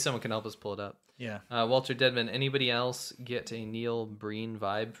 Yeah, maybe someone can help us pull it up. Yeah. Walter Deadman, anybody else get a Neil Breen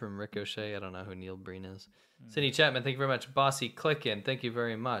vibe from Ricochet? I don't know who Neil Breen is. Cindy Chapman, thank you very much. Bossy Clickin, thank you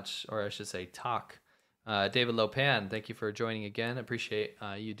very much. Or I should say talk. David Lopan, thank you for joining again. Appreciate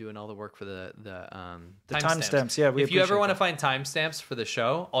you doing all the work for the timestamps. Yeah, if you ever want to find timestamps for the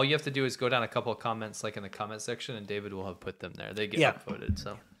show, all you have to do is go down a couple of comments, like in the comment section, and David will have put them there. They get upvoted.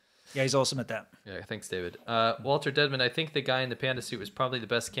 So yeah, he's awesome at that. Yeah, thanks, David. Walter Deadman, I think the guy in the panda suit was probably the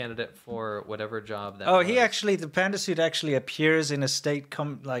best candidate for whatever job that. Oh, the panda suit actually appears in a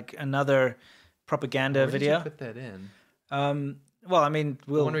another propaganda video. Where did you put that in? Well, I mean,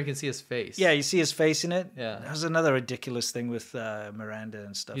 I wonder if you can see his face. Yeah, you see his face in it. Yeah. There's another ridiculous thing with Miranda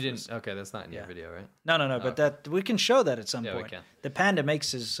and stuff. You didn't? Okay, that's not in your video, right? No. But that we can show that at some point. We can. The panda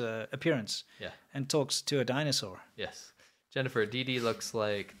makes his appearance. Yeah. And talks to a dinosaur. Yes. Jennifer, DD looks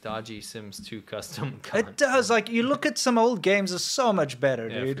like dodgy Sims 2 custom content. It does. Like, you look at some old games, they're so much better,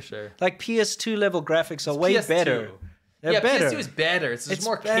 dude. Yeah, for sure. Like, PS2 level graphics are way better. They're better. PS2 is better. It's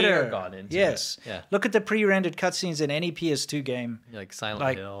more care gone into it. Yeah. Look at the pre-rendered cutscenes in any PS2 game. Like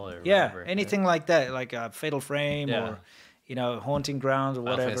Silent Hill or whatever. whatever. Anything like that. Like Fatal Frame or, Haunting Grounds or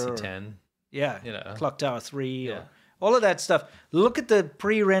whatever. Final Fantasy 10. Yeah. Clock Tower 3. Or all of that stuff. Look at the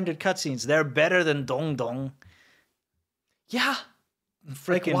pre-rendered cutscenes. They're better than Dong Dong. Yeah.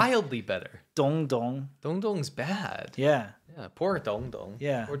 Freaking wildly better. Dong Dong. Dong Dong's bad. Yeah. Poor Dong Dong.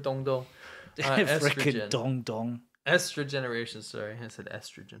 Yeah. Poor Dong Dong. Freaking Dong Dong. Estrogeneration, sorry. I said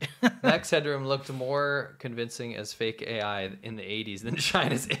estrogen. Max Headroom looked more convincing as fake AI in the 80s than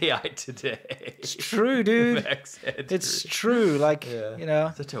China's AI today. It's true, dude. Max Headroom. It's true. Like, you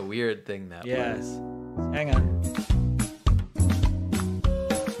know. Such a weird thing that was. Hang on.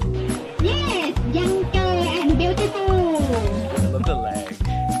 Yes, younger and beautiful. I love the lag.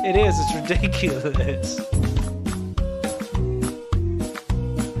 It is. It's ridiculous.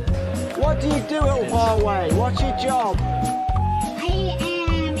 What do you do at Huawei? What's your job? I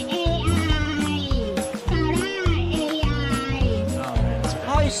am AI. Sarah AI.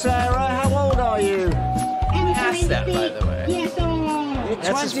 Hi, Sarah. How old are you? I'm Asked that, by the way. Years old. You're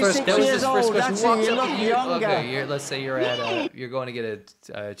That's his 26 first- That was years his first old. question. That's it. You look younger. Okay, let's say you're at you're going to get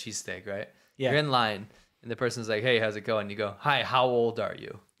a cheesesteak, right? Yeah. You're in line, and the person's like, "Hey, how's it going?" You go, "Hi, how old are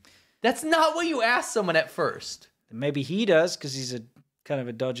you?" That's not what you ask someone at first. Maybe he does because he's a kind of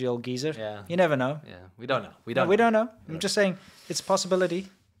a dodgy old geezer. Yeah. You never know. Yeah, we don't know. We No, don't. we don't know. I'm just saying it's a possibility.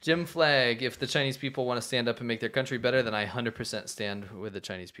 Jim Flag, if the Chinese people want to stand up and make their country better, then I 100% stand with the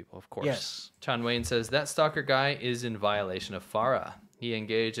Chinese people, of course. Yes. Chan Wayne says, that stalker guy is in violation of FARA. He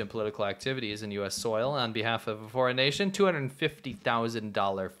engaged in political activities in U.S. soil on behalf of a foreign nation,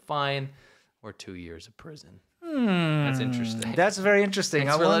 $250,000 fine or 2 years of prison. That's interesting. That's very interesting.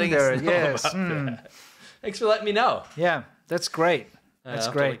 Thanks I for letting wonder. us know Yes. about that. Thanks for letting me know. Yeah, that's great. That's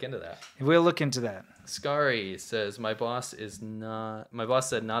I'll have great. to look into that. We'll look into that. Scary says, my boss said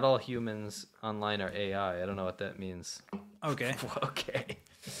not all humans online are AI. I don't know what that means. Okay. Okay.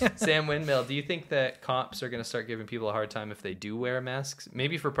 Sam Windmill, do you think that cops are going to start giving people a hard time if they do wear masks?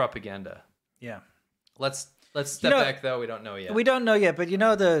 Maybe for propaganda. Yeah. Let's step back though. We don't know yet. We don't know yet, but you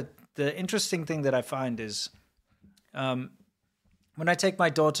know the interesting thing that I find is when I take my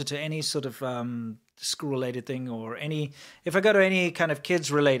daughter to any sort of school-related thing or if I go to any kind of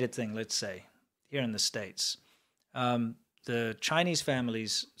kids-related thing, let's say, here in the States, the Chinese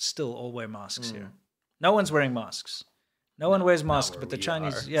families still all wear masks here. No one's wearing masks. No one wears masks, but the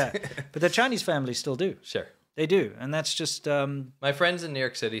Chinese, but the Chinese families still do. Sure. They do, and that's just... my friends in New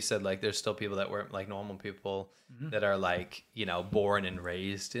York City said, like, there's still people that weren't, like, normal people that are, like, you know, born and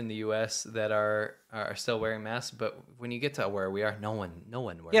raised in the U.S. that are still wearing masks, but when you get to where we are, no one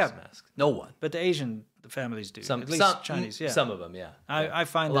wears masks. No one. But the Asian families do. At least Chinese, yeah. Some of them, yeah. I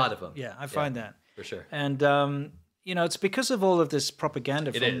find a lot of them. Yeah, I find that. For sure. And, you know, it's because of all of this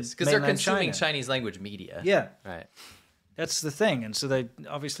propaganda from It is, because they're mainland consuming China. Chinese language media. Yeah. Right. That's the thing. And so they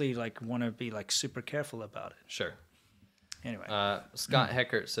obviously, like, want to be, like, super careful about it. Sure. Anyway. Scott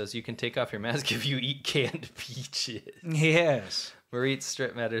Heckert says, you can take off your mask if you eat canned peaches. Yes. Marit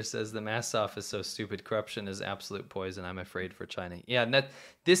Strip Matter says, the mask off is so stupid. Corruption is absolute poison. I'm afraid for China. Yeah, and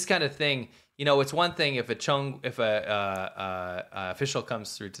this kind of thing, you know, it's one thing if a official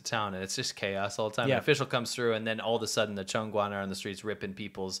comes through to town and it's just chaos all the time. Yeah. An official comes through and then all of a sudden the Chongguan are on the streets ripping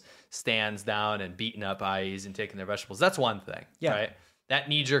people's stands down and beating up IEs and taking their vegetables. That's one thing, right? That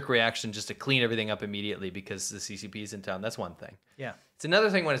knee-jerk reaction just to clean everything up immediately because the CCP is in town, that's one thing. Yeah. It's another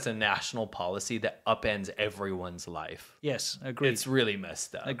thing when it's a national policy that upends everyone's life. Yes, agreed. It's really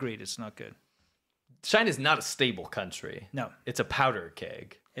messed up. Agreed, it's not good. China's not a stable country. No. It's a powder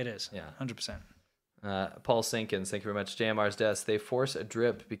keg. It is. Yeah. 100%. Paul Sinkins, thank you very much. JMR's desk. They force a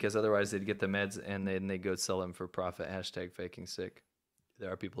drip because otherwise they'd get the meds and then they go sell them for profit. # faking sick.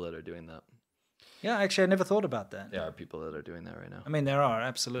 There are people that are doing that. Yeah, actually, I never thought about that. There are people that are doing that right now. I mean, there are,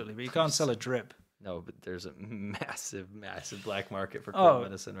 absolutely. But you can't sell a drip. No, but there's a massive black market for cold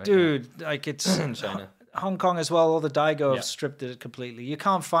medicine right dude, now. Like it's in China. Hong Kong as well. All the Daigou have stripped it completely. You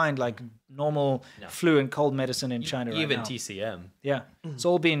can't find like normal flu and cold medicine in China right now. Even TCM. Yeah. It's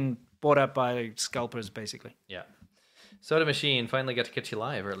all been bought up by scalpers, basically. Yeah. Soda Machine finally got to catch you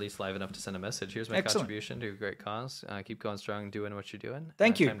live, or at least live enough to send a message. Here's my Excellent. contribution to a great cause. Keep going strong, doing what you're doing.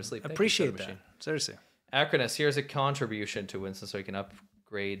 Thank you. Time to sleep. Thank Appreciate you, Soda that. Machine. Seriously. Acronis, here's a contribution to Winston so he can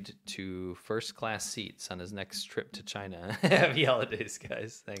upgrade to first-class seats on his next trip to China. Happy holidays,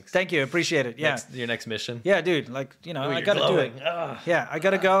 guys. Thanks. Thank you. Appreciate it. Yeah. Your next mission? Yeah, dude. Like, you know, Ooh, I you're got to do it. glowing. Ugh. Yeah, I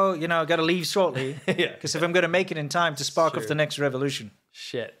got to go. You know, I got to leave shortly. Yeah. Because if I'm going to make it in time to spark off the next revolution.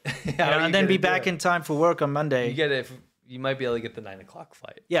 Shit. And then be back in time for work on Monday. You might be able to get the 9 o'clock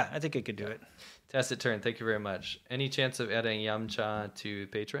flight. Yeah, I think I could do it. Tacit Turn, thank you very much. Any chance of adding Yamcha to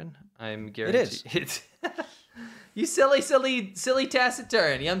Patreon? I'm It guaranteed. is. You silly Tacit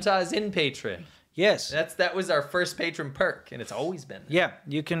Turn. Yamcha is in Patreon. Yes. That was our first patron perk, and it's always been. Yeah,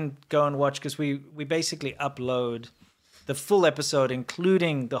 you can go and watch because we basically upload the full episode,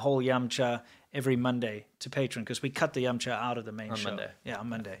 including the whole Yamcha, every Monday to Patreon because we cut the Yamcha out of the main show. Monday. Yeah, on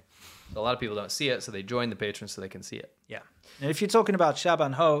Monday. A lot of people don't see it, so they join the Patreon so they can see it. Yeah. And if you're talking about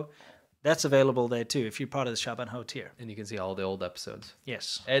Shaban Ho, That's available there too if you're part of the Shaban Ho tier. And you can see all the old episodes.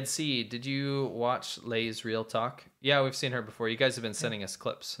 Yes. Ed C, did you watch Lay's Real Talk? Yeah, we've seen her before. You guys have been sending us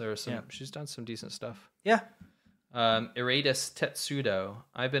clips. There were some. She's done some decent stuff. Yeah. Iratus Tetsudo,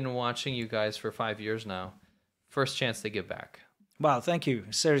 I've been watching you guys for 5 years now. First chance to give back. Wow, thank you.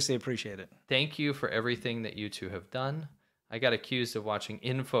 Seriously appreciate it. Thank you for everything that you two have done. I got accused of watching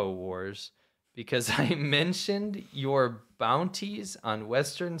InfoWars because I mentioned your bounties on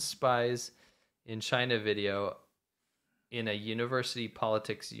Western spies in China video in a university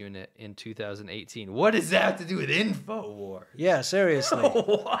politics unit in 2018. What does that have to do with InfoWars? Yeah, seriously.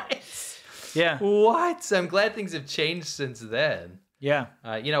 What? Yeah. What? I'm glad things have changed since then. Yeah.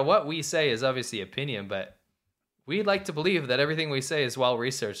 You know, what we say is obviously opinion, but we like to believe that everything we say is well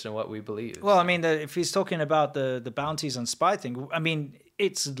researched and what we believe. Well, I mean, if he's talking about the bounties on spy thing, I mean,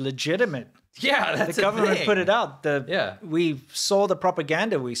 it's legitimate. Yeah, that's the government thing. put it out. Yeah, we saw the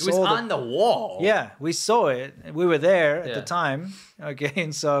propaganda. It was on the wall. Yeah, we saw it. We were there at the time. Okay,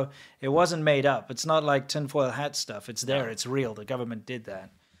 and so it wasn't made up. It's not like tinfoil hat stuff. It's there. It's real. The government did that.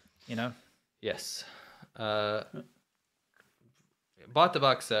 You know. Yes. Bought the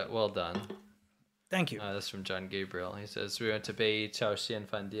box set. Well done. Thank you. This is from John Gabriel. He says, we went to Beiqiao Xian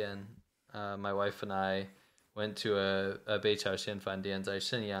Fan Dian. My wife and I went to a Beiqiao Xian Fan Dian in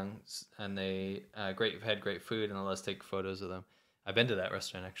Shenyang, and they had great food and let us take photos of them. I've been to that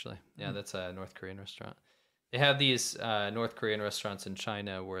restaurant, actually. Yeah, that's a North Korean restaurant. They have these North Korean restaurants in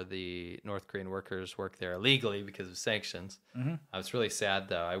China where the North Korean workers work there illegally because of sanctions. Mhm. It's really sad,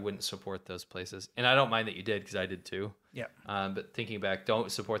 though. I wouldn't support those places. And I don't mind that you did, because I did too. Yeah. But thinking back,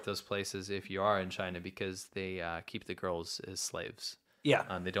 don't support those places if you are in China, because they keep the girls as slaves.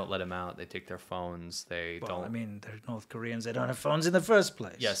 Yeah. They don't let them out. They take their phones. They don't. I mean, they're North Koreans. They don't have phones in the first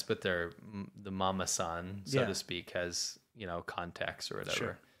place. Yes, but they're the mama-san, so Yeah. to speak, has, contacts or whatever.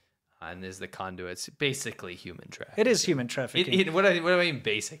 Sure. And is the conduits basically human trafficking. It is human trafficking. What do I mean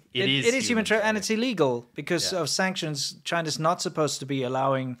basic? It is human trafficking, and it's illegal because of sanctions. China's not supposed to be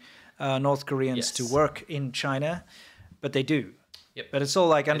allowing North Koreans to work in China, but they do. Yep. But it's all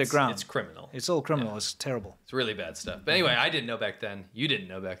like underground. It's criminal. It's all criminal. It's terrible. It's really bad stuff. But anyway, I didn't know back then. You didn't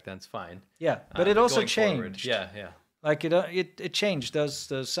know back then. It's fine. Yeah, but it also going forward, changed. yeah. Like it changed. Those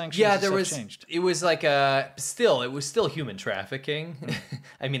sanctions. Yeah, and there stuff was. changed. It was like it was still human trafficking.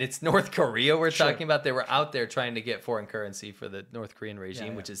 I mean, it's North Korea we're talking about. They were out there trying to get foreign currency for the North Korean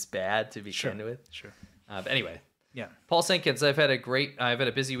regime, which is bad to be candid with. Sure. But anyway. Yeah. Paul Sankins, I've had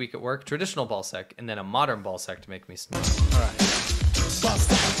a busy week at work. Traditional ball sack, and then a modern ball sack to make me smile. All right.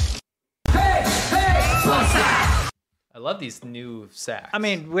 I love these new sacks. I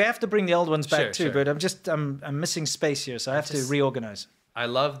mean, we have to bring the old ones back Sure, too, sure. but I'm missing space here, so I have to reorganize. I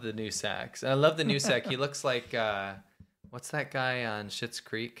love the new sacks. I love the new sack. He looks like what's that guy on Schitt's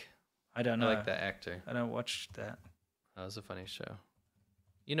Creek? I don't know. I like that actor. I don't watch that. That was a funny show.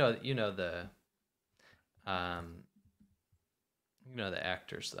 You know the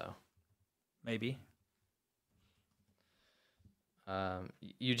actors though. Maybe.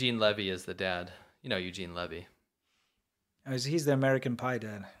 Eugene Levy is the dad. You know Eugene Levy. Oh, he's the American Pie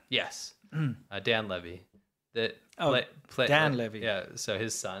dad. Yes. Dan Levy. Dan Levy. Yeah, so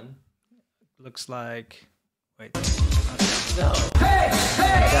his son. Looks like... Wait. No. Hey!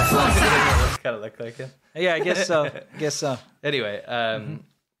 Kind of look like him. Yeah, I guess so. Anyway,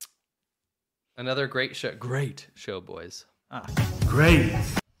 another great show, boys. Great.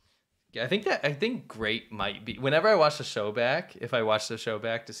 Yeah, I think great might be. Whenever I watch the show back, if I watch the show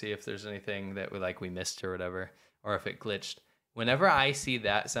back to see if there's anything that we missed or whatever, or if it glitched, whenever I see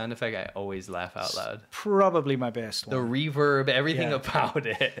that sound effect, I always laugh out loud. Probably my best one. The reverb, everything about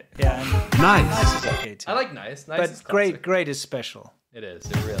it. Yeah. Nice. Is okay too. I like nice. Nice but is classic. great is special. It is.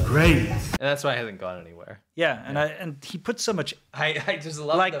 It really Great. is. And that's why it hasn't gone anywhere. Yeah, and he put so much. I just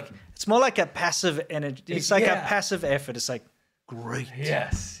love it's more like a passive energy. It's like a passive effort. It's like great.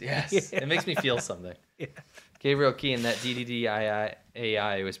 Yes. Yeah. It makes me feel something. Yeah. Gabriel Keane, that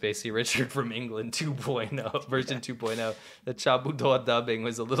DDDII was basically Richard from England 2.0, version 2.0. The Chabudo dubbing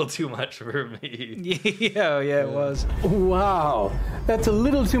was a little too much for me. Yeah, it was. Wow, that's a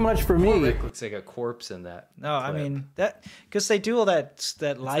little too much for me. Rick looks like a corpse in that. No, I mean that because they do all that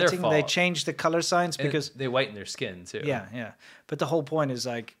lighting. They change the color signs because they whiten their skin too. Yeah. But the whole point is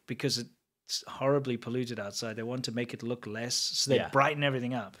like because it's horribly polluted outside, they want to make it look less, so they brighten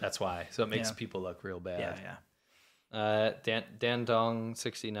everything up. That's why. So it makes people look real bad. Yeah. Dan Dong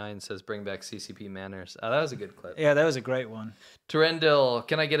 69 says, "Bring back CCP manners." That was a good clip. Yeah, that was a great one. Terendil,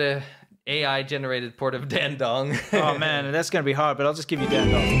 can I get a AI generated port of Dan Dong? Oh man, that's gonna be hard, but I'll just give you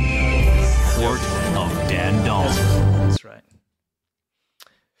Dan Dong. Port of Dan Dong. That's right.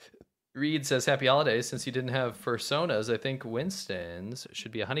 Reed says, happy holidays. Since you didn't have fursonas, I think Winston's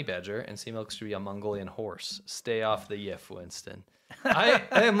should be a honey badger and Sea Milk should be a Mongolian horse. Stay off the yiff, Winston.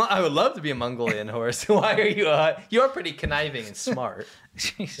 I would love to be a Mongolian horse. Why are you? You're pretty conniving and smart.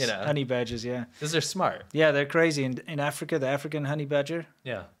 You know, honey badgers, yeah. Because they're smart. Yeah, they're crazy. In Africa, the African honey badger.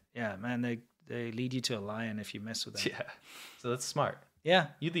 Yeah. Yeah, man, they lead you to a lion if you mess with them. Yeah. So that's smart. Yeah.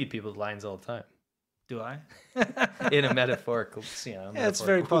 You lead people to lions all the time. Do I? In a metaphorical, yeah, it's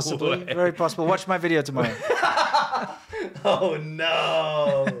very possible. Very possible. Watch my video tomorrow. Oh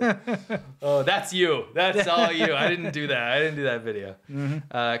no! Oh, that's you. That's all you. I didn't do that. I didn't do that video.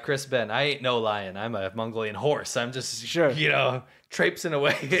 Mm-hmm. Chris Ben, I ain't no lion. I'm a Mongolian horse. I'm just sure, traipsing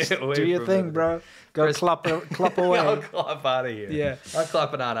away. Do your thing, bro. Go Chris, clop away. I'll clop out of here. Yeah, I'm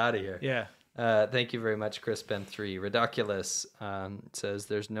clopping on out of here. Yeah. Thank you very much, Chris Ben 3. Ridiculous says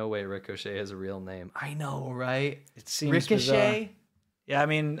there's no way Ricochet has a real name. I know, right? It seems Ricochet. Bizarre. Yeah, I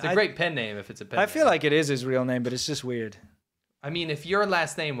mean, it's a great pen name if it's a pen. I feel like it is his real name, but it's just weird. I mean, if your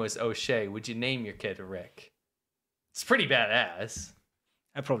last name was O'Shea, would you name your kid Rick? It's pretty badass.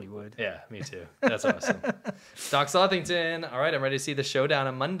 I probably would. Yeah, me too. That's awesome. Doc Slothington. All right, I'm ready to see the showdown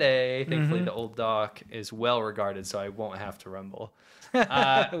on Monday. Thankfully, the old Doc is well regarded, so I won't have to rumble.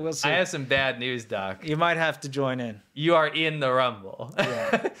 We'll see. I have some bad news, Doc. You might have to join in. You are in the rumble.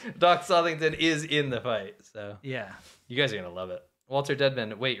 Yeah. Doc Slothington is in the fight. So yeah, you guys are gonna love it. Walter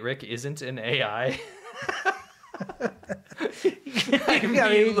Deadman. Wait, Rick isn't an AI. I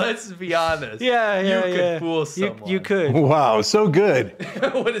mean, let's be honest. Yeah, you could fool someone. You could. Wow, so good.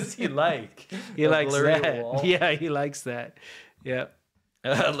 What is he like? He likes that. Wall? Yeah, he likes that. Yeah.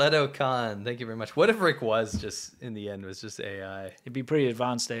 Leto Khan, thank you very much. What if Rick was just, in the end, was just AI? It'd be pretty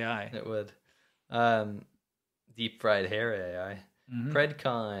advanced AI. It would. Deep fried hair AI.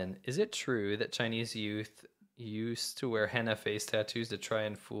 Predcon, is it true that Chinese youth used to wear henna face tattoos to try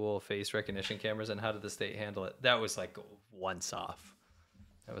and fool face recognition cameras, and how did the state handle it? That was like once off.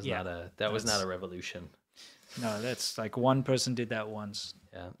 That was not a revolution. No, that's like one person did that once.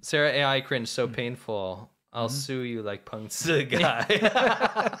 Yeah. Sarah AI cringe so painful. I'll sue you like Peng Tzu guy. It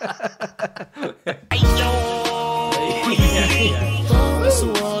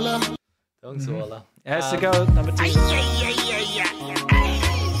has to go number 2.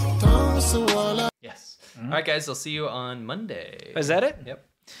 Yes. All right, guys. I'll see you on Monday. Is that it? Yep.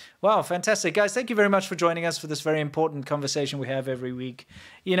 Wow, fantastic. Guys, thank you very much for joining us for this very important conversation we have every week.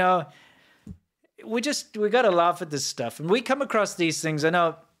 You know, we got to laugh at this stuff. And we come across these things. I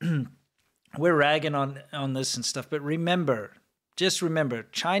know we're ragging on this and stuff, but just remember,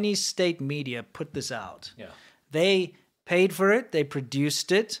 Chinese state media put this out. Yeah. They paid for it. They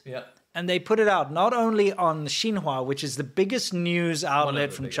produced it. Yeah. And they put it out not only on Xinhua, which is the biggest news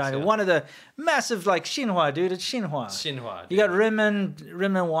outlet from China. Yeah. One of the massive, like Xinhua, dude. It's Xinhua. Xinhua. You got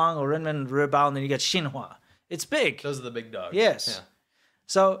Renmin Wang or Renmin Rebao, and then you got Xinhua. It's big. Those are the big dogs. Yes. Yeah.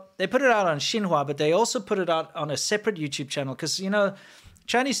 So they put it out on Xinhua, but they also put it out on a separate YouTube channel because, you know,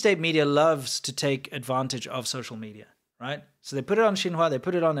 Chinese state media loves to take advantage of social media, right? So they put it on Xinhua, they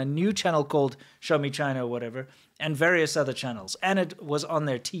put it on a new channel called Show Me China or whatever, and various other channels. And it was on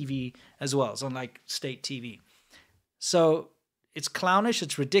their TV as well. It's on like state TV. So it's clownish,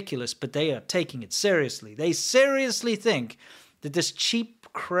 it's ridiculous, but they are taking it seriously. They seriously think that this cheap,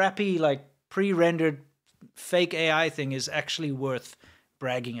 crappy, like pre-rendered fake AI thing is actually worth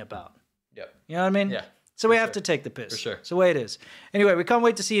bragging about. Yep. You know what I mean? Yeah. So we have to take the piss. For sure. It's the way it is. Anyway, we can't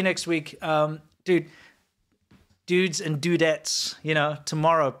wait to see you next week. Dudes and dudettes, you know,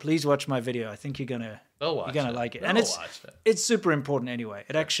 tomorrow, please watch my video. I think you're going to like it. And it's super important anyway.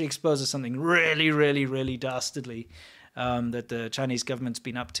 It actually exposes something really, really, really dastardly that the Chinese government's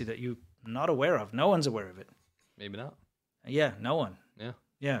been up to that you're not aware of. No one's aware of it. Maybe not. Yeah, no one. Yeah.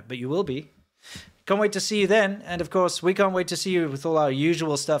 Yeah, but you will be. Can't wait to see you then. And of course, we can't wait to see you with all our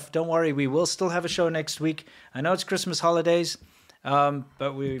usual stuff. Don't worry, we will still have a show next week. I know it's Christmas holidays,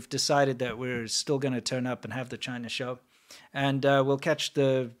 but we've decided that we're still going to turn up and have the China show. And we'll catch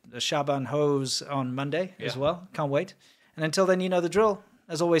the Shaban Hose on Monday as well. Can't wait. And until then, you know the drill.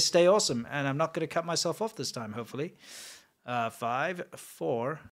 As always, stay awesome. And I'm not going to cut myself off this time, hopefully. 5, 4...